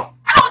 Go!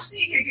 I don't want to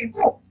see you here again.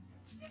 Go.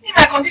 Give me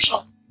my condition.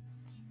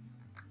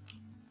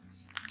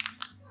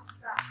 What's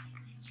that?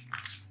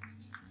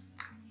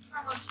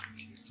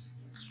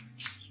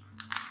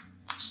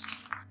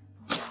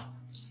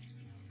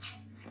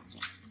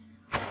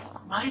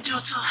 My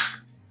daughter,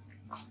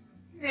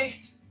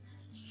 Hey.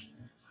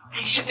 I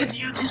heard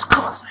you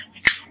discussing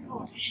with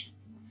somebody.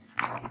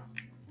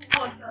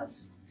 Who was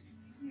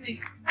that? Hey,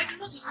 I do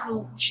not even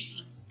know who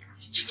she is.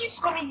 She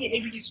keeps coming here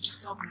every day to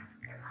disturb me.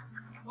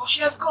 But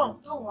she has gone,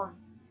 don't worry.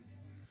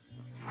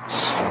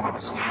 She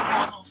must be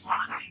one of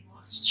our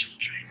neighbor's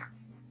children.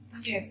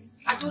 Yes,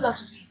 I told her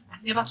to leave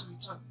and never to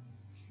return.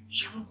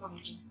 She won't come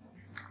again.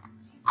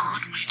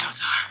 Good, my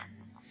daughter.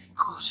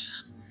 Good.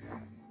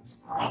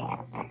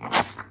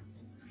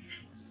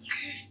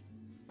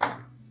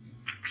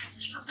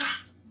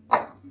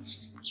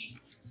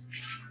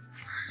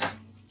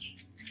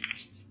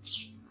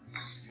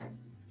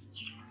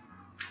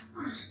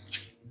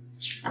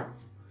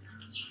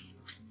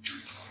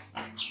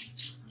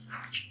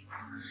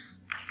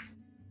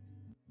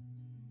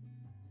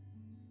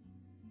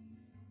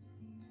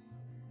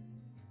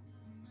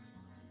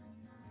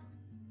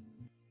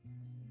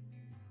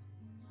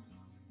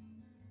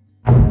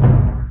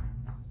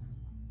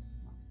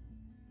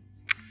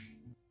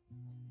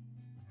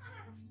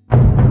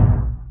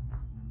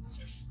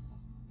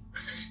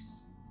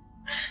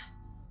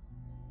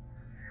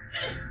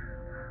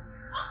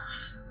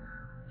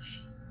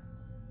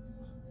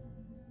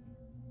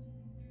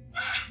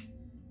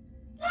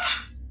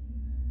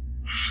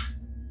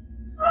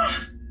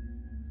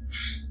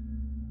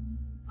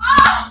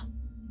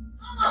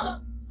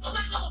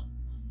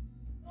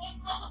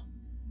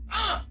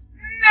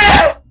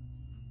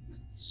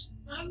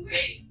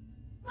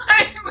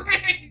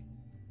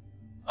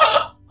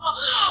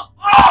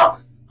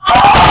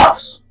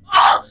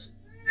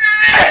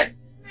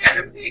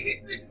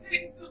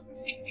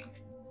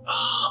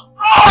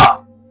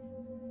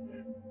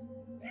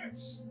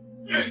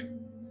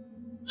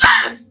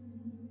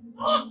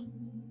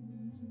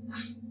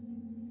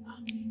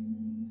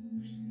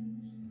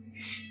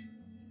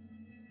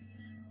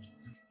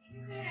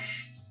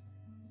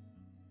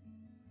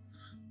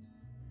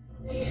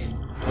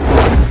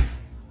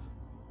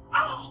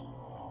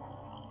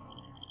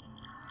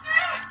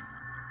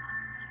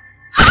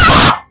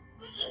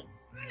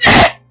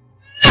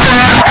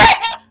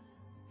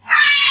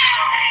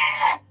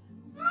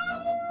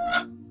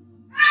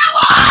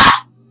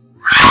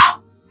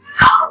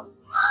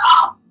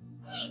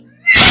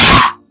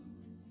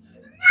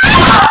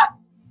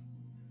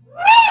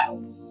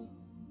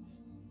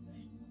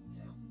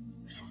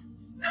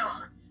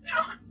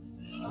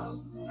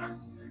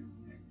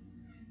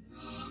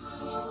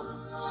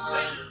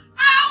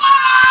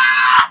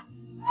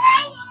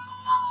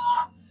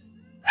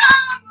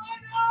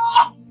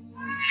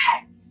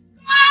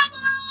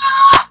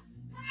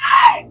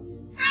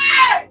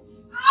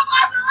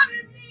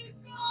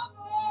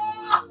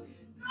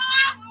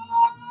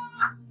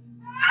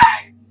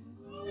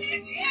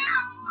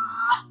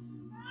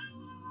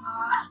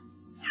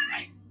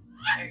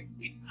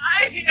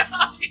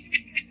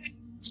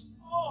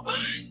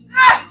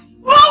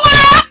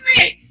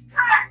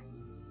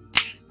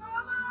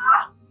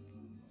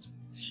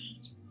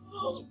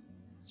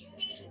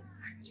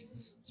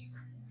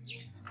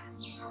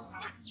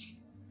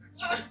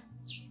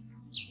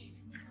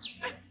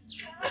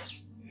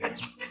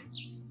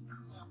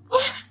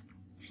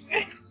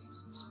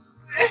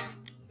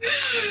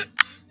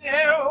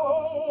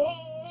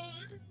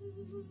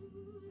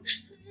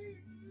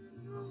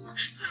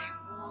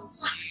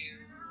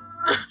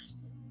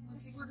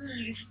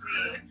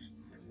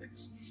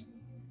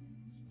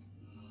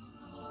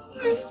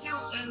 It's still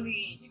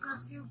early. You can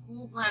still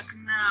go back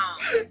now.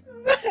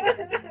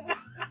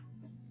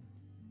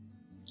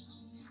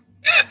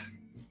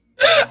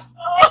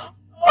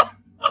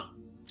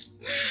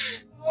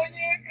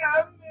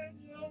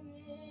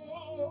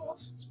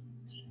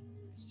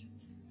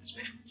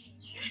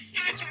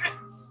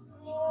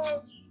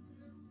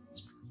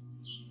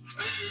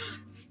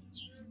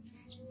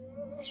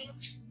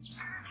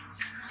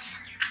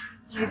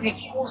 There's a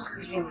ghost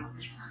living in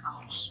this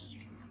house.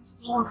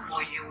 Run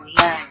for your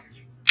life.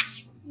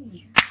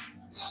 Please.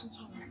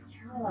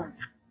 Run.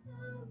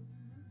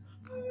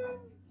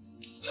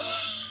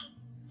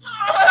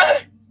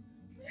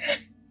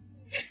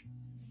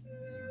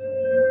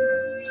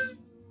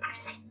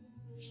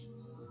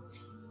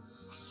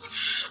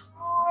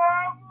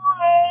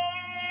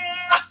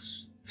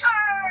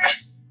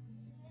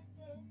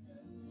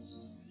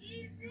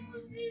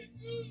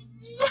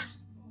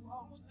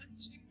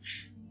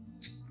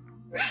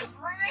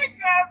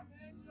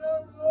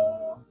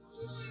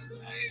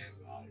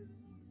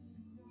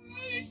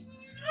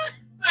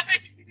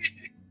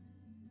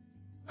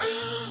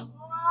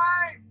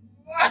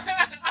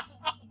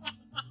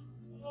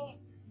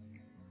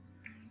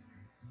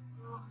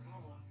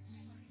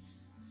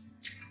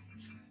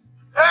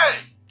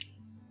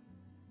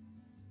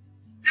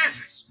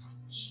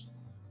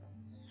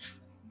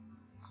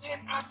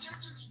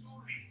 changing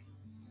story.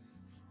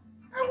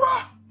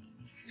 Ewa,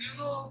 you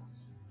know,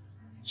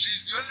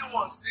 she's the only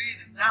one staying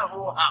in that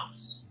whole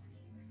house.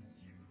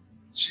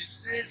 She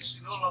says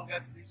she no longer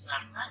sleeps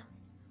at night.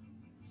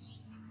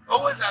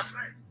 Always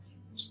afraid.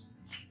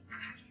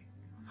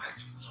 I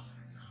feel for her.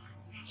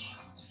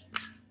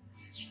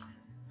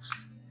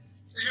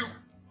 You,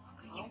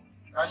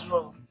 can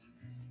you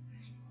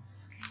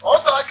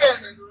also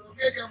again,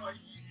 okay, come on.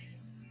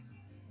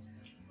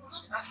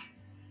 Ask me,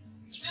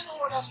 do you know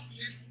what other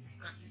place you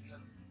can take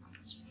them?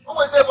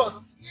 Always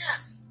able.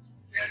 Yes,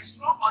 there is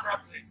no other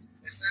place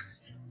except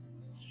here.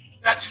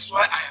 That is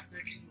why I am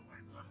begging you, my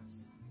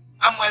brothers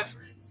and my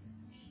friends,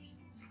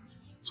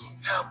 to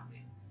help me.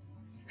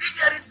 If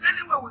there is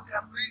any way we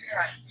can bring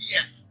her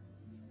here,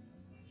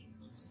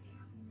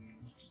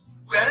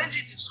 we arrange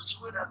it in such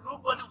a way that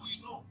nobody will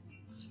know.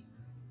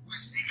 We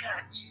sneak her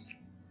in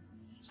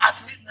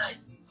at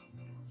midnight.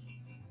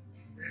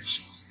 Then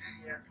she will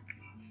stay here.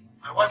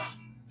 My wife will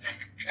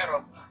take care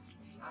of her.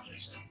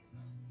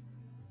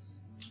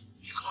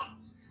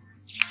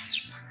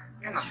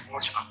 In as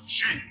much as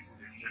she is a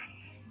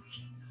jealous,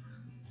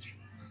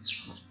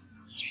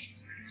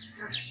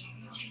 there is no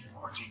much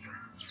more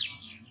difference.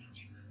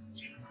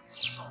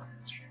 So,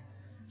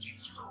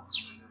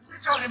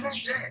 let her remain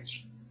dead.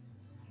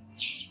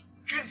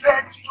 Give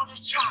birth to the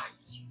child.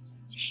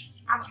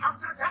 And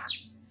after that,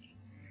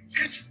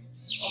 get rid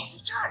of the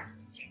child.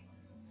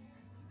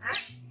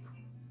 Yes?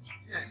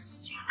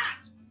 Yes.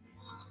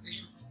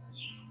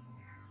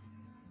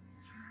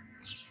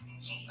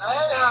 I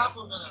have a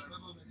minute.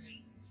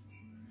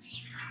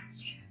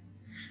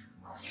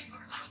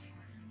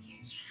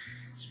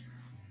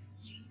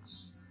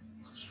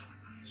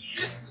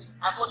 This is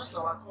according to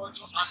our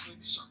culture and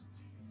tradition.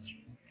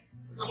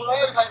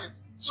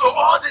 So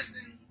all these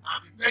things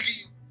I've been begging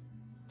you,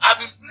 I've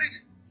been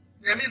pleading,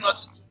 they mean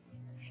nothing to me.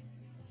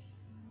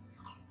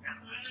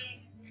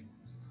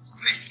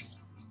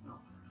 Please.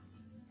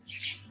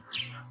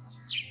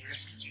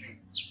 Excuse me.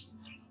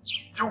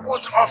 You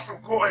want us to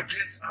go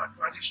against our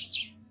tradition?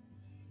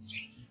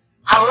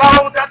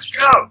 Allow that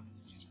girl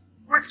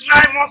with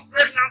 9 months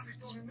pregnancy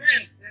to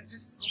remain in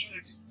this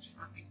community.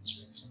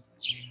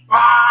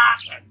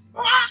 Bastard!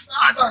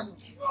 Bastard!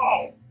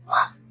 No!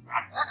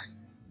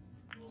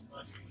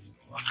 Nobody will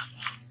know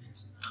about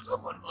this.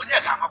 Nobody will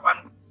know about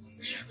this.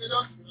 See, we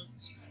don't.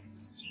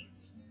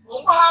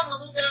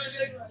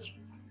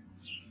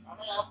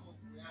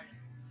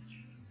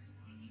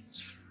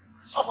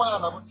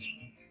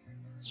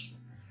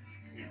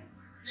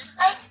 The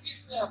earth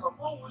itself,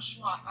 upon which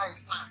you and I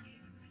stand,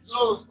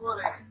 knows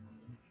already.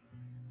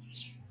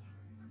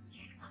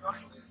 And don't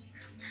forget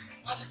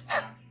that the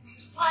earth is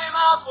the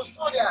final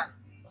custodian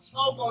of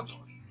small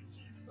culture.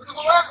 Because we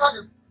are going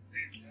to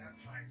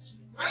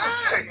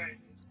Hey!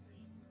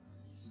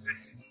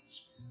 Listen,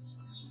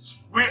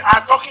 we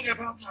are talking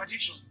about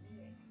tradition.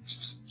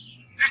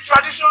 The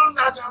tradition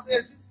that has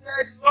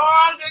existed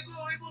long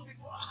ago, even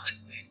before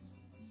Advent.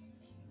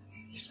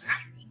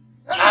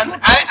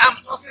 and I am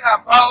talking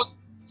about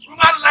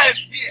human life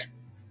here.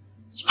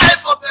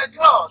 Life of a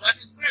girl that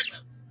is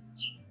pregnant.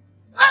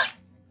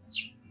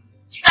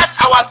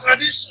 That's our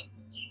tradition.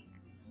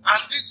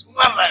 And this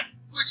human life,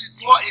 which is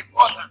more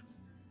important.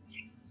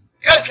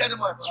 Can't get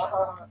my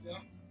brother.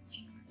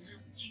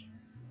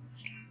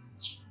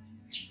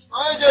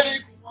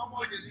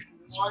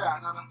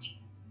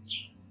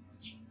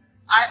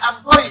 I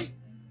am going.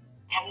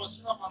 I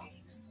was not part of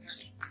this.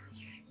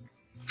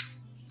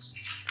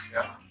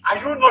 Yeah. Are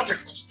you not a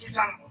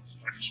custodian of the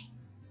tradition?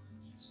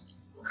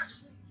 Look at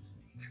me.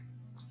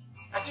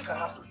 I think I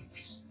have to leave.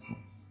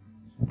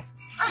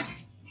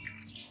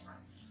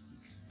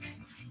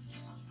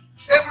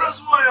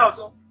 Everyone's one else.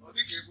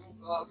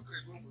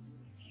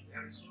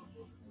 There is no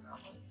profit without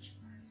money.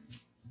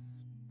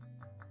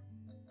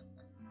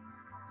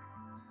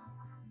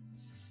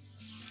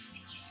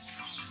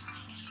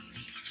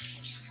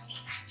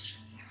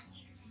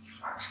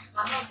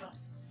 My husband,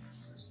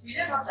 you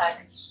did not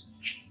die.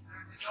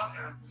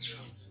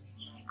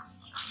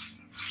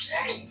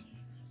 Hey.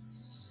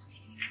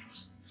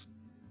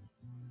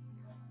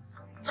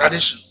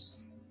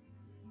 Traditions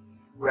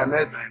were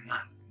made by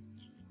man,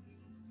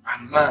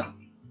 and man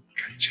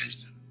can change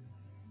them.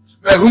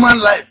 But human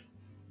life,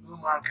 no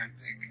man can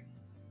take.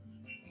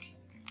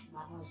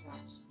 My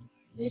husband,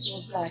 let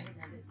us go ahead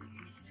and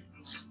execute the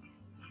plan.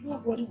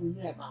 Nobody will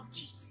know about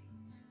it.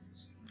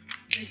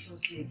 Let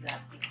us see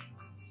exactly.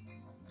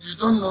 You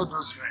don't know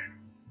those men.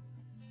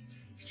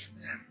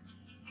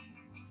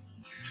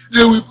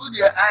 They will put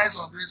their eyes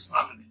on this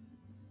family.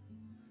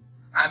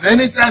 And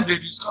anytime they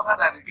discover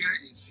that the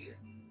girl is here,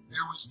 they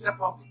will step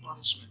up the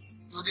punishment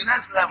to the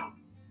next level.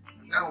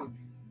 And that will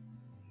be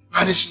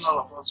banishing all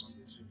of us from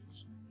this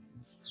village.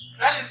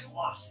 That is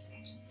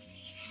worse.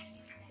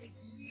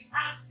 We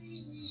are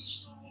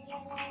finished.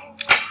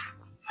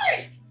 Hey!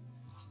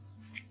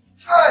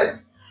 Hey!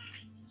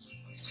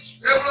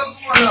 Everyone's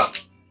one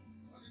else.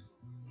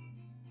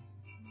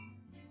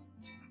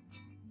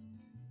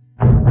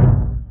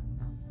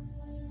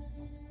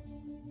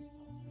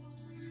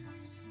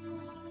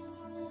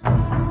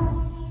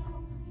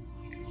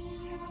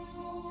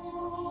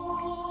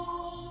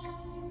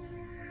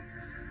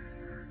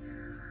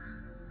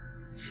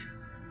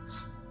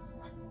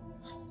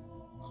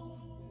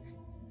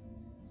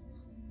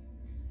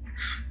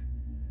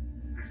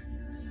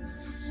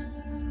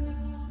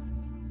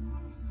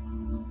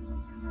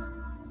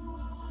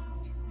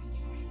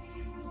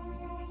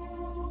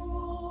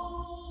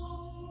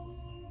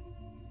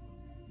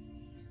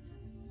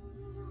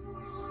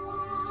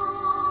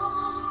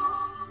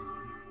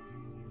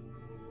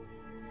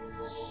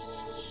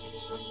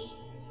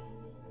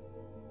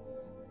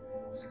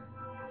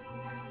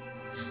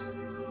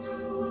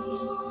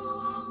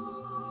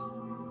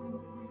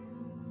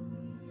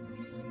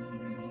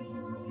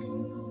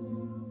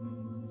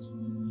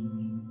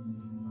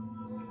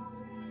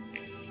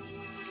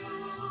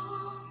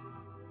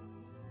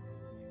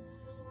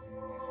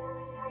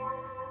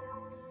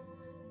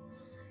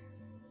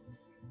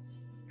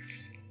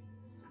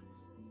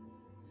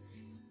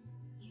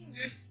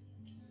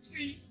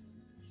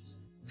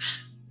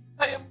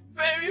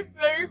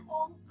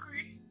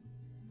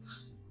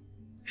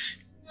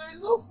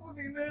 no food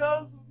in the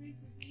house for me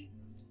to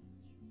eat.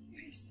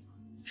 Please,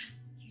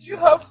 do you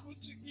have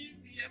food to give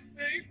me? I'm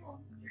very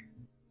hungry.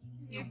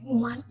 A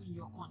woman in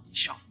your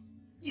condition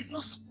is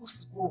not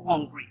supposed to go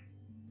hungry.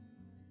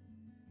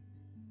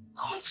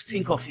 Come to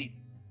think of it,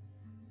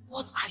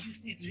 what are you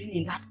still doing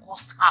in that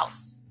cursed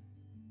house?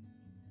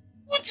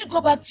 Won't you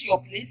go back to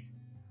your place?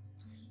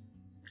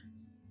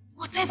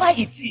 Whatever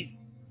it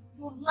is,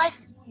 your life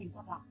is more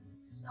important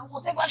than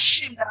whatever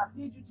shame that has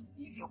made you to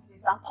leave your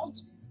place and come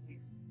to this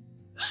place.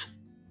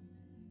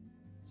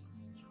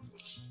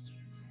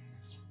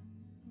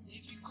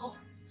 Ibiko,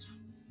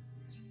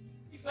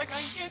 if I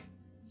can get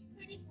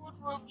any food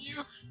from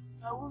you,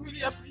 I will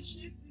really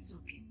appreciate it. It's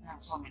okay, I'm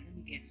coming. Let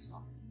me get you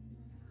something.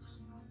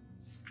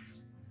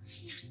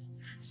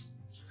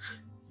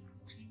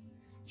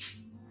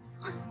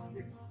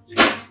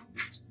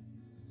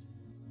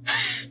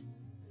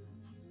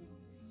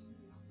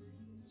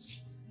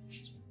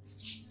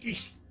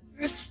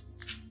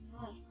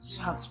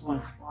 Last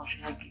one, what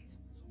should I give?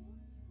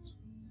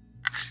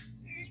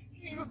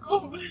 You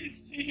God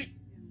bless you.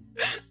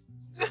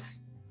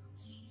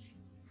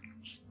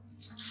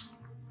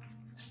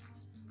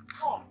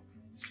 Come.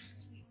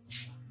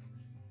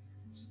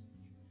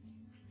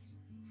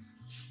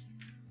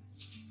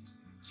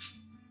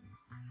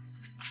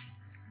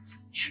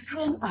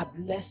 Children are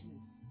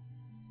blessings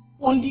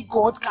only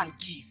God can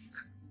give.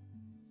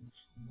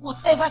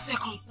 Whatever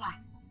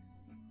circumstance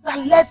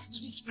that led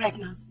to this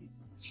pregnancy,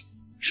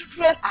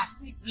 children are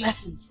still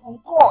blessings from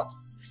God.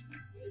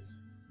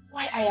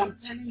 Why I am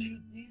telling you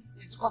this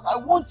is because I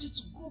want you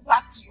to go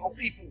back to your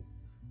people.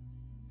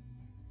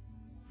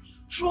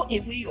 Throw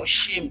away your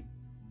shame.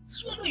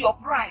 Swallow your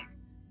pride.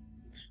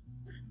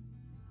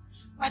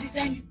 By the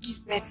time you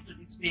give birth to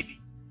this baby,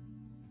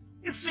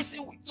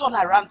 everything will turn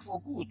around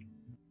for good.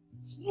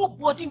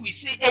 Nobody will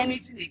say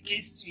anything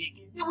against you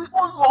again. They will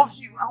all love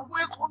you and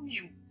welcome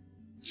you.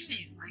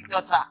 Please, my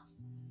daughter,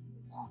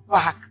 go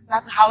back.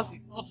 That house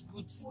is not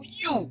good for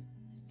you.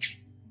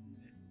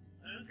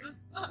 I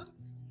understand.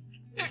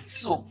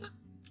 So,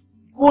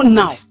 go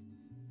now.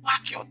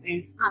 Pack your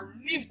things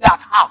and leave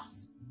that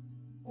house.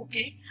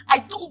 Okay? I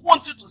don't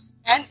want you to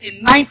spend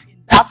a night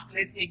in that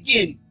place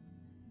again.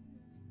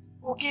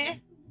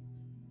 Okay?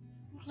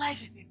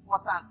 Life is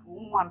important.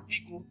 Woman,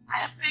 people,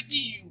 I am begging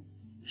you.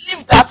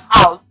 Leave that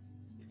house.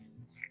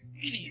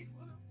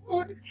 Please.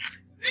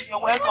 You're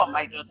welcome,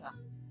 my daughter.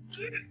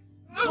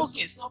 It's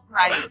okay, stop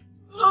crying.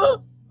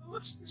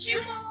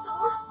 Chimo,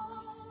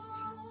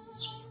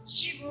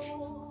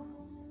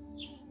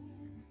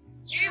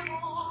 Chimo,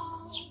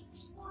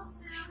 what's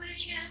a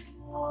wicked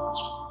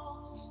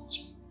war?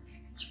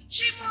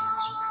 Chimo,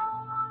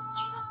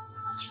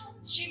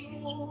 Chimo,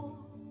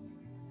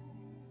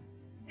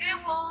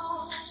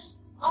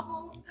 Abu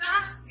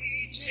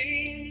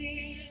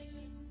Cassidy.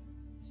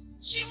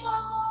 Chimo,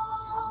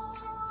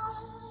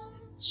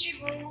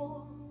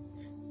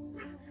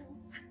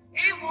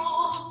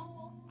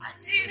 I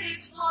did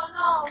it for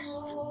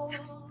love.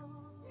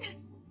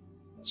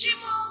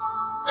 Chimo,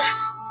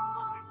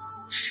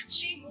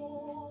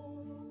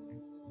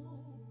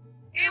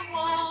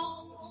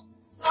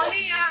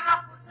 sorry I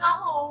put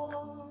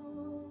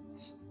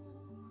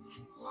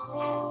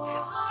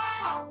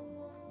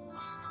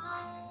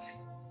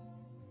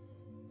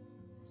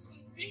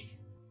Sorry.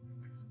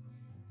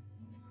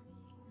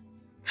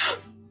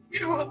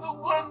 You are the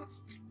one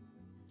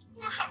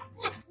who have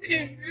put me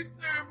in this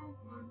terrible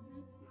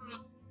condition.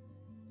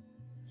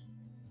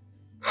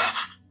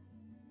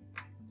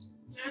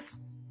 Let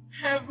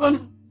heaven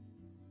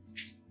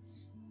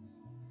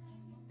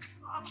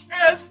on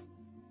earth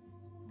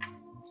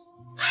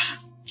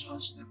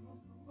judge the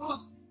both of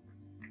us.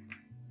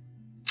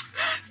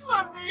 So I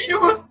mean, you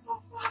will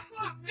suffer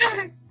for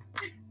this.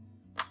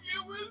 You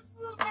will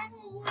suffer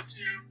for what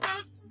you have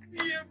done to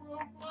me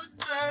about my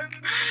child.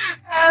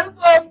 As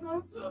I'm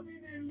not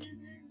serving a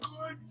living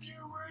God,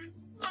 you will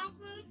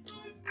suffer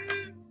for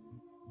this.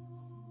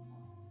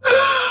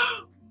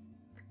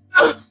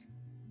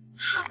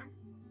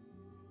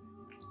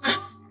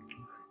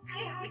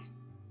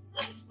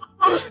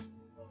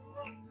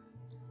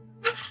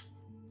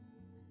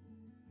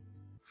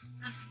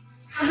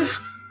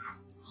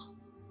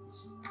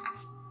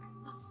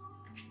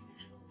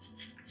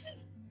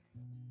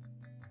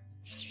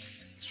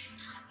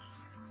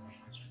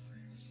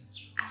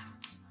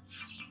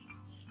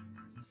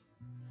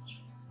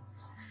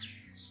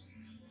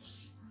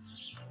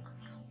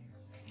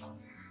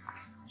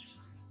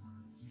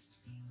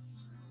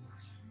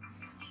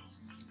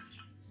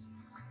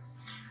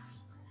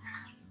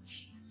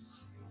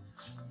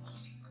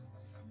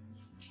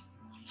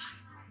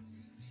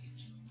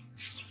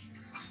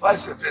 Why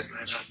is your face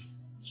like that?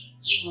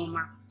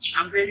 Mama,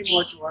 I'm very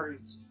much worried.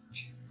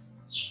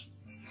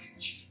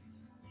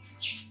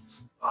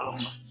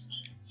 Aloma.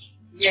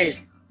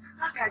 Yes.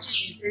 How can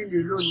she be staying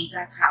alone in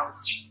that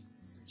house?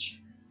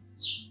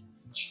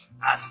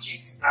 As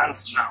it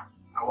stands now,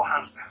 our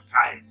hands are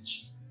tied.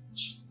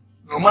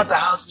 No matter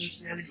how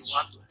sincerely you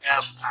want to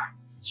help her,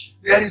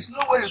 there is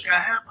no way you can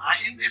help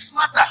her in this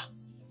matter.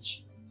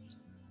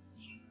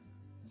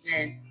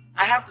 then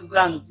I have to go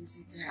and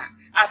visit her.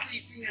 At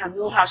least see her,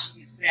 know how she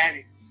is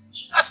faring.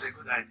 That's a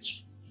good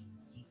idea.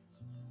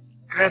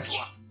 Great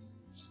one.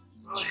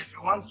 So if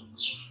you want to go,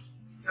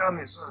 tell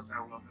me so that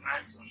I will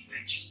organize some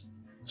things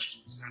that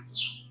you will send to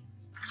her.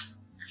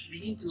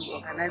 Begin to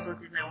organize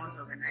whatever I want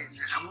to organize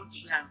now. I want to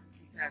go and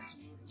visit her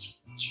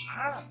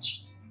tomorrow. Ah,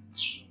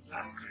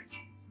 that's great.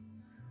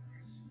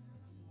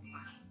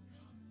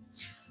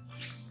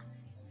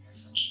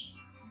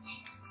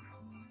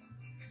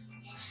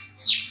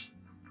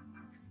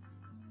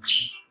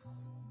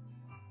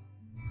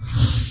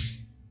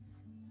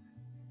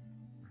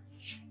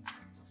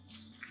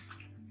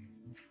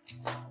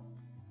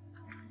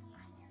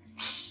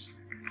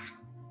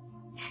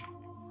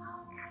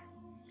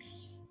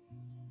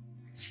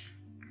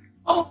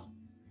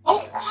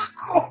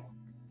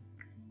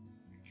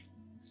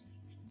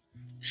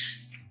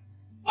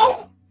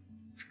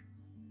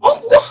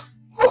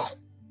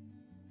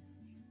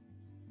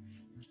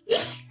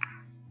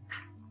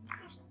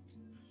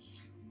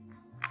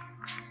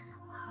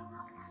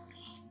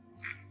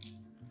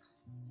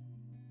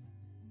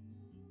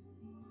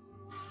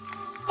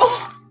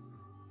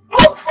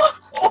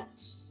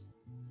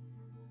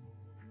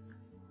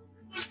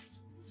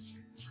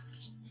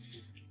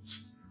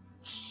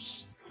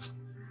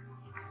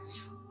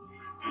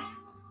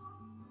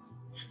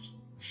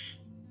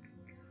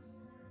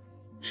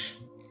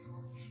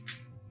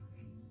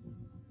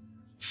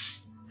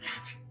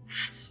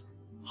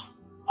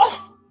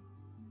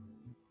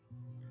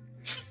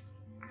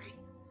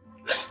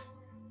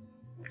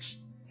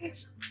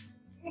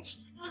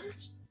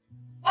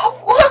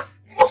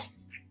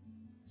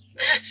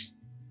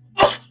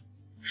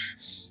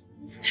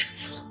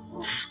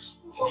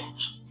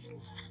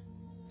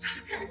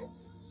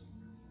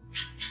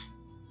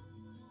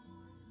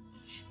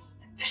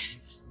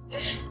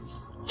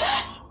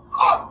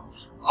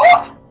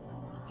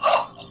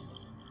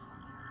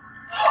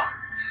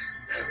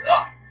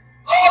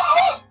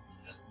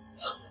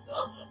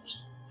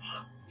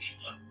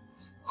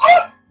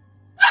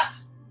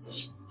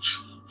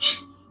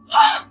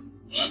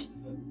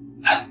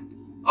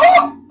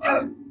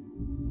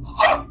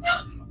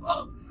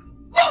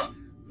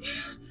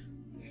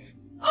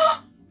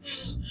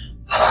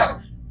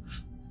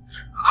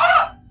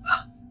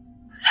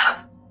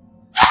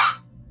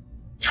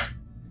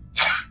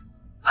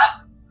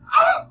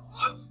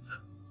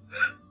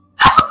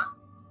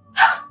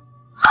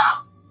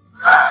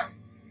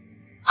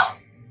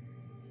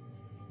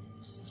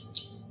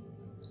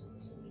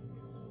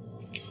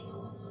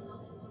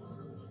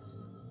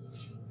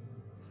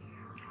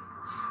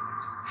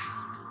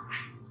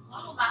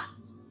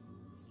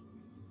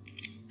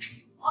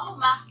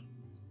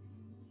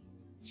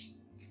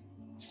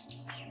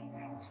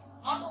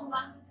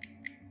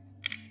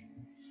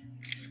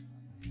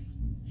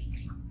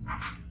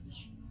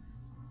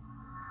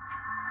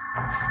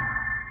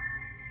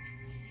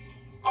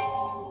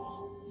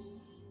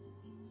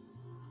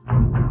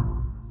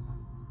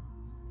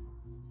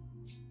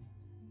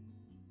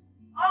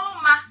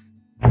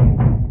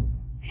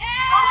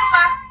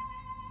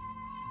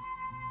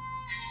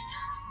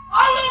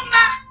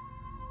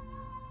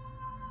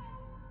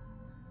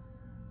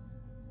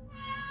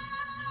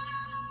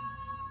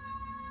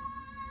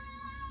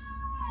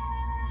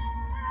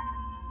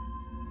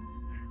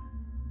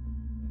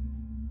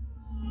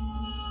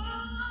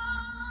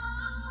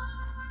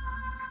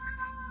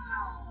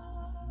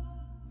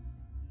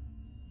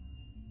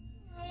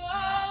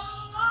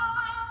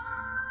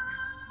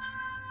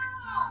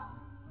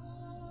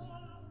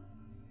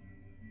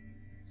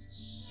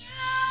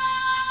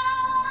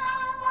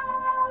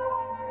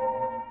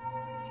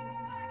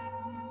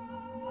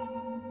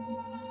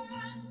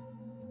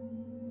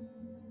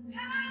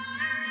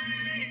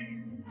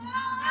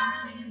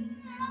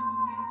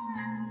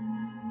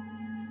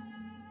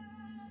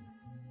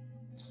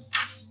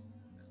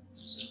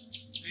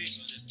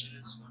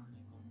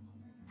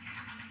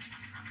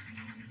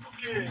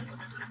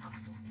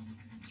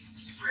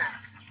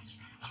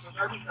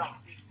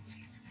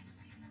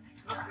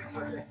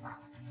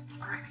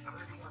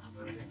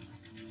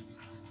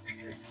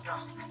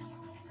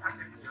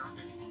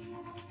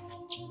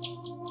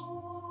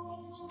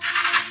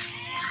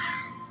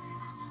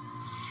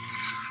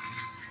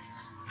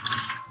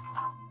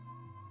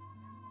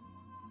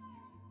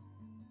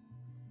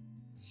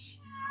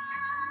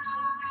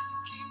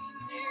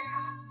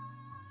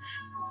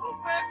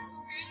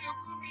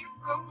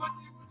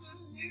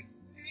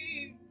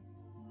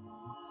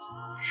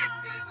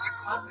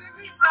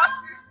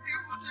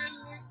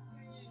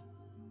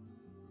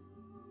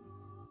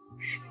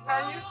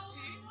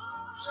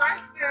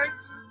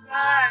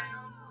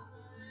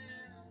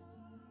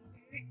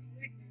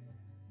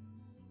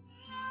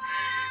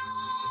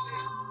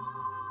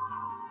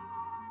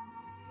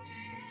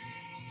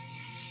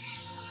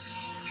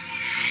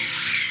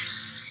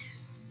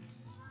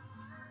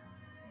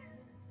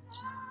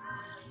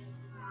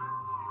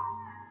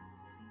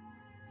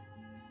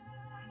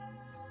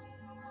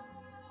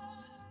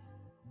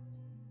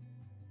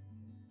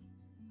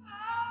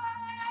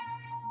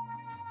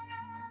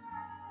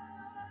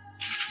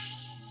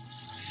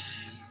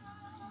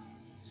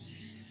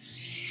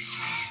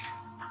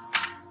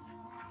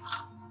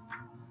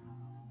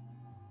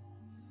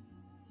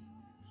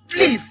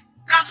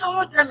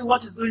 someone tell me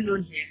what is going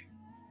on here?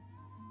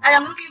 I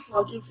am looking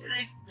for Jim's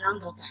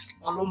granddaughter,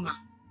 Oloma.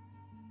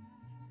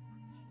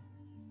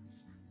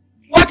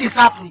 What is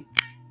happening?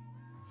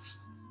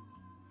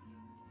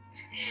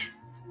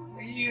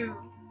 You.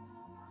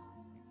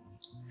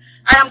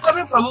 I am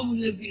coming from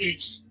Umule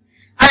village.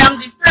 I am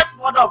the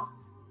stepmother of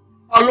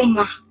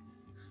Oloma.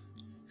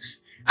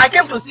 I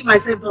came to see my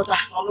stepdaughter,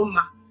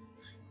 Oloma.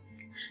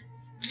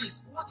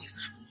 Please, what is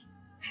happening?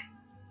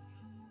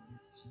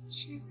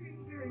 She's in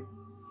bed.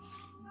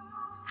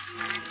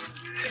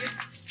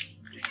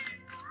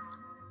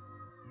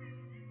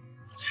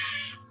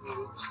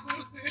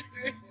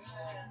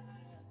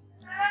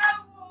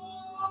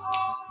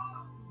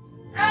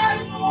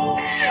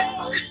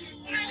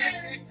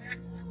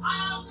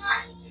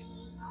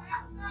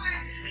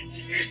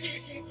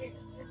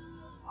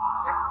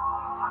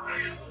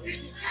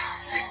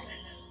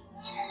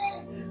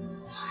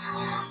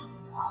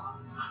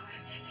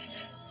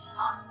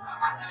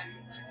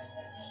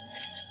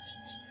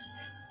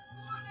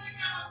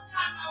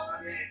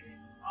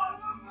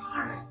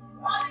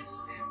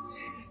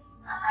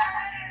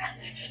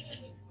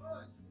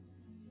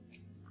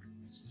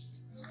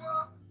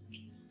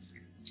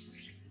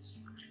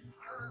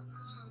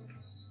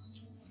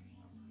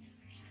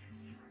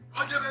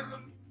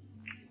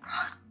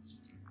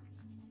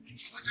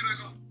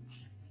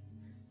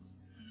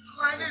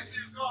 My niece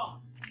is gone.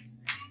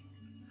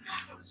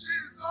 She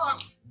is gone.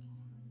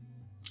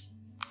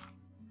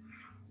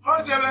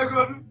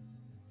 Ojebegon.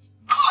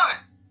 Hi.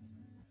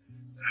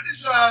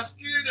 Tradition has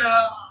killed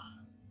her.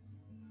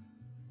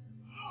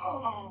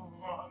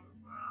 Oh,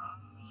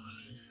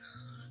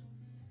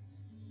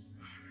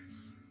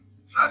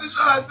 tradition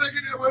has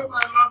taken away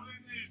my lovely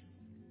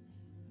niece.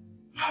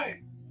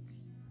 Hi.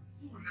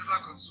 Who will never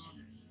console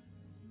me?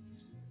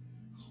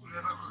 Who will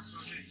never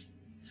console me?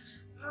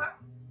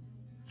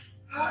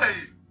 Hi.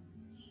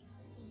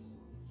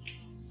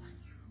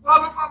 All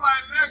over my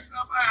legs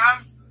and my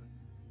hands.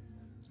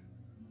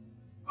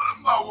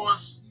 Mama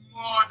was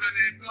more than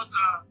a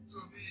daughter to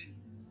me.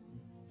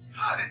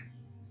 Hi.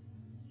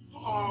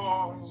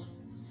 Oh.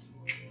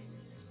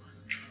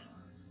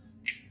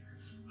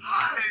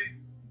 Hi.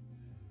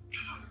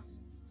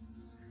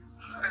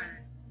 Hi.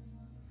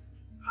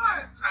 Hi.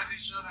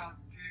 Tradition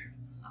has came.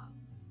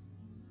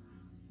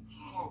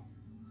 Oh.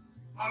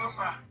 All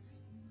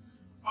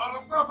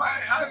over my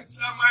hands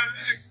and my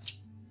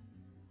legs.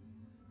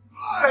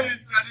 Hi.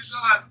 Tradition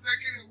has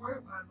taken away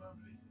my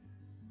lovely.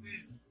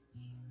 Please.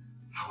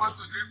 I want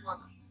to drink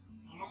water.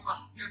 Oloma,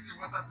 get me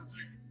water to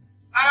drink.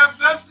 I am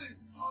dancing.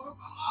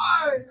 Oloma,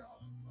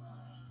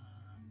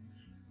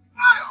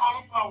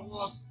 Oloma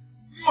was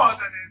more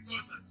than a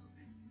daughter to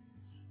me.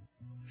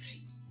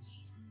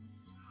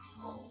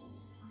 Oh.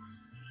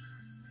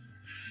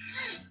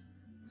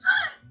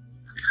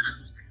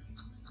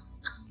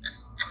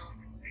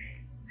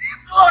 This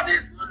one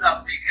is full of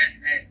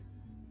wickedness.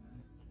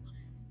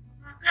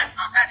 There's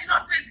such an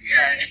innocent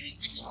here.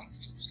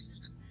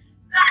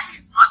 That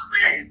is what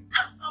means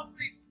I'm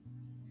suffering.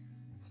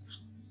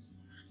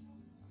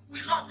 We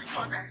lost the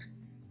mother,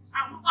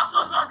 and we also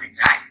lost the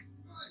child.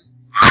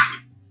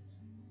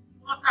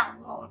 What a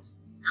world!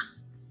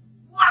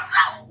 What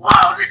a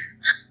world!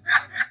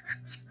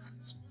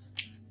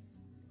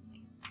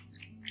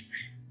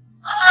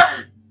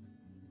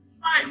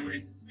 My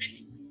waist is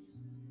paining me.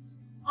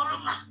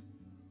 Oloma,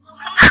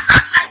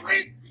 my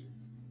waist.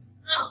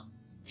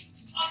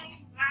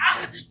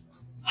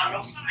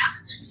 Oloma.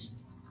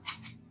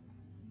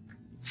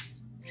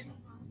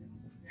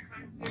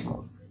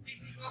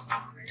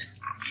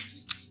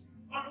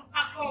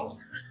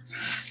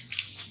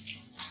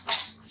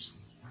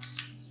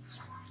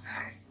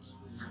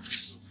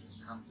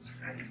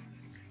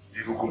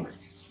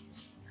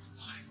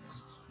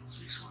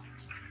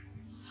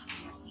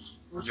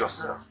 Told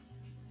yourself.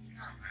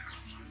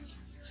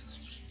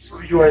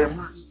 You are a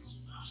man.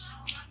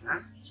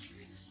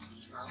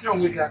 You don't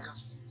make like a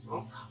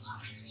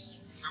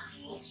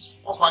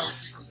What is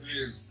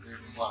secretly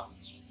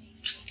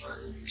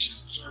she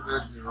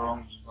treated the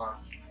wrong path.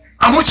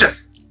 Amuche!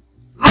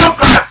 Wrong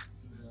path!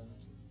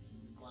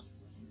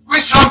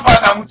 Which wrong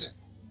path, Amuche?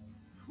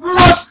 Who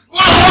was the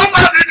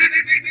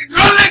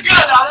only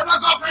girl that ever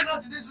got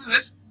pregnant in this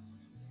village?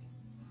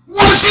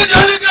 Was she the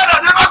only girl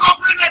that ever got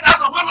pregnant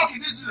out of wedlock in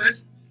this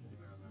village?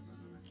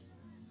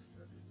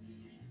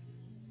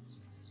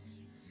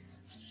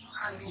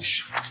 Are you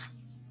shut?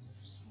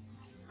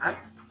 Huh?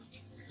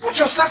 Put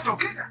yourself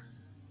together.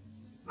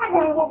 Why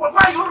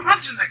are you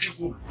ranting like a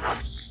woman?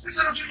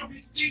 Instead of you to be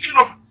thinking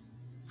of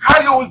how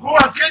you will go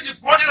and get the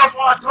body of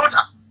our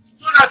daughter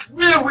so that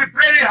we will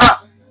bury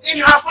her in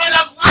her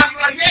father's land. You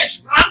are here,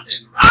 she's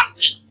ranting.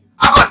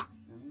 Agon,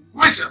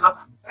 who is your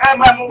daughter?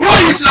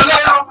 Who is your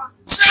daughter?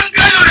 Same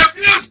guy you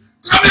refused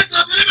coming to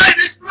deliver in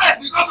this place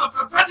because of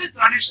your petty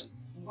tradition.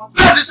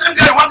 That's the same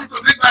guy you wanted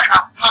to bring back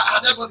her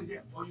dead body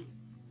here for you.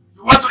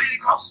 You want to eat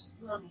the corpse?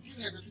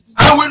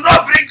 I will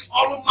not bring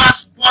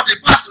Oluma's body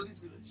back to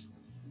this village.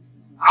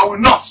 I will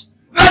not.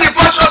 Let the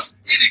vultures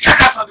eat the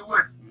carcass of the way.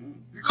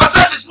 Because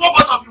that is what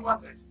both of you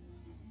wanted.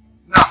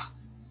 Now,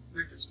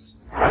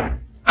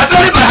 I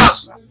said leave my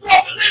house!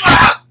 Leave my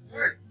house!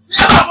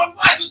 See about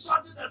why do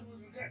something that we will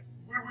regret?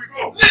 Where we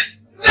go? Leave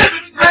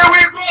it! Where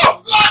we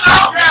go? Go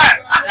now!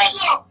 Yes! I said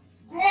go!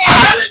 Go on!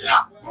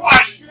 Go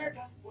and share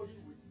that body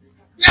with me.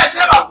 Yes,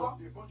 Eva!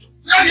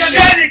 Send your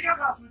lady! Get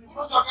out!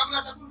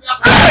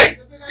 Hey!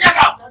 Get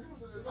out!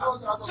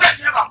 Send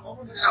Eva!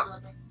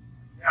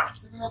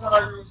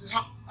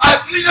 I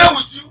pleaded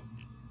with you,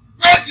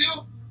 begged you,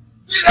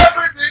 did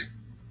everything.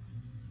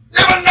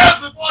 Even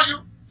knelt before you,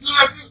 you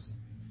refused.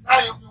 Now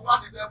you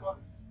want the dead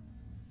body.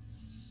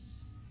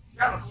 You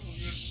have to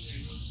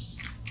use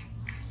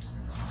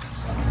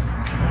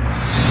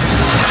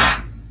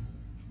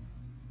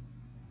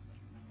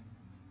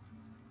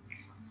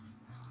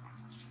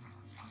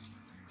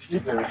Did he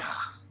bury her?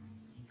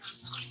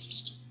 According to the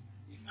story,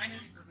 he finally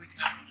buried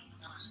her in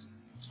the house.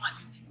 It was as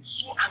if he was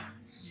so angry,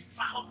 he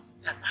vowed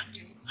that that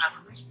girl had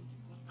raised would be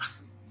brought back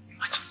home.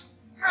 Imagine.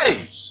 Hey!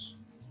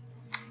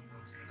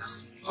 That's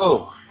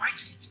Oh. why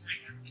did you deny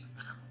that girl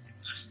at that point in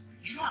time?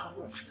 You know I'm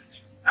aware of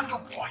everything. I'm your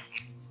boy.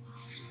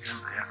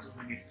 I have so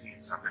many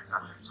things I've been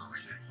telling you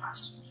already in the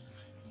past.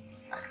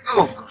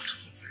 Oh God.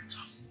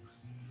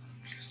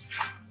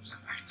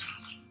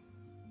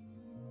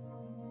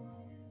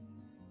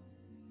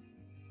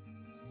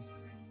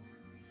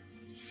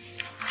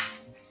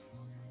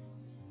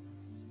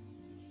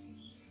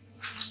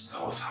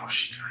 That was how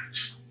she died.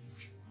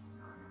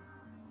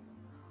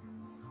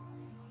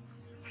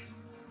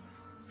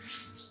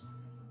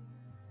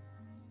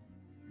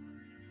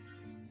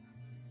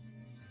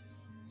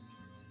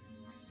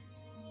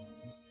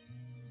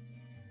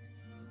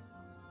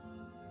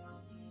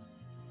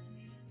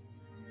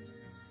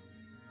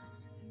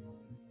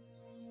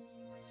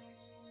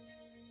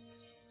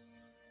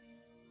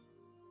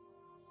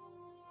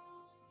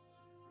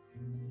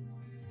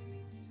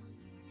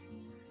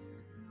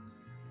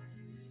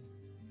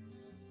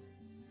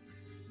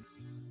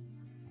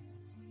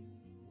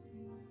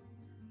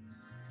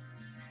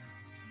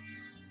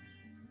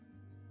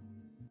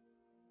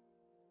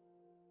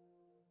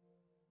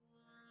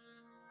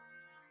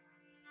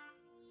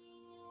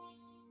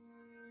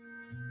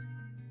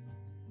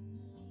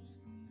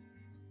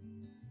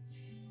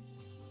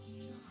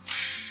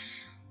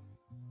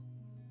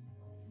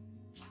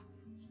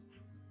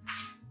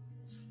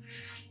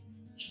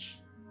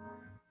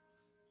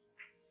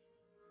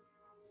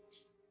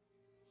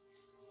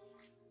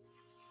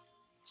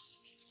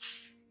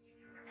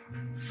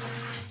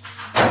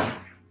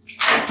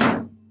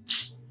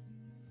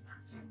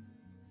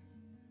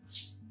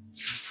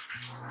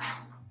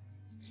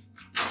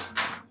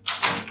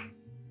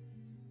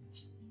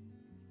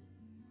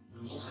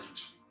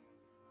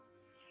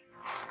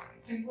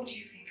 Then what do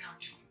you think I'm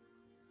doing?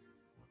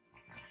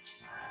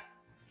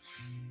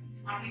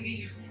 I'm leaving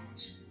you for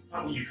what?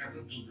 Mommy, you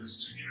cannot do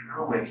this to me.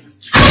 Remember when you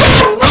used to...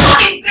 I'm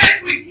not in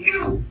this with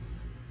you!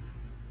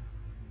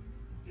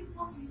 You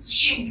want me to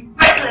shame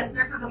the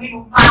recklessness of the name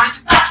of marriage?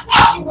 Is that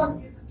what you want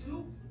me to do?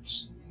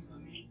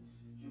 Mommy,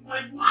 you're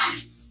my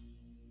wife.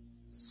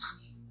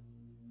 Sonny,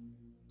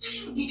 do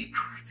you need a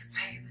prophet to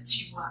tell you that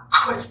you are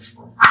cursed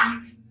for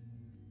life?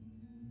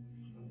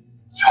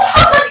 You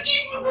have an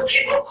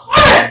irrevocable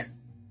curse!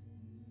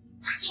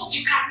 That's what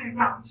you carry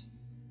around.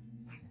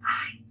 When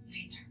I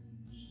later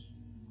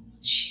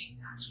will share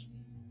that with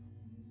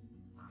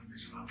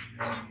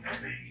you. I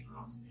beg you,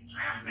 Constantine.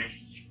 I am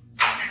begging you. You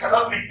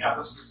cannot make me at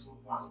this physical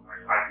part of my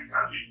life. You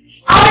can't leave me.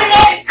 How many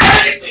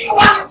miscarriages do you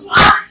want to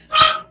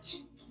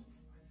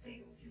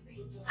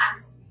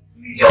ask?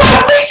 You are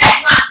a wicked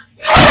man!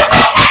 You are a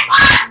wicked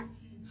man!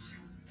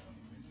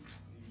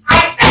 I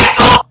said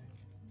go!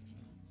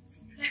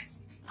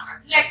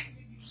 Let's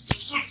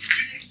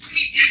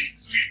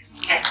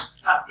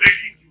I'm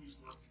begging you,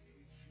 Constantine.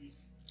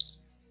 Please.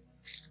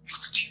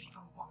 What do you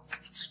even want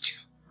me to do?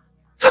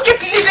 To keep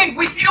living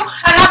with you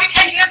and having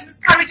endless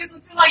miscarriages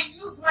until I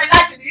lose my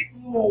life in it?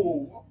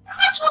 No. Is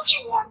that what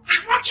you want?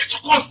 I want you to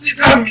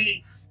consider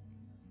me.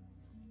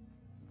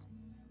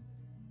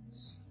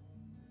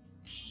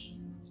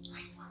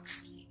 I want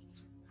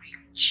my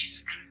own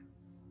children.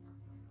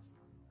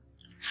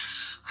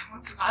 I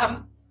want to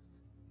have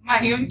my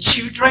own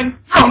children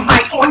from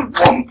my own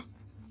womb.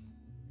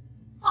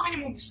 How many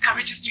more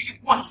miscarriages do you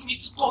want me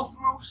to go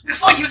through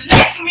before you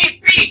let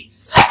me be?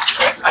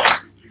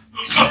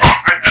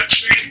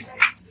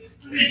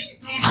 Please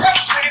don't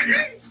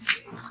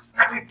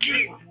I can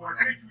play for you. I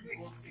can't do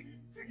it.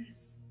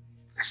 Please.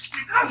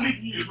 You can't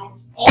leave me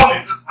alone all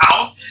in this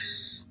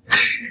house.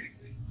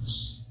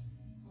 Please.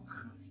 What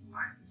kind of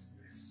life is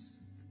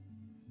this?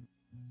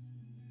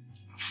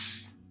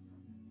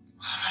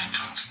 What have I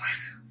done to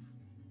myself?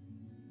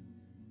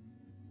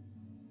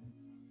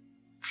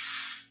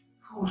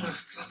 Who would have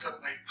thought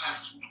that my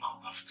past would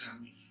come after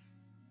me?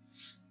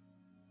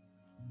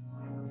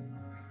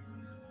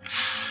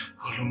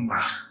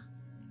 Olumba,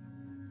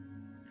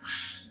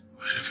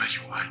 wherever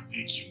you are, I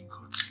beg you in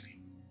God's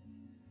name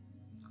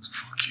to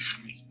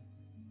forgive me.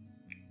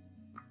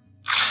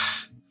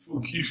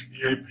 Forgive me,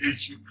 I beg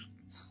you,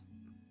 please.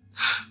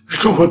 I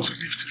don't want to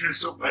live the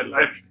rest of my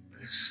life like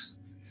this.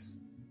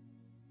 Please.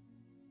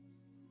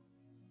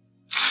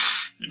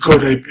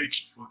 God, I beg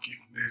you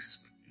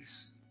forgiveness,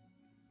 please.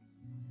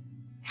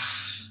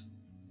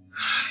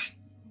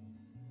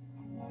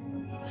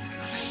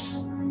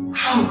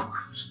 Oh.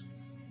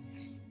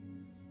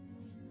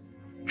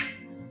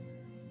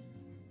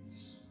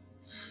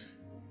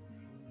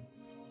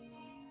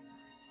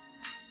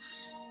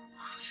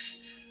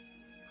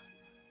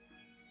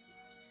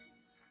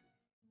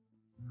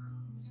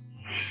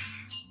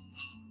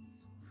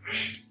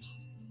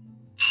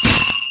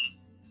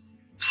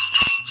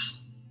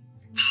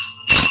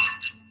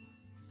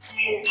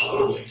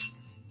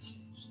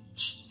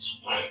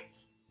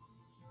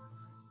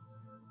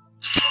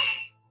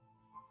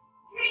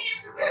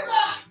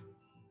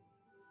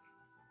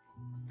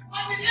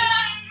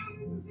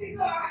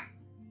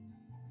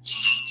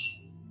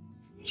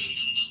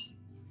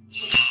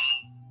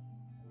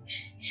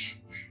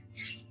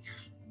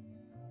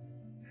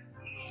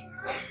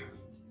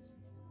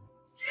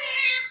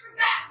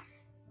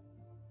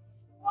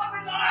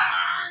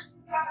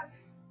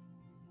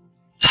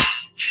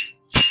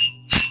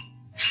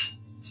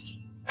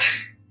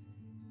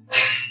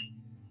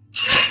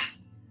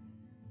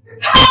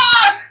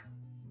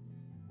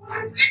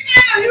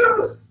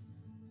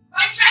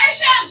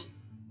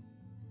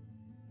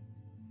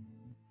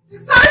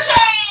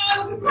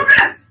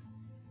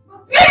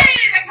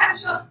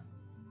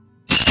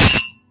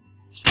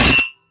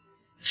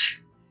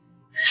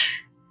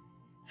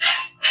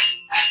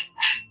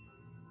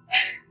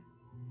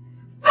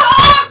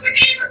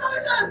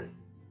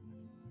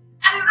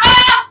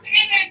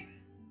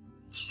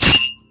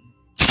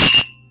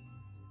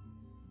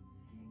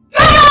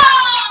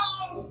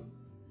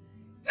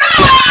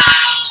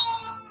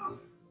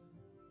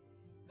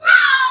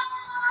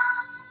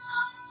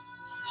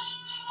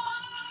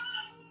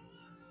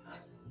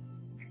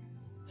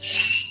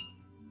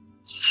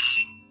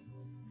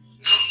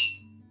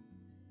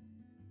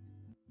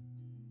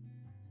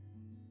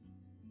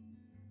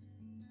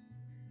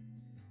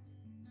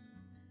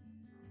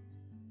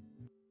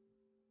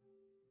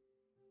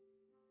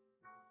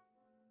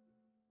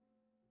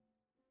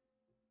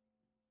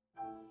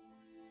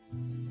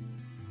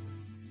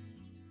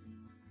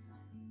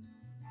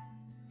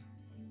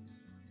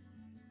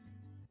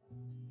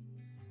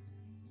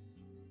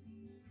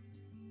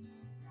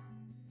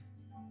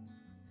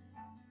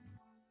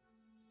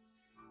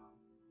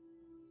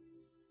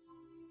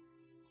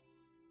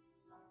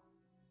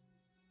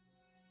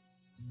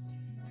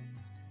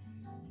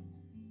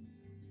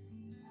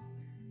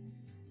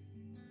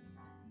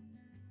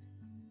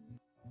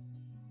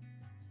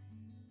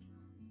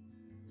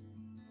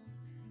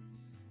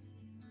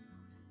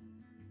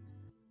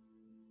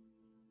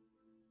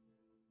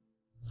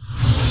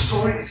 The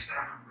story is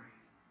that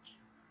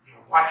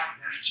your wife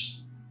left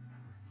you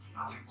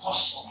at the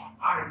cost of her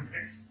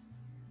barrenness,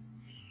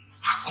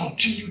 her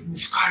continued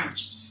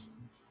miscarriages,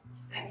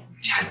 and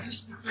there is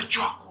this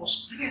perpetual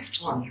curse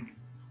placed on you.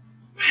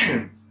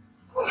 Man,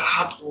 when I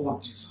heard all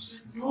this, I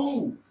said,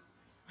 no,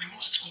 I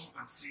must come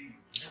and see you.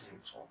 Let him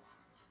talk.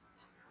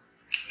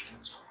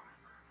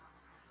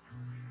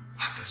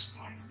 At this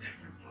point,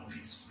 everybody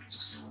is free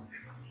to say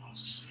whatever they want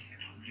to say. I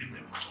don't blame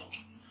them for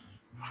talking.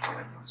 After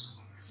I brought this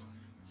on myself.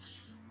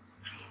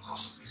 I'm the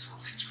cause of this whole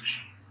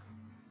situation.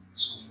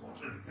 So what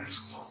is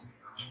this cause that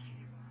I'm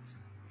talking about?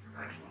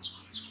 I don't want to go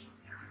into all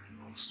of that. It's a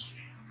long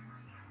story.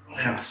 All I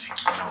am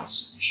seeking now is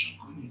solution.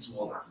 Going into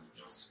all that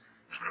will just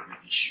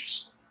aggravate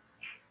issues.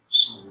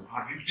 So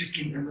have you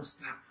taken any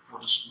step for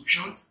the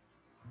solutions?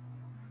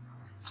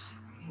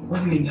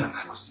 When Linda and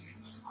I were still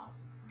in this call,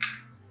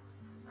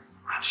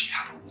 and she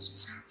had all those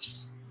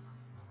miscarriages,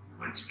 we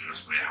went to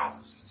various prayer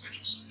houses in search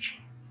of solution.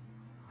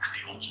 And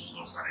they all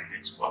told us that I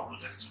needed to go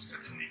apologize to a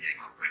certain lady I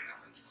got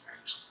pregnant and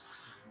married to.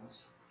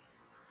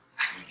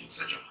 I went in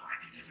search of her. I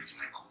did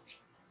everything I could.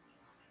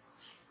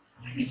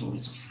 Only for me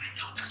to find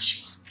out that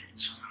she was dead.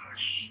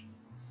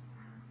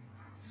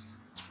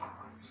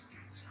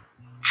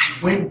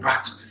 I went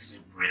back to the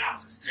same prayer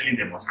houses, telling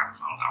them what I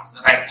found out,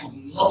 that I could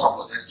not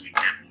apologize to a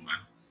dead woman.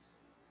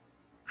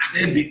 And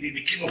then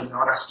they came up with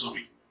another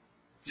story,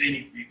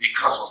 saying the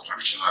curse was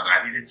traditional,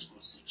 that I needed to go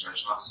see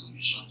traditional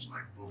solution to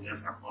my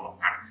problems and all of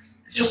that.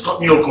 It just got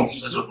me all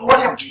confused. I don't know what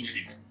I'm doing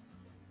anymore.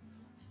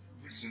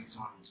 Listen,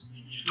 son,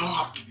 you don't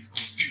have to be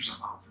confused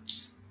about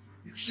this.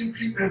 It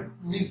simply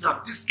means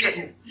that this girl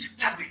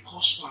inflicted the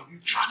curse on you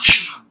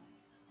traditionally.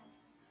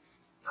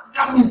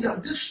 That means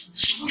that this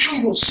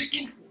solution you're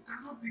seeking for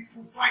cannot be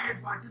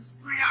provided by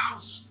these prayer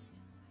houses.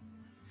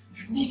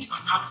 You need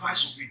an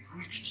advice of a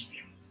great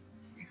DBM,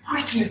 a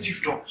great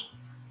native doctor.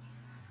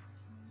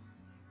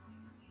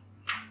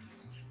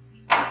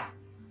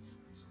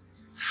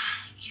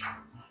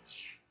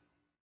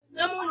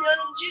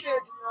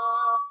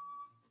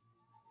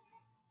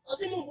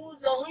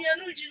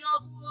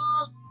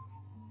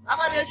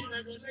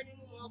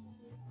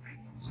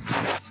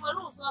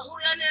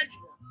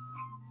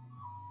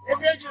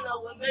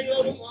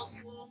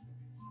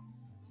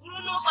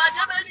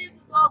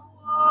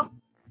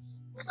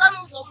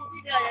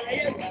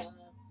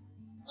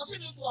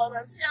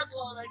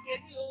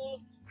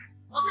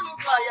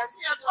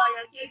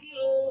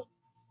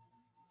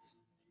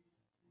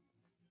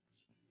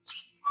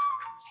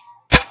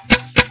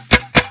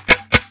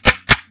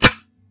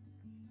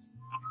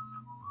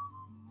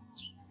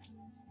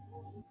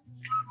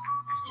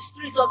 the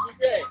spirit of the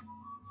dead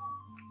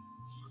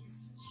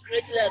is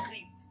greatly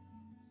aggrieved.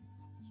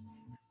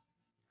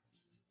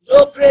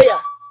 No prayer,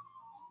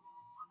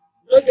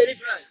 no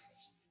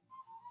deliverance.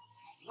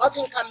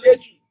 Nothing can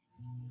make you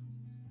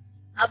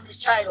have the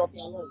child of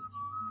your lungs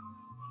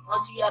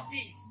until you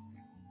appease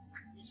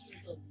the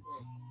spirit of the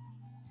dead.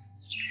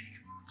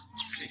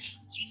 Please.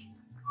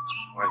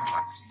 Wise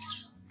man,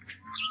 please.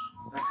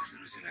 That is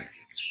the reason I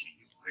came to see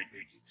you. I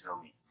beg you,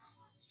 tell me.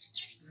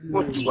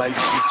 What do I do?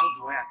 How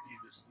do I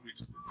appease the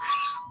spirit of the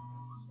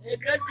dead? A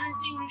great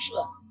cleansing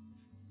ritual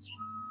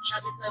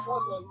shall be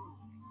performed on you.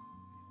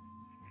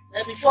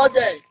 But before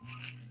then,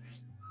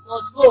 you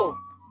must go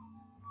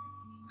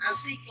and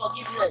seek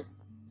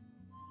forgiveness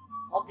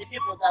of the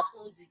people that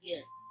owns the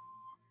girl,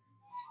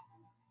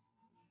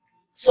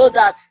 so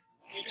that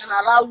they can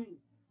allow you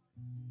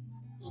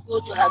to go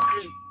to her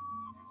grave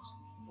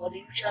for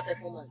the ritual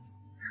performance.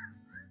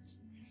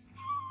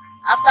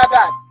 After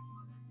that,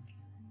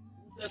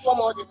 you perform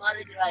all the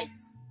marriage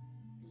rites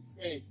to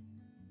the dead.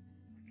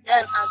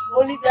 Then and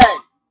only then,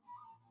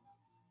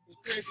 the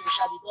cleansing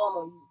shall be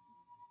done on you,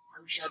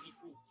 and we shall be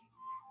free.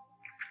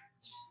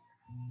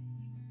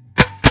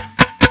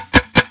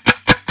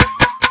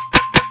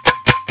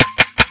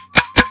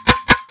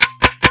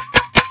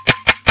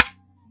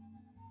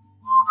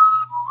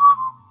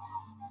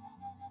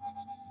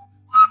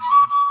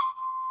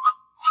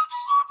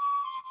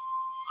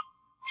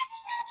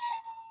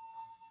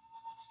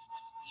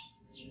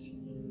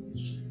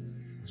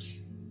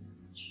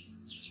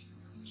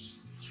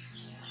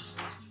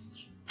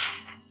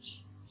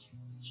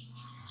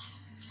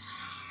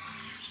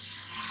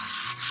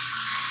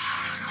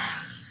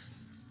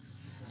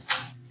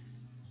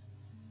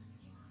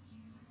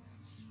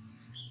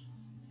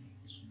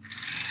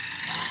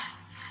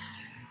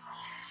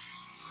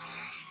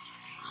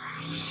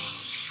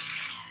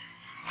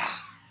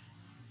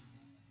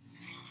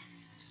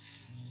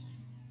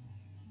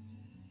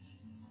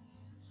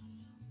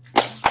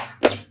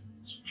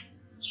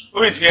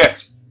 Who is here?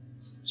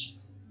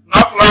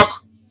 Knock,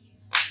 knock.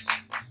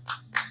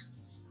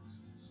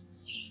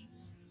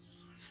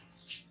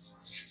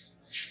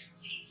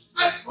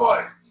 This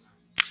boy.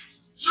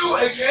 You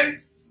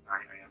again? I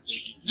am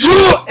begging you.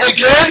 You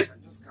again?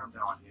 Just calm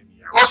down and hear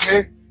me out.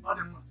 Okay.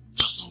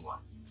 Just one.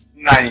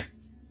 Nai.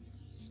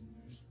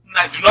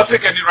 Nai, do not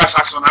take any rash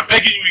action. I'm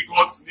begging you in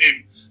God's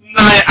name.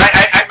 Nai,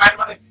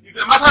 it's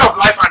a matter of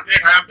life and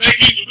death. I am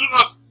begging you. Do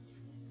not.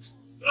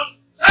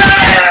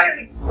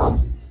 Hey!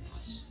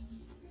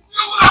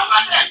 You were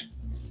murdered!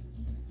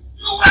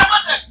 You were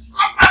murdered!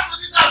 Come back to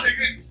this house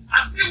again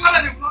and see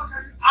whether they will not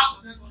carry you out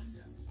of this one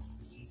here.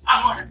 I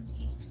know him.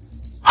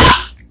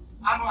 Ah!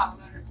 I know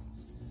him.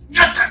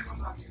 Yes, sir, come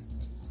back here.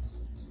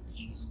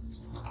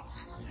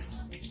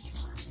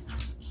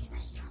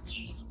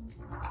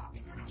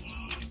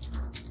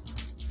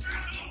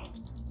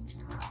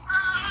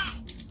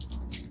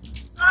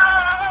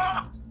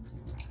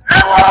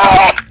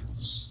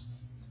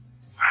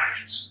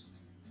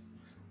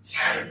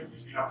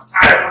 I'm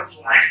tired of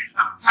this life.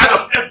 I'm tired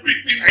of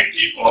everything. I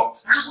give up.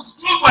 I just want to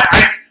close my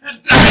eyes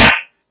and die.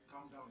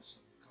 Calm down,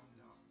 son. Calm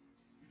down.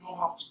 You don't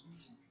have to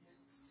lose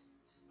it.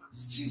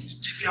 Since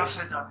the Biblia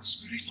said that the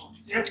spirit of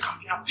the dead can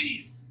be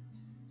appeased,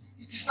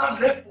 it is now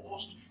left for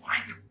us to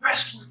find the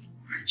best way to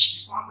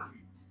reach the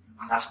family.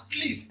 And as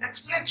please,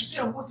 explain to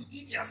them what the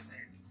Biblia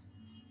said.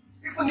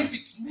 Even if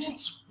it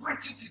means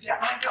waiting till their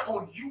anger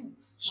on you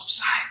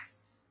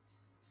subsides.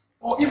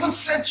 Or even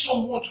send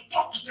someone to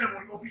talk to them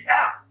on your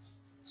behalf.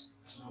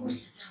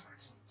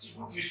 He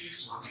won't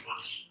listen to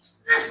anybody.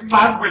 This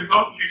man will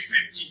not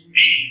listen to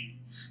me.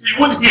 He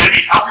won't hear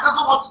me out. He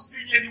doesn't want to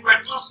see me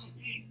anywhere close to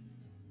him.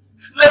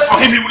 Left for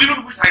him, he would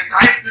even wish I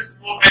died this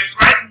moment,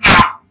 right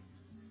now.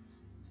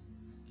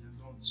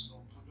 Don't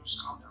stop.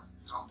 Just calm down.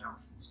 Calm down.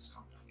 Just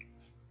calm down.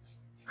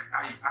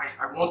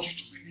 I want you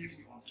to believe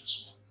me on this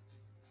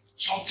one.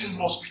 Something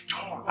must be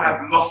done. I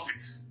have lost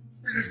it.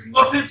 There is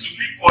nothing to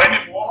live for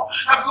anymore.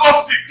 I've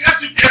lost it.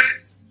 Can't you get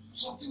it?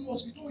 Something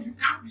must be done. You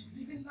can't be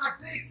living like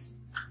this.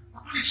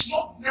 It's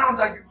not now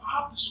that you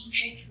have the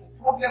solution to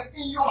a problem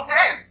in your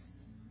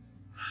hands.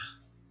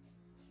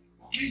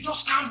 Okay,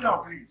 just calm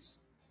down,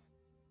 please.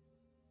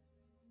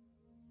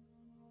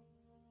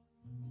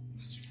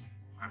 Listen,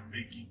 I'm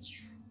begging you.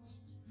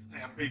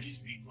 I am begging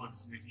you in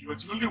God's name. You are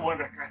the only one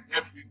that can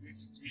help in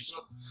this situation.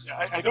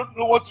 I don't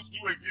know what to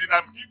do again.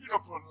 I'm giving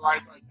up on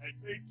life. I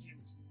beg you.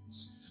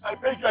 I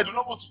beg you. I do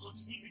not want to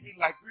continue living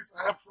like this.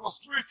 I am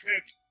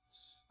frustrated.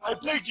 I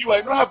beg you. I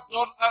know I've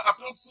done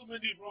so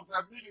many wrongs.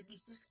 I've made a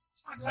mistake.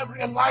 And I've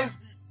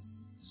realized it.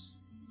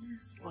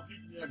 Please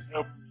forgive me and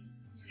help me.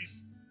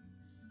 Please.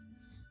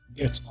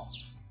 Get up.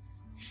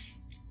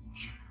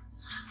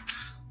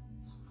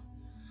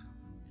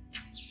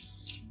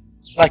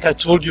 Like I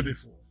told you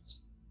before,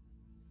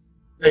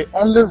 the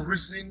only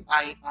reason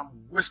I am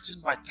wasting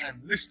my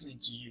time listening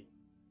to you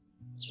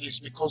is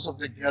because of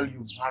the girl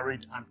you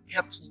married and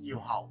kept in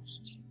your house,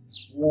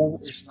 who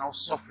is now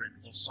suffering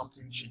for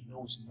something she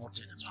knows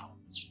nothing about.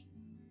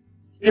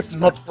 If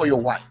not for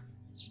your wife,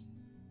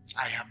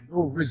 I have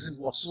no reason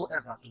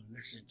whatsoever to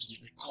listen to you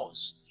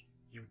because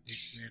you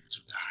deserve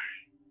to die.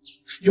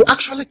 You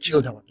actually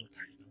killed our daughter,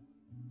 you know.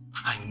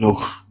 I know.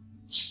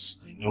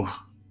 I know.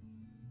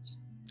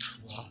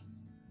 Well,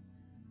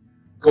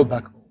 go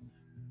back home.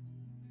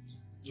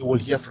 You will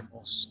hear from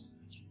us soon.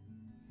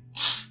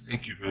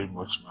 Thank you very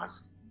much,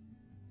 Mazi.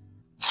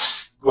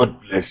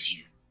 God bless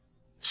you.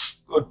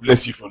 God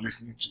bless you for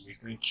listening to me.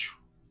 Thank you.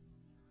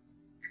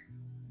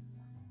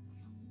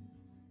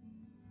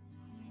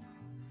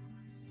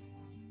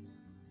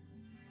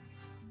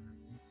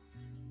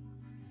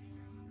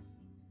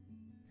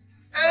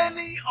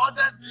 Any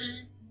other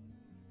day,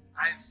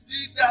 I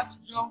see that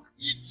young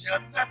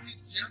idiot,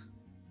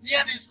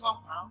 near this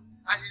compound,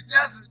 and he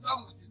just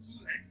returned with his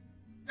 2 legs.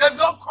 Then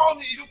don't call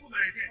me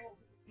Yukumer again.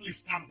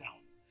 Please calm down.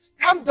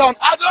 Calm down.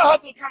 I don't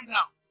have to calm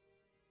down.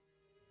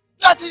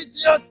 That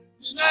idiot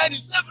denied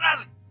it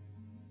severally.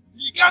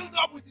 He ganged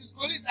up with his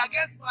colleagues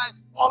against my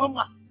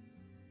Oluma.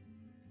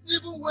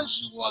 Even when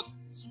she was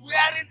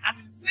swearing and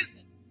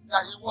insisting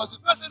that he was the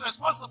person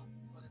responsible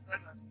for the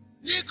pregnancy,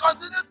 he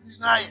continued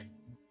denying.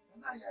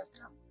 And now he has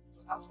come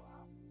to ask for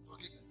her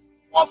forgiveness.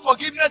 What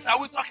forgiveness are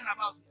we talking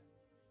about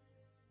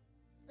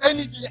here?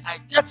 Any day I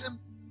get him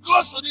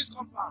close to this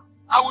compound,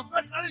 I will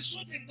personally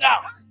shoot him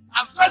down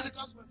and face the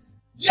consequences.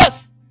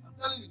 Yes, I'm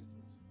telling you the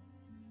truth.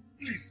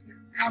 Please,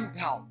 calm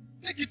down.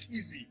 Take it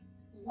easy.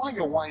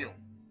 Wanyo.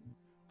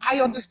 I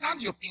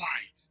understand your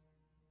plight,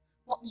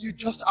 but you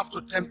just have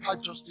to temper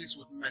justice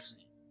with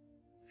mercy.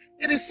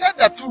 It is said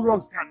that 2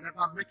 wrongs can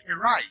never make a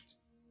right.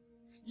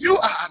 You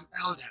are an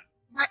elder,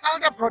 my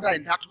elder brother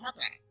in that matter.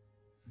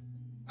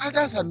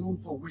 Elders are known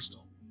for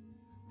wisdom.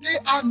 They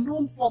are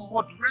known for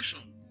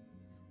moderation.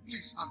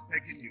 Please, I'm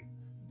begging you,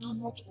 do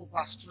not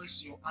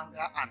overstress your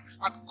anger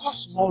and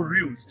cause more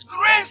ruins.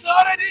 Ruins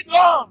already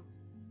done.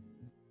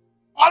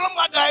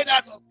 Oluma died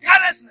out of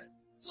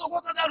carelessness. So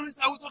what other ruins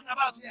are we talking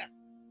about here?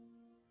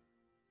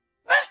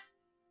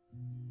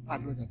 My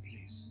brother,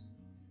 please,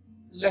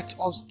 let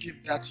us give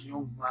that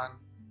young man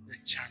the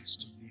chance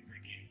to live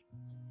again.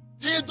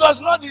 He does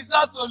not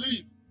deserve to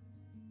live.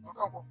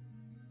 Okonkwo,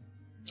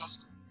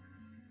 just go.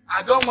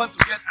 I don't want to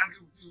get angry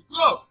with you.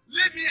 Go,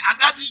 leave me and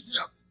that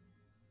idiot.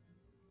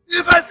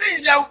 If I see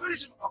him, I will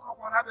finish him.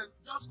 Okonkwo,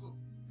 just go.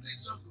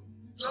 Please, just go.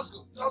 Just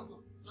go. Just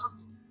go. Just go.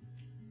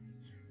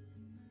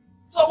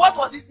 So what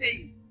was he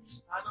saying?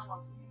 I don't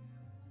want to.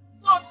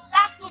 So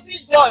that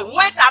stupid boy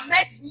went and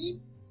met him?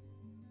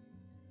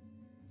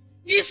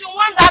 He should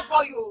warn that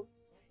boy, oh.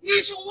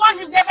 He should warn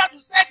him never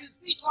to set his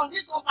feet on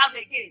this compound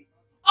again.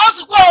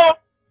 Also go!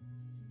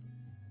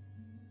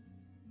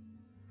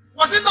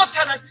 Was it not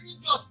that the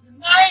idiot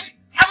denied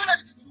having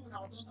anything to do with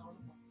our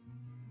daughter?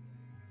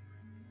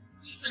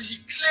 He said he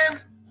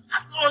claimed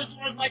after all it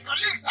was my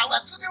colleagues that were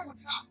sleeping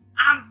with her.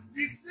 And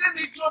the same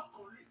idiot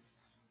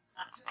colleagues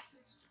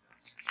attested to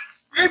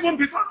that. Even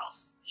before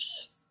us.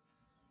 Yes.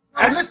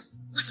 Now listen.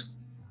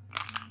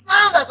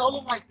 Now that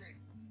Oluma is there,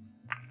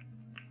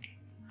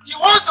 he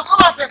wants to come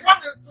and perform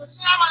the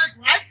traditional marriage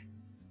right,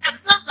 at the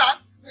same time,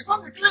 perform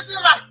the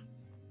cleansing right.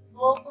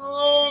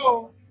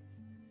 Oh.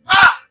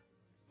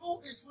 Who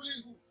is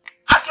fooling who?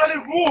 Actually,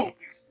 who is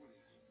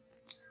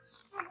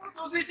fooling? What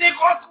does he take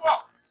us for?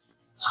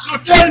 So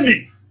tell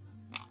me.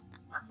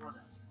 My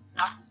brothers,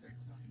 that is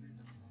exactly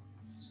the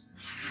point.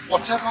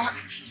 Whatever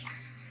it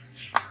is,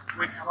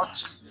 we cannot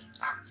change the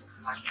fact of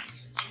life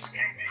itself.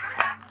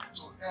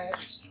 So there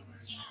is no.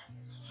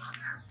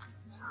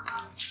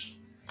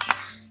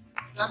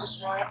 That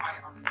is why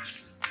I am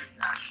insisting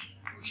that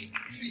we should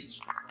flee.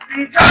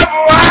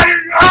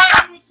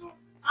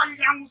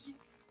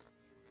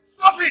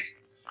 Stop it!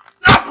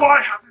 That boy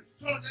has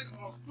insulted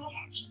us so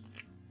much.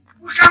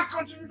 We can't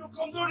continue to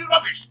condone the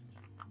rubbish.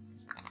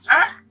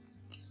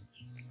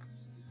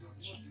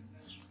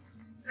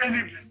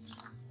 Any mercy.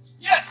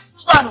 Yes,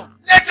 Spano,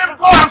 let him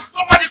go and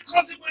suffer the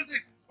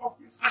consequences of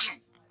his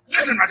actions.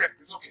 Listen, my dear,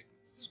 it's okay.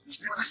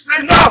 It is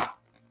enough.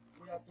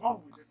 We are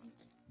done with this.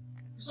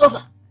 It's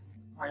over.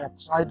 I have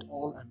tried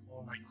all and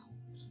all I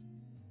could,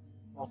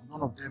 but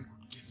none of them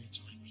could give in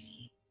to my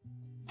plea.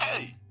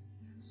 Hey!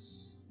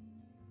 Yes.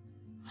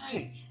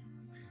 Hey!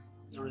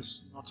 There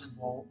is nothing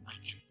more I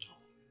can do.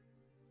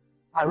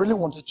 I really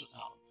wanted to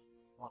help,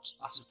 but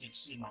as you can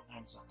see, my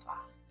hands are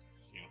tied.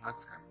 Your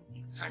hands cannot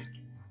be tied.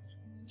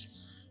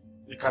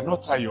 You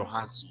cannot tie your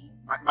hands.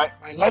 My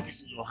life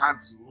is in your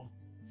hands.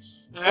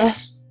 Eh?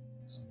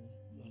 So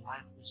your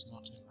life is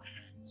not in my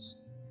hands.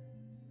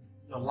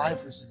 Your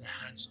life is in the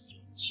hands of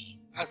your chief.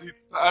 As it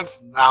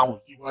stands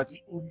now, you are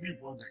the only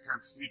one that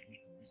can save me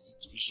from this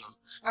situation.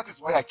 That is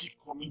why I keep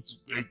coming to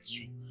beg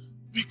you.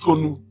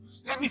 Bikonu,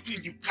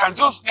 anything you can,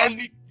 just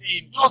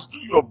anything, just do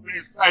your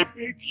best. I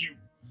beg you.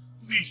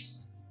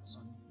 Please.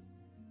 Son,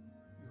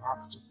 you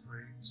have to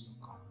pray to your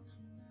God.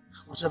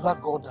 Whichever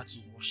God that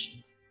you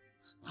worship,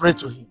 pray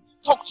to him,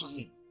 talk to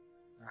him,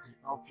 that he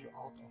help you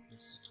out of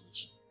this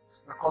situation.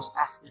 Because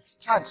as it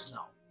stands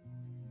now,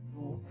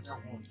 no other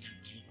one can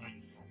deliver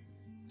you from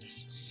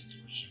this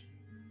situation.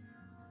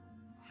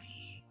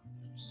 I am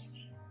so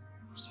sorry.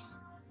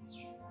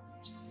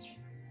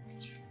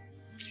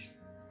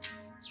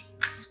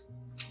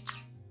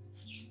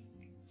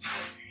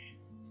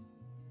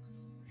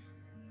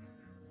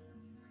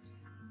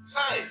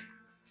 Hey!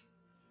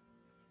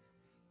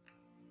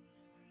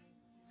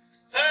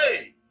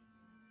 Hey!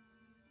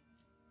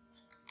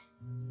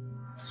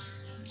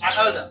 My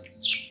elder,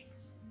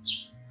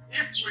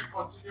 if we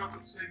continue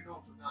to say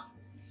no to that,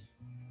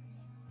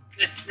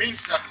 it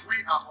means that we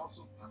are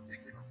also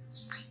partaking of his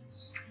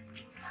sins.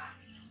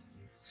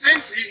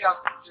 Since he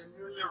has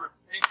genuinely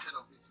repented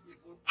of his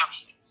evil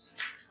actions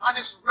and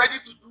is ready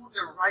to do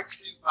the right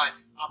thing by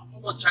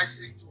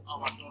apologizing to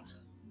our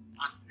daughter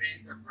and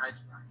paying the bride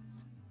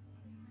price,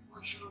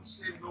 we shouldn't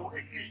say no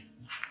again.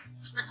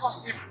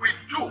 Because if we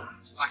do,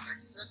 like I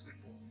said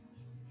before,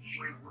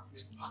 we would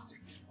be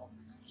partaking of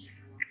his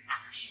evil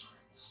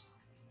actions.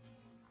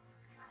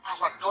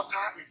 Our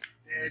daughter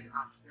is dead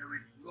and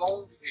buried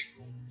long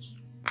ago.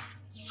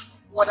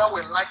 Whether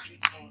we like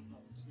it or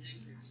not,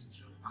 he is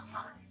still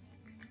alive.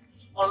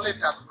 Only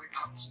that we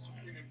are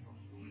stopping him from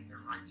doing the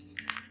right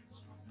thing.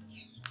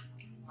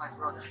 My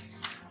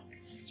brothers,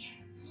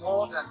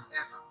 more than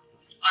ever,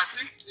 I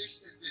think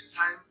this is the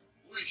time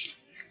we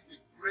should use the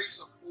grace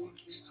of old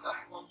age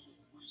that comes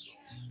with wisdom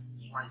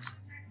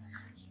wisely.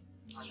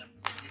 I am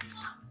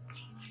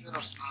beginning. Let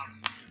us have a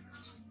minute.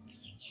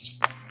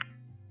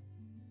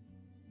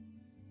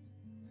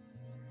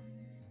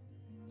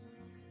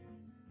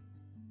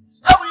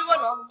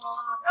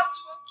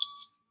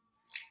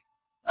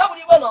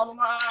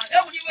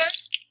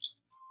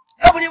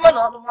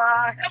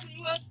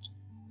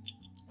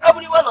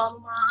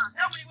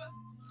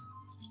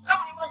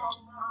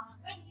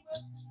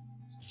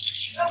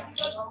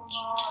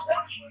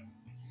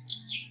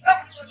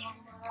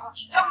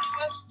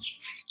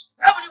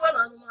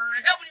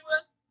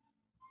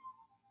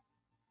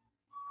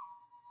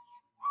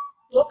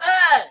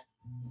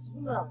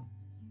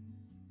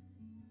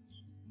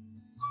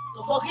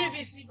 To forgive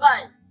is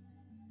divine.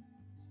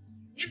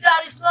 If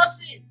there is no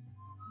sin,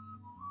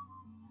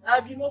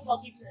 there will be no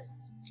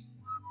forgiveness.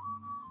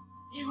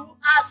 He who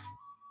asks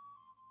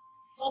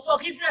for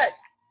forgiveness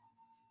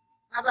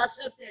has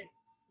accepted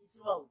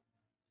his wrong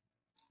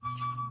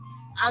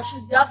and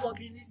should therefore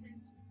be listened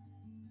to.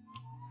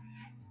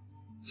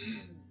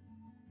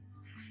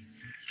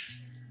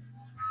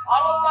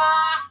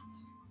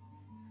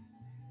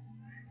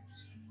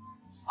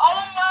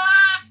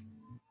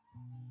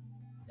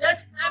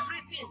 Let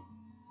everything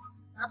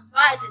that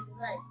bites in the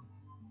night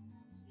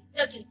be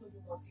taken to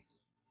the mosquito.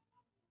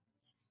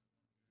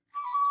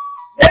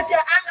 Let your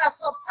anger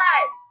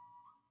subside.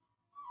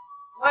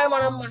 Why,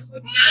 Manama?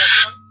 He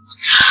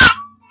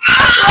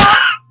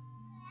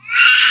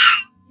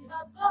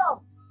has come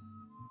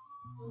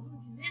to do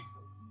the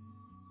needful.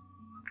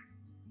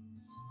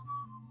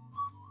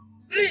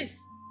 Please,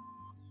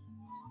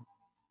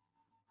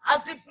 as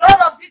the blood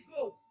of this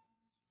goat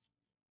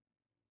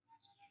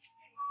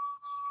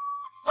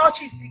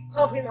touches the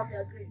covering of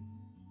your grave,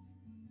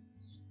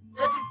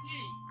 let it be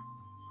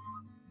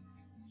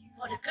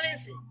for the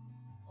cleansing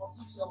of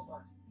this young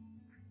man.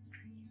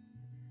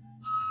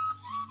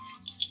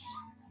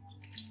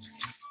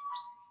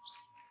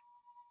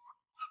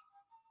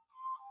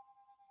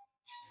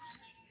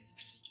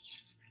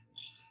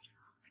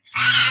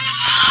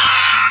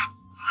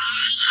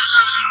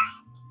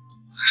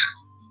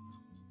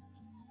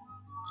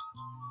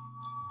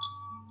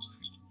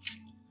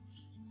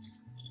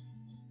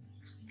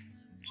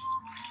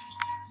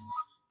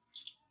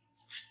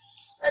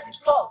 Spread the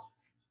blood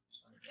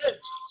on the grave.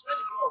 Spread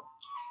the blood.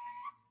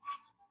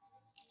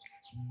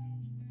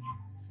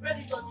 Spread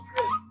it on the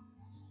grave.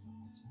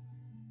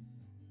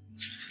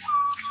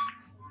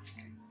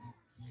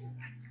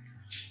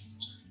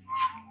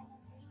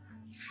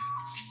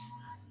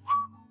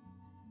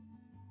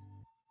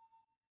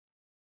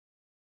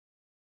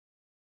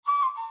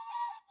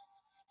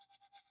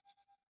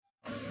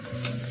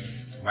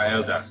 My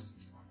elders,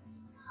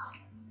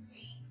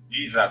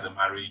 these are the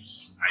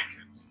marriage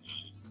items in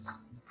your list.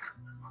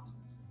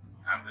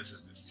 And this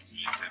is the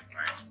stipulated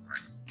bride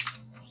price.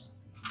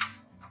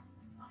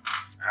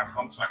 I have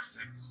come to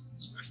accept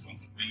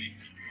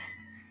responsibility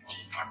on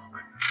the past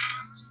pregnancy.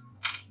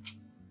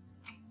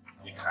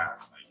 Take her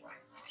as my wife.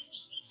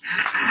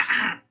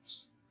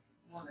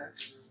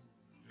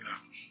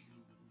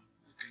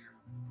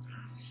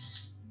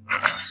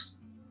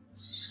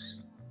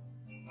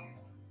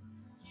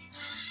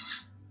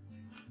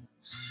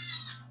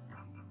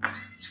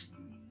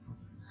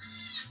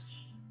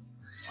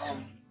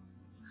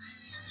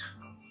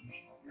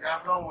 You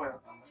have done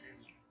well, Amalim.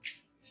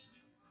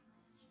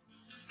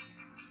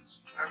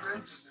 I'm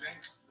going to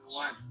drink the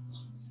wine,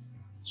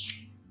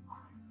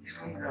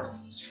 even though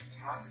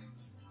not it.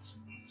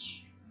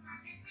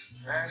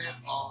 Very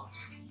odd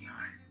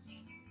time.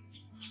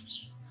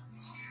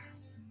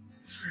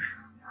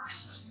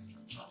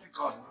 Only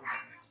God knows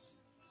the best.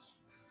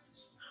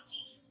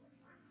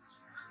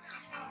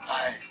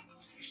 I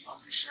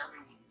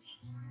officially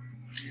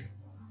give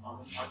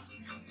Oluwa to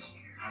you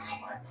as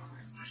my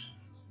first day.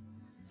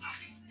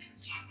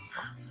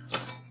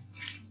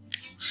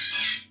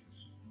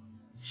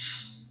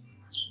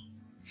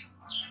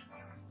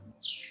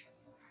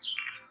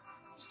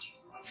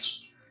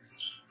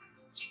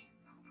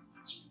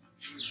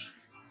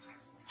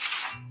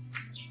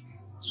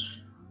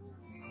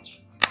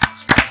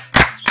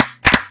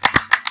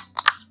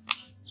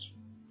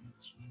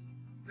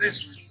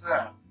 This will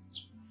serve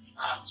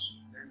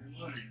as a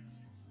memorial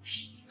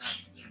that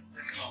will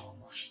take our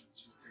mind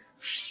to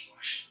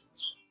things.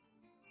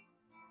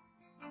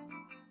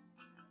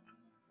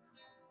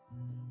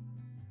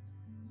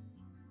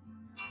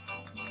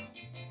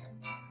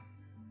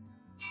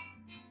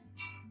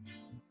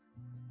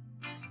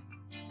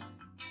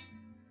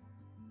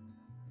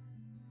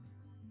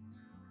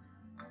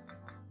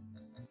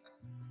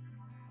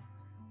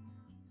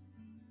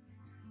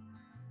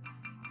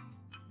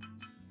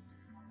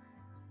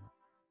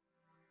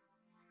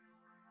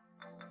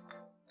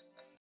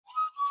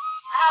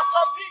 I have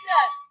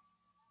completed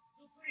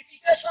the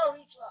purification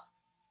ritual.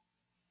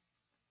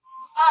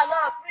 You are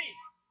now free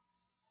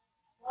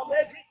from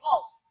every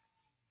cause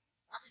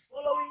that is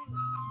following you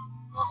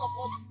because of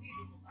what you did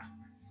in the past.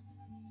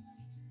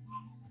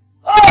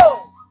 Go!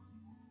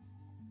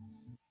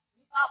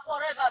 You are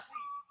forever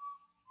free.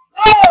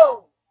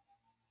 Go!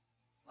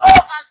 Go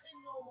and sin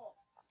no more.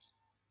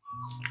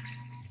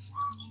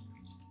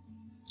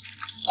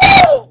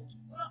 Go!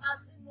 Go and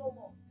sin no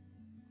more.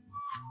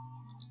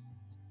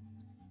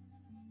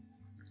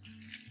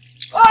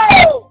 Go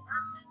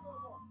and sin no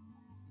more.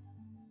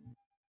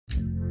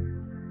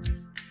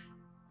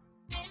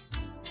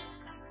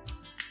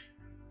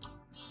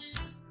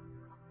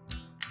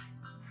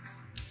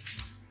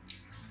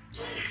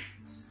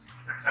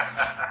 I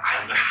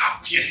am the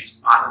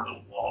happiest man in the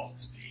world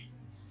today.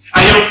 I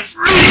am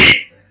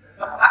free!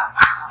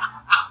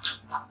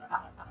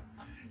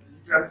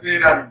 You can say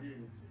that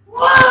again.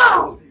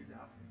 Wow! Say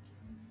that.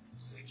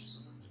 Thank you so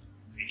much.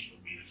 Thank you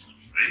for being a good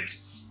friend.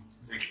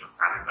 Thank you for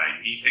standing by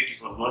me. Thank you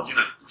for nudging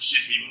and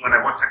pushing me even when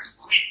I wanted to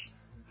quit.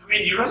 I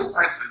mean, you really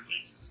find friends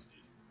like you these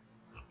days.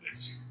 God bless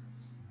you.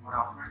 What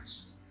our friends.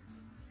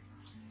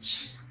 You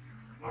see,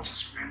 what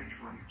is really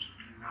for you to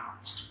do now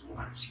is to go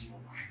and see your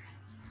wife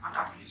and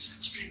at least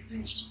explain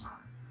things to her.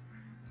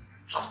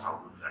 Trust her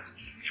will that's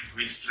been a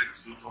great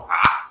strength to do for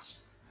her.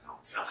 And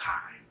I'll tell her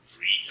I'm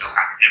free, tell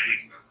her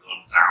everything that's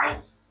gone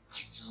down. I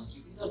tell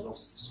you, Nina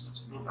loves me so much.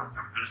 I know that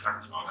I'm very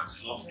certain about that.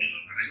 She loves me a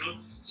lot. And I know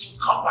she'll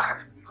come back and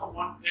then become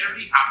one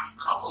very happy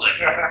couple.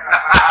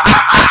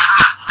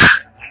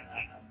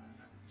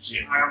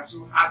 Cheers. I am so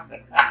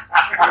happy.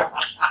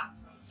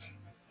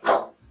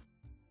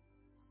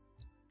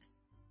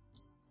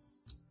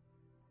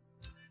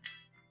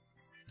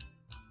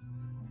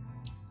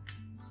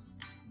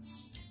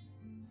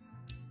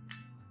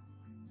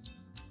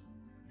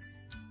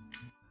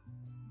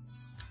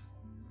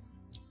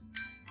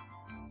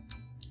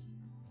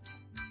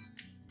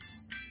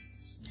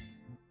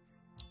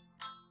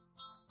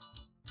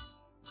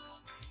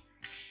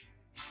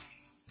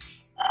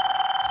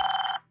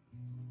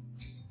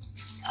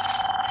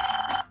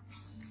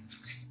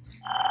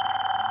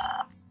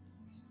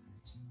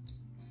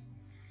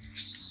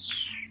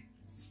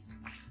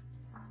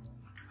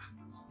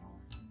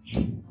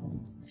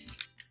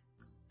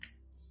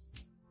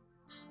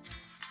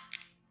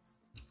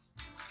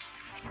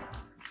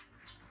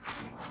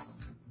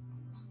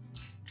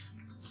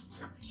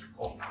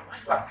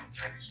 Acting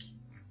Chinese.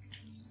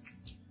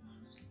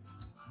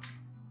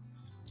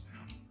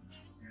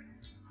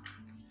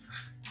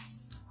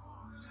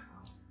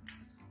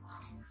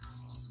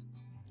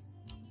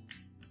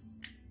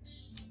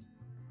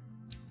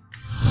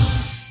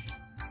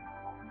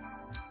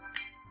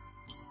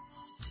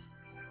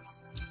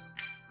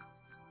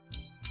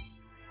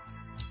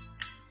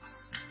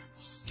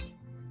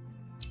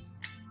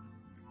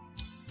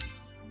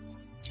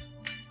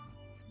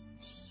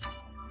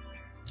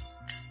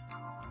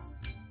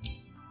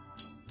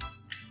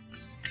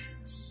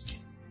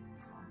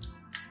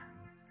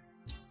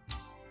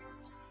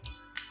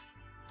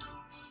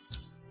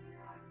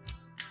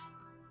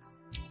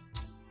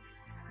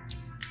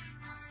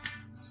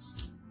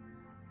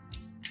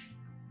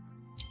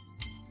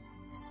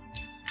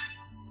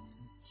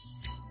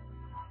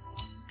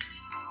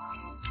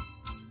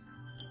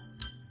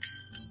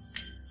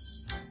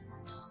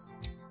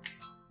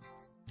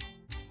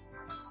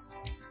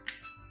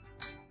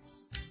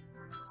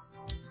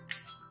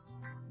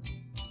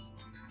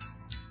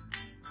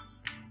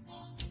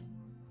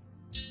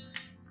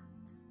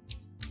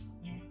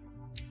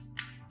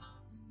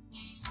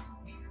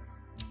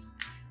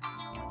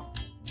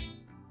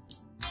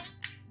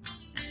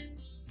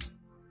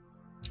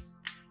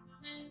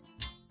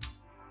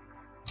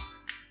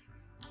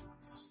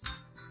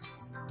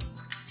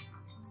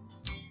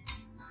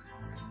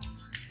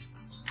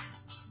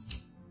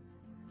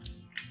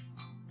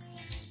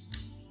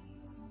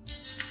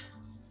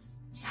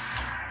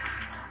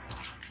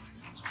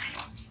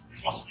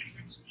 Just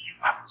listen to me, you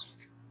have to.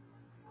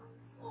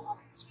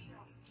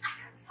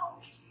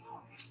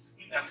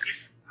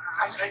 Listen,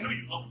 I know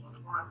you love me, but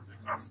the problem is the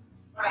curse.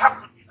 But I have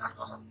good news, that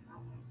curse has been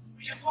broken.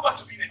 We can go back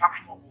to being a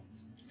happy couple.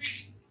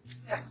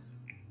 Yes.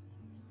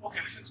 Okay,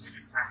 listen to me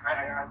this time.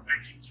 I'm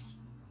begging you.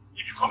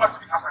 If you come back to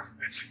the house and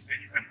persist, then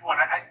you can go on.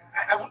 I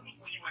won't look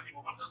for you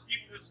anymore, but just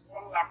give me this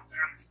one last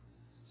chance.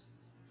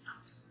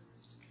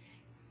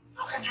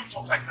 How can you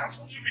talk like that?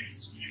 What do you mean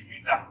it's to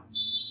you that?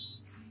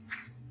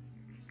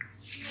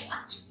 You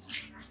actually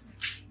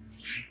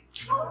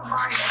Don't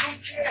mind, I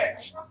don't care.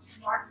 I want to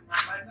back in my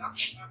life.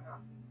 That's what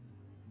matters.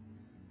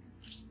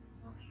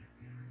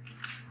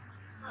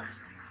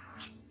 First,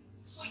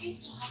 for you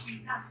to have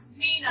been that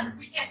mean and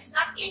wicked to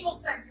that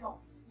innocent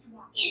girl, you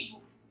are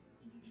evil.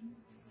 You do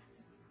not deserve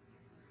to.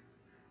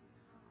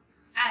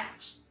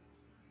 And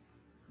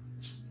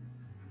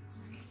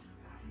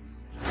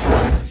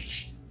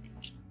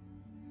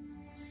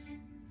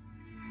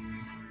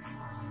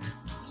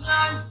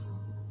Life,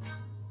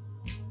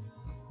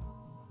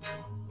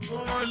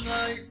 oh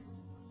life,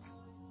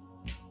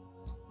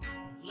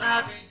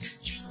 life is a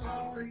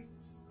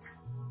choice.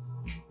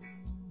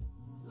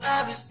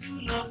 Life is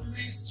full of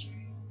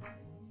mystery.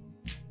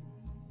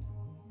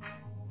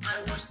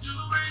 I was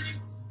doing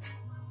it,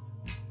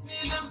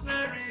 feeling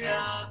very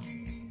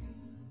happy.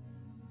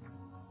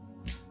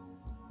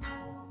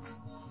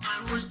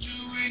 I was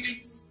doing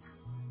it,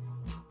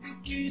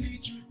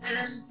 beginning to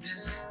end.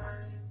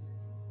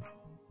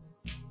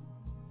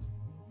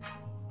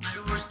 I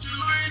was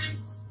doing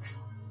it,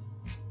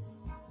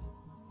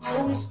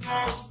 always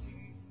called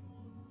free.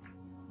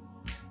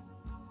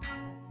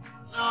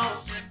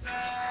 Now the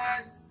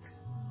past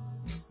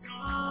is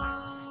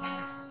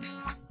gone.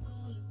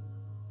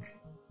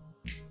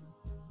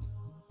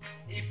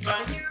 If I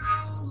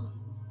knew,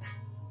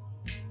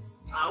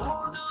 I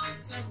wouldn't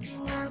have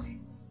done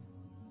it.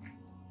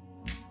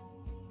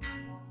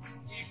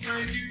 If I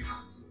knew,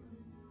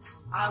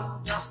 I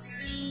would have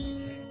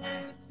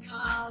saved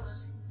my life.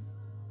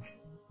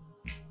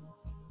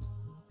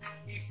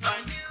 If I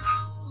knew,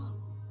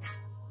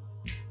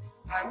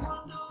 I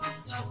wouldn't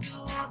have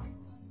done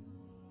it.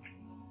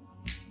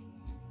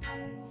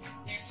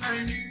 If I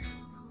knew,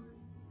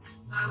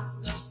 I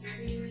would have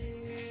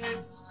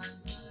saved my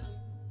life.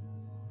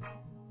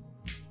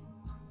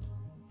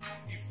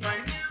 If I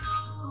knew,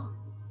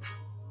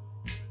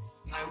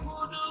 I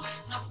wouldn't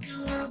have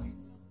done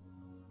it.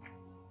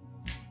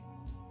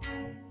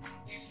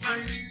 If I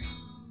knew,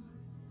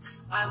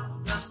 I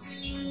would have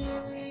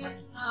saved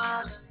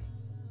my life.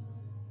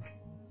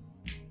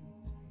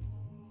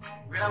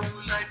 Where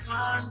will I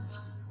find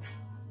her?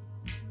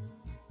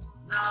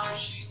 Now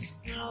she's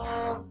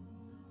gone.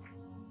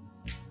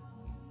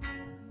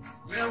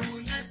 Where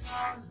will I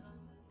find her?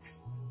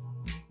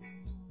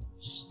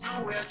 She's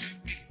nowhere to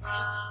be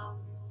found.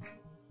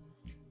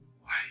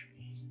 Why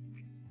me?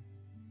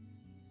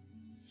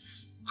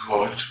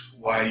 God,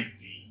 why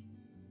me?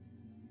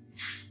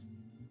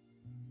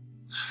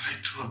 What have I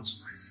done to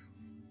myself?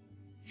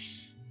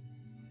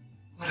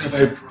 What have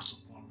I brought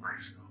upon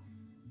myself?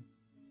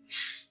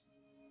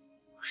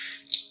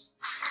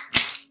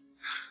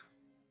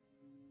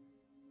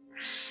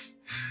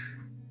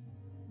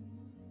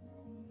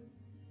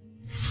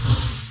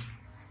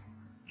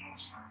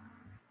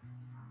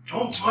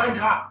 Don't mind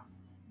her.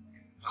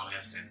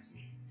 Lawyer sent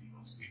me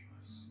divorce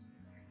papers.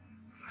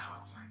 But I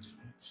haven't signed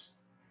it.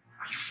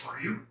 Are you for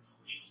real? For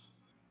real.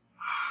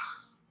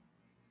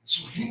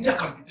 So Linda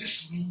can be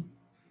this mean.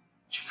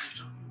 You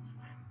don't know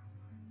women.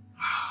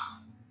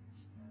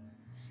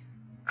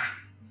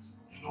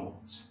 You know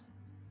what?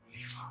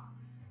 Leave her.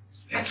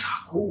 Let her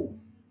go.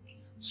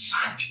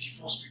 Sign the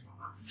divorce paper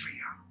and free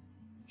her.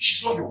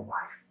 She's not your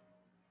wife.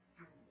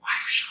 Your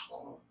wife shall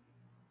go.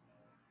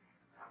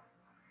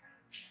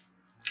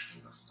 I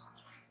think that's what I'm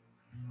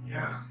doing.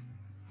 Yeah.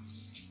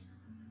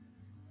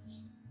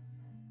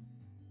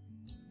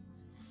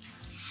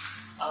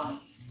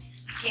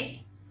 Okay.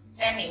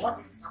 Tell me, what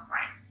is the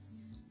surprise?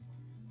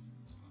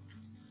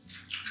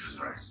 Good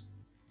rice.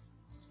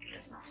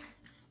 Yes, ma'am.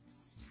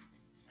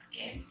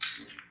 Okay.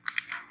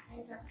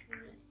 Is that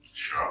curious?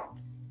 Sure.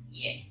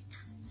 Yeah.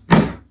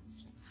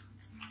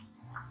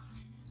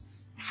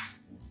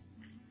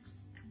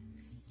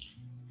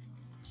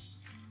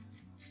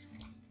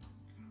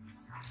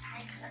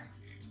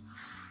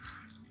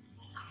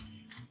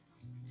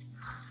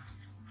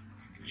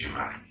 Will you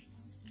marry me?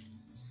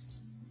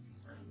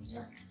 So we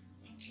just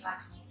think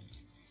last minute.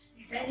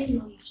 We barely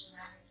know each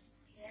other.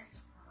 We had to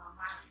talk about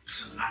marriage. It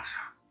doesn't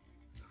matter.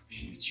 I've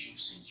been with you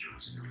since you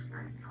was and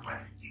everything. Your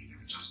wife and you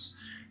just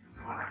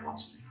the one I want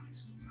to live with.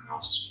 I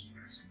want to speak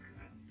with you.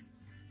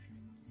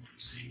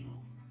 Say no.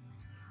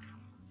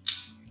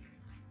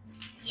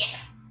 Yes.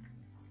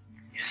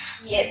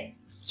 Yes. Yes.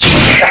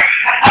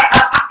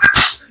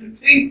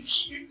 Thank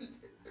you.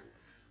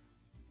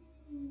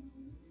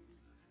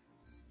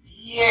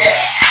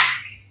 Yeah.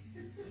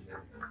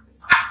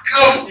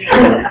 Come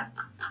here.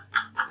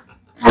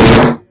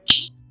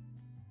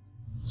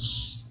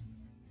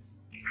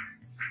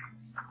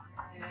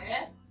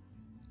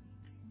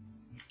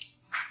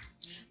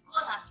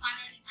 God has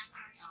finally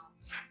answered our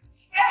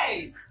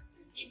hey!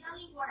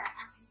 exactly what I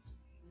asked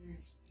you.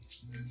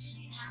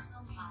 Really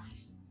handsome man,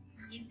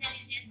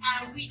 intelligent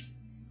and rich.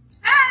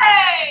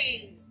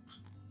 Hey!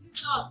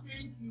 Jesus,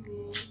 thank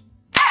you.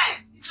 Hey!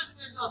 Jesus,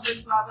 thank us,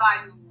 thank Baba,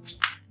 you.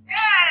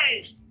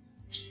 Hey!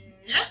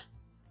 Yeah?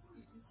 Who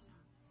is this one?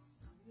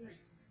 Where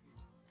is it?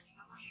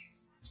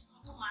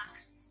 Oh, man,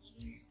 you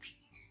didn't mistake.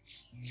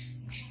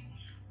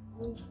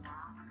 Oh,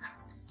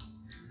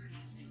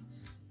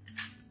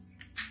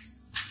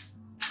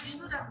 you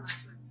know that man?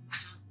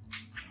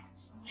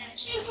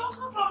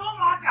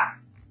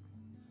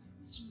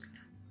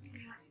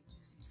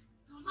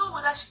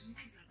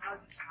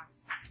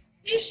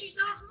 If she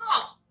does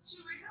not, she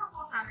will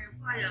help us and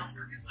inquire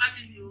for this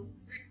avenue.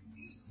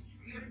 This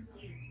very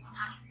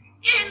important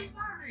in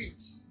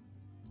marriage.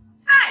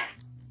 Hey!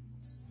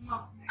 No.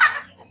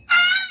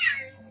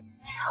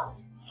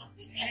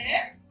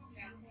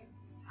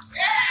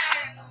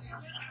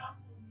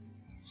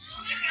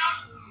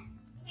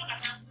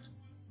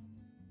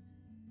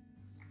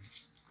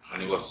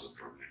 Honey, what's the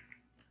problem?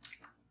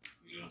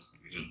 You don't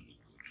look good.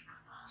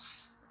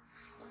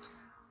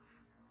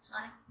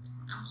 Sorry,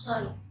 I'm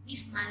sorry.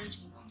 This marriage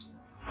will not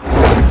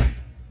work.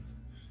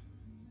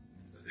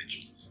 Is that a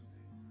joke or something?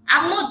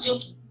 I'm not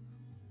joking.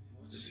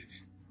 What is it?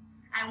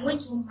 I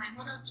went home, my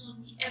mother told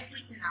me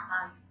everything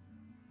about you.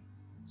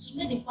 She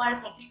made inquiry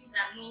from people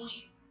that know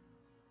you.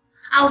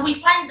 And we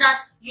find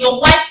that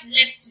your wife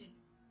left you.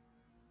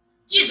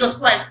 Jesus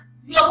Christ,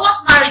 you were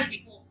once married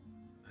before.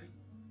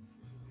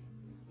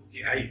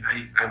 Okay,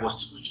 I was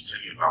still going to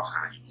tell you about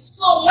her.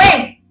 So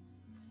when?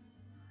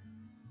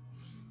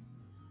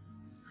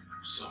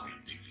 I'm sorry,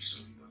 I'm deeply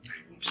sorry, but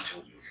I won't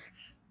tell you.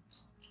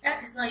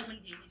 That is not even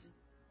the reason.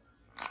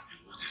 And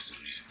what is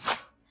the reason?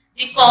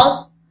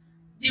 Because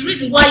the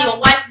reason why your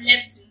wife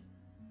left you,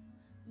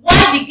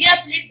 why the girl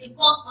placed a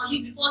curse on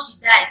you before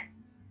she died.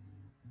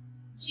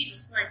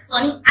 Jesus Christ,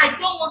 Sonny, I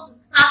don't want to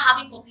start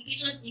having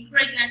complications in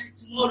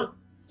pregnancy tomorrow.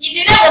 In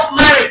the name of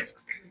marriage.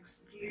 I can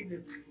explain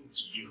everything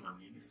to you,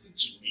 honey. Listen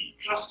to me.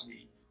 Trust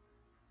me.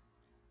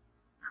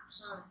 I'm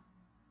sorry.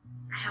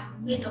 I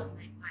have made up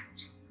my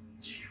mind.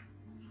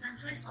 You can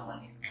try someone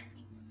else and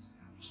eat.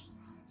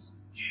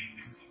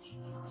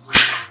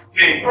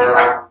 Jane,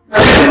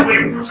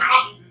 wait, you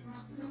cannot do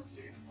this.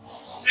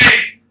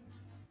 Jane.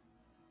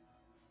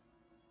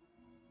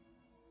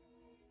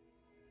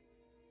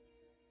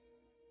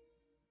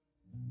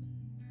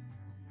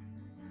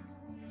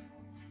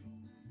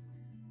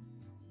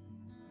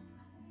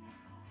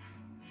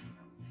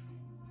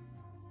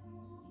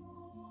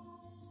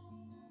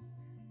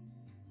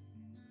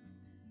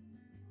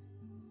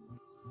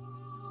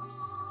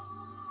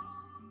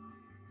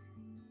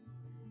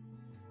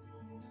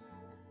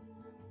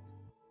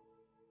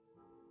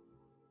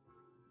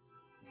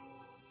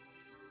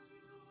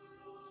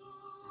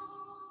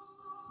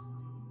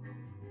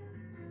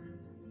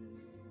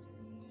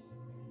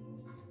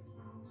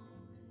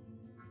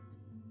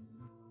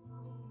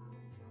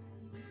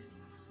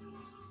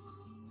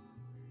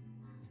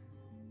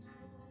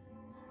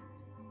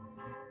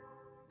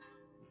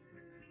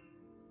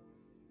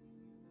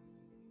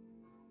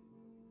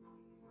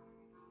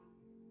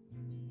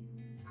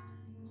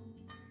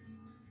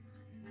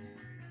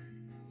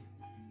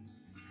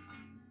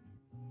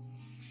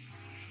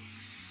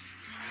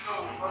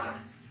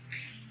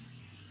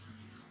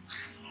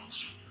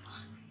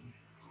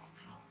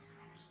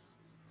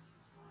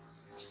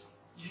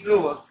 You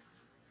know what?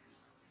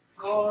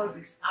 God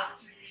is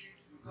actually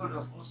the God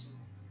of us,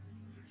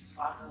 the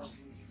Father of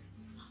us.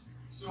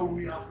 So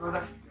we are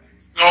brothers in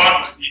Christ.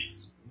 God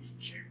is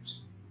wicked.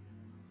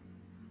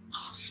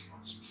 God is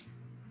not true.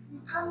 You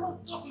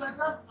cannot talk like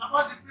that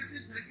about the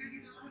person that gave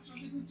you the life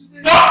you're living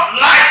today.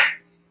 What life?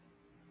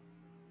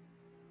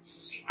 This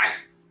is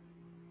life.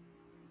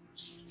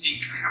 Do you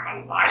think I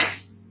am alive?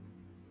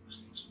 I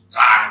want to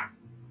die.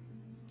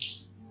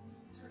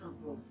 Child of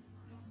God,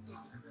 don't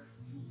talk like that.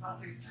 You are a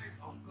child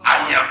of God. I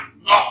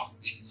am not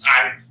a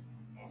child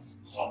of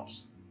God.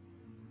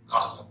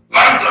 God has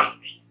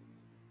abandoned me.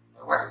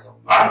 My wife has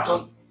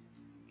abandoned me.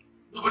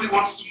 Nobody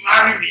wants to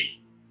marry me.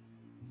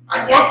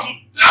 I want to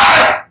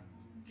die.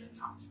 Get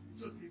out.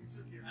 It's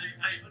okay.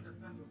 I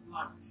understand your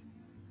plans.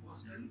 But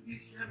can you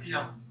please hear me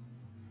out?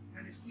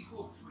 There is still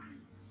hope for you.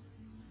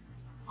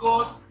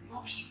 God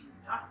loves you.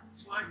 That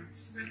is why He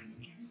sent me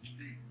to you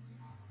today.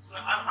 So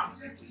I'm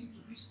here to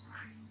introduce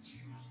Christ to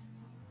you.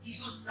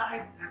 Jesus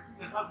died that you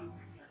may have a new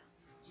life.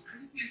 So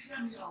can you please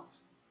hear me out?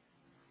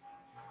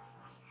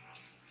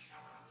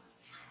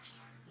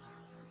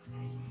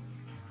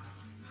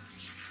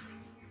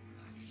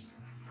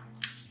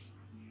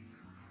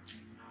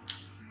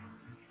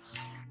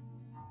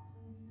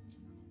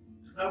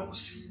 The Bible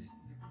says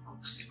in the book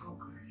of 2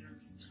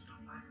 Corinthians chapter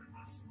 5 and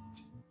verse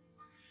 17,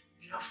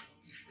 therefore,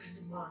 if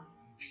any man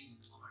be in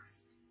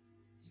Christ,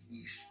 he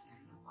is a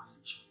new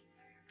creation.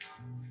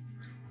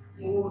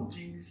 All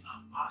things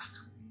are passed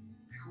away.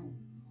 Behold,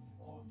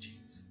 all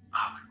things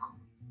are become.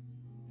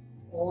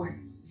 All you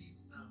need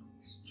now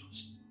is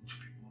just to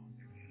be born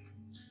again.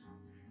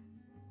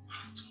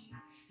 Pastor,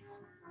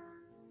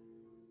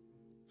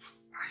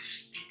 I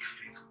speak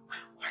faith with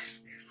my wife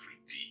every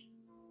day.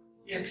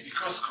 Yet the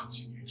cross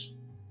continues.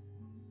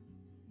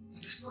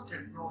 it is not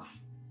enough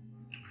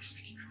to be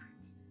speaking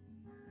faith.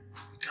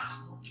 It has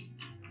nothing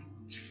to do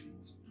with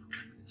faith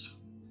proclamation.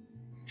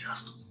 It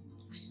has to do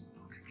with being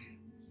born again.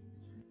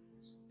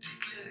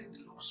 Declaring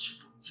the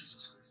Lordship of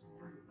Jesus Christ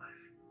over your life.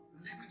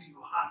 Believing in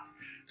your heart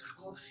that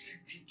God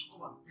sent Him to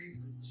come and pay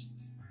for your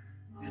sins.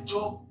 The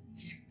job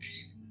He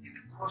did in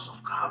the cross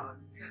of Calvary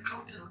will be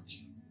accounted unto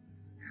you.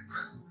 A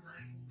brand new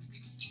life will be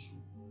given to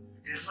you.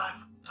 A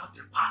life without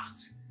the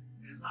past.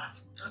 A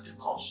life without the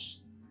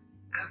cause.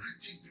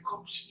 Everything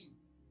becomes new.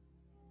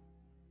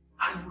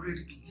 Are you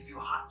ready to give your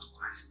heart to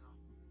Christ now?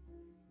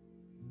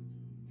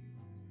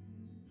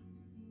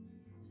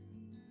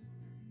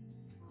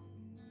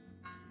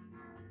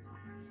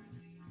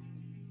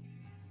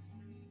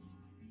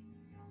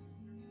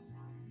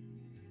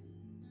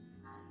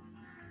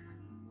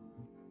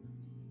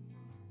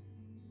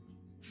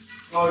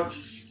 Lord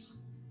Jesus,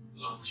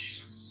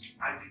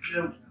 I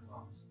declare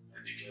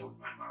with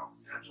my mouth,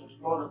 that you are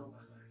the Lord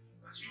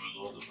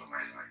over my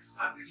life.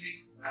 I believe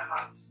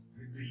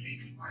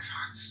in my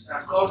heart,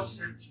 that God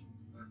sent you,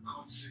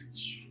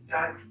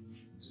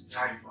 to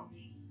die for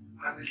me.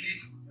 I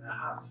believe with my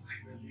heart,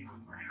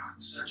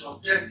 that your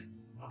death,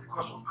 not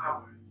because of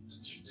Calvary,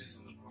 that your death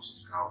on the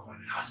cross of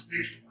Calvary has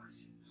paid for my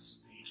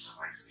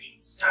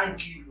sins. Thank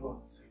you,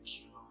 Lord,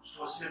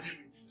 for saving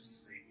me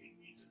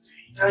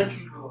today. Thank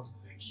you, Lord,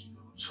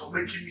 for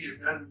making me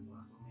a brand new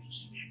man.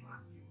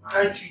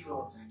 Thank you,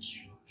 Lord, for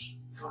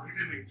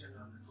giving me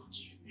eternal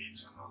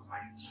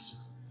life. In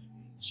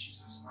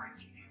Jesus'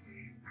 mighty name.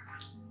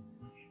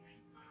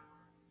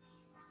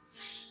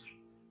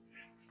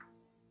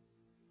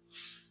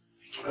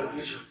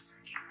 Congratulations.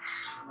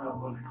 I'm not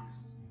born again.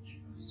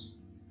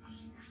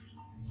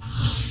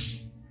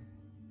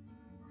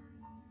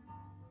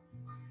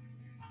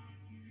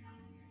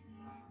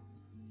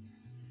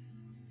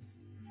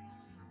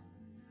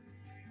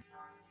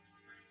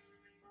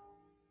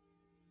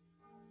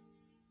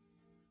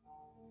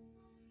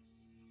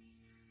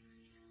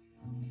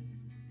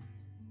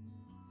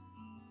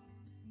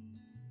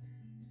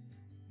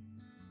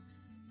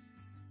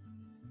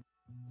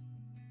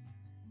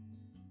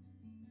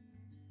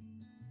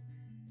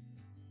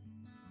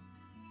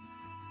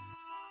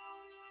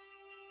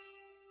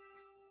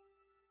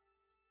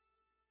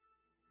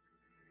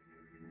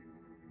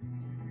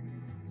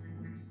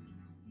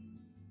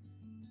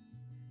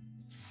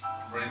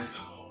 Praise the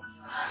Lord.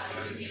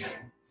 Hallelujah.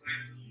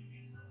 Praise the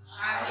Lord.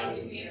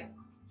 Hallelujah.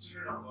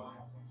 Children of God,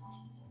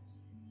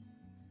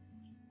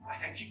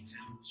 like I keep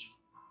telling you,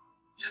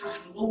 there is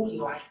no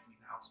life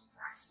without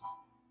Christ.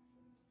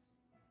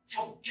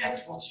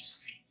 Forget what you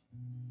see.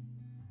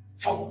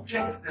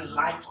 Forget the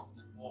life of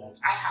the world.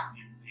 I have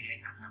been there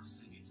and have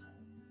seen it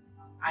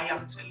all. I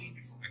am telling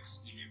you from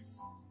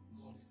experience,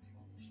 God is the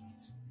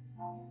ultimate.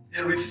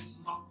 There is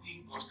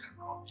nothing God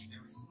cannot do.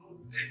 There is no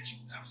death you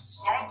would have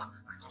sung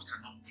that God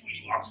cannot pull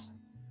you out from,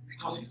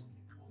 because He's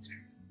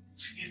omnipotent.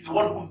 He's the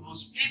one who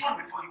knows you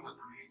even before you were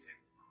created.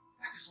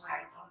 That is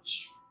why I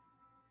urge you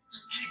to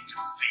keep the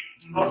faith.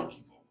 Do not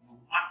give up, no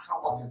matter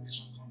what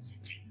temptation comes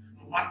your way.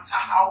 No matter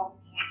how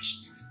much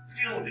you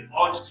feel the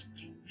urge to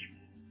do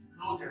evil,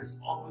 know there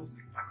is always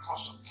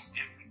repercussion for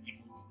every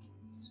evil you do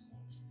in this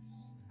world.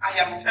 I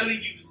am telling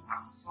you this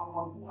as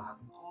someone who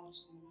has gone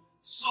through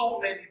so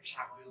many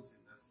travails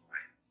in this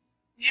life.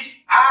 If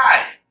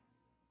I,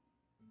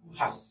 who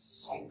has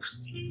sunk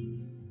deep,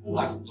 who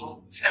has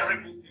done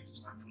terrible things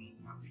to my fellow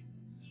human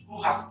beings,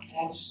 who has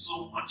borne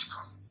so much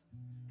curses,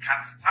 can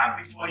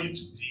stand before you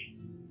today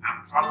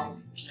and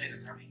proudly declare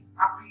that I'm a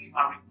happily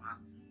married man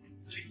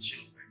with 3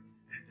 children,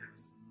 and there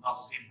is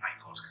nothing my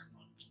God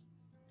cannot do.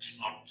 Do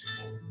not give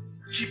up.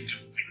 Keep the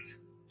faith.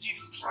 Keep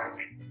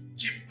striving.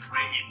 Keep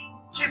praying.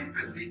 Keep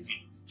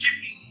believing. Keep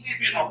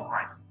living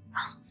upright. I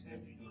tell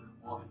you, the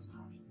reward is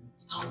coming.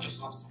 God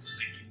does not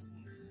forsake His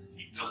own.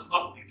 He does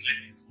not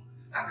neglect His own.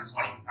 That is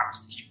why you have to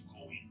keep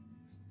going.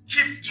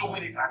 Keep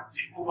doing it, and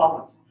Jehovah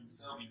will prove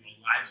Himself in your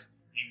lives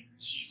in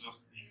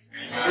Jesus' name.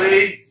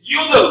 Praise you,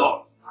 the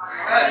Lord.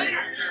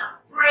 Hallelujah.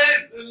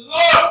 Praise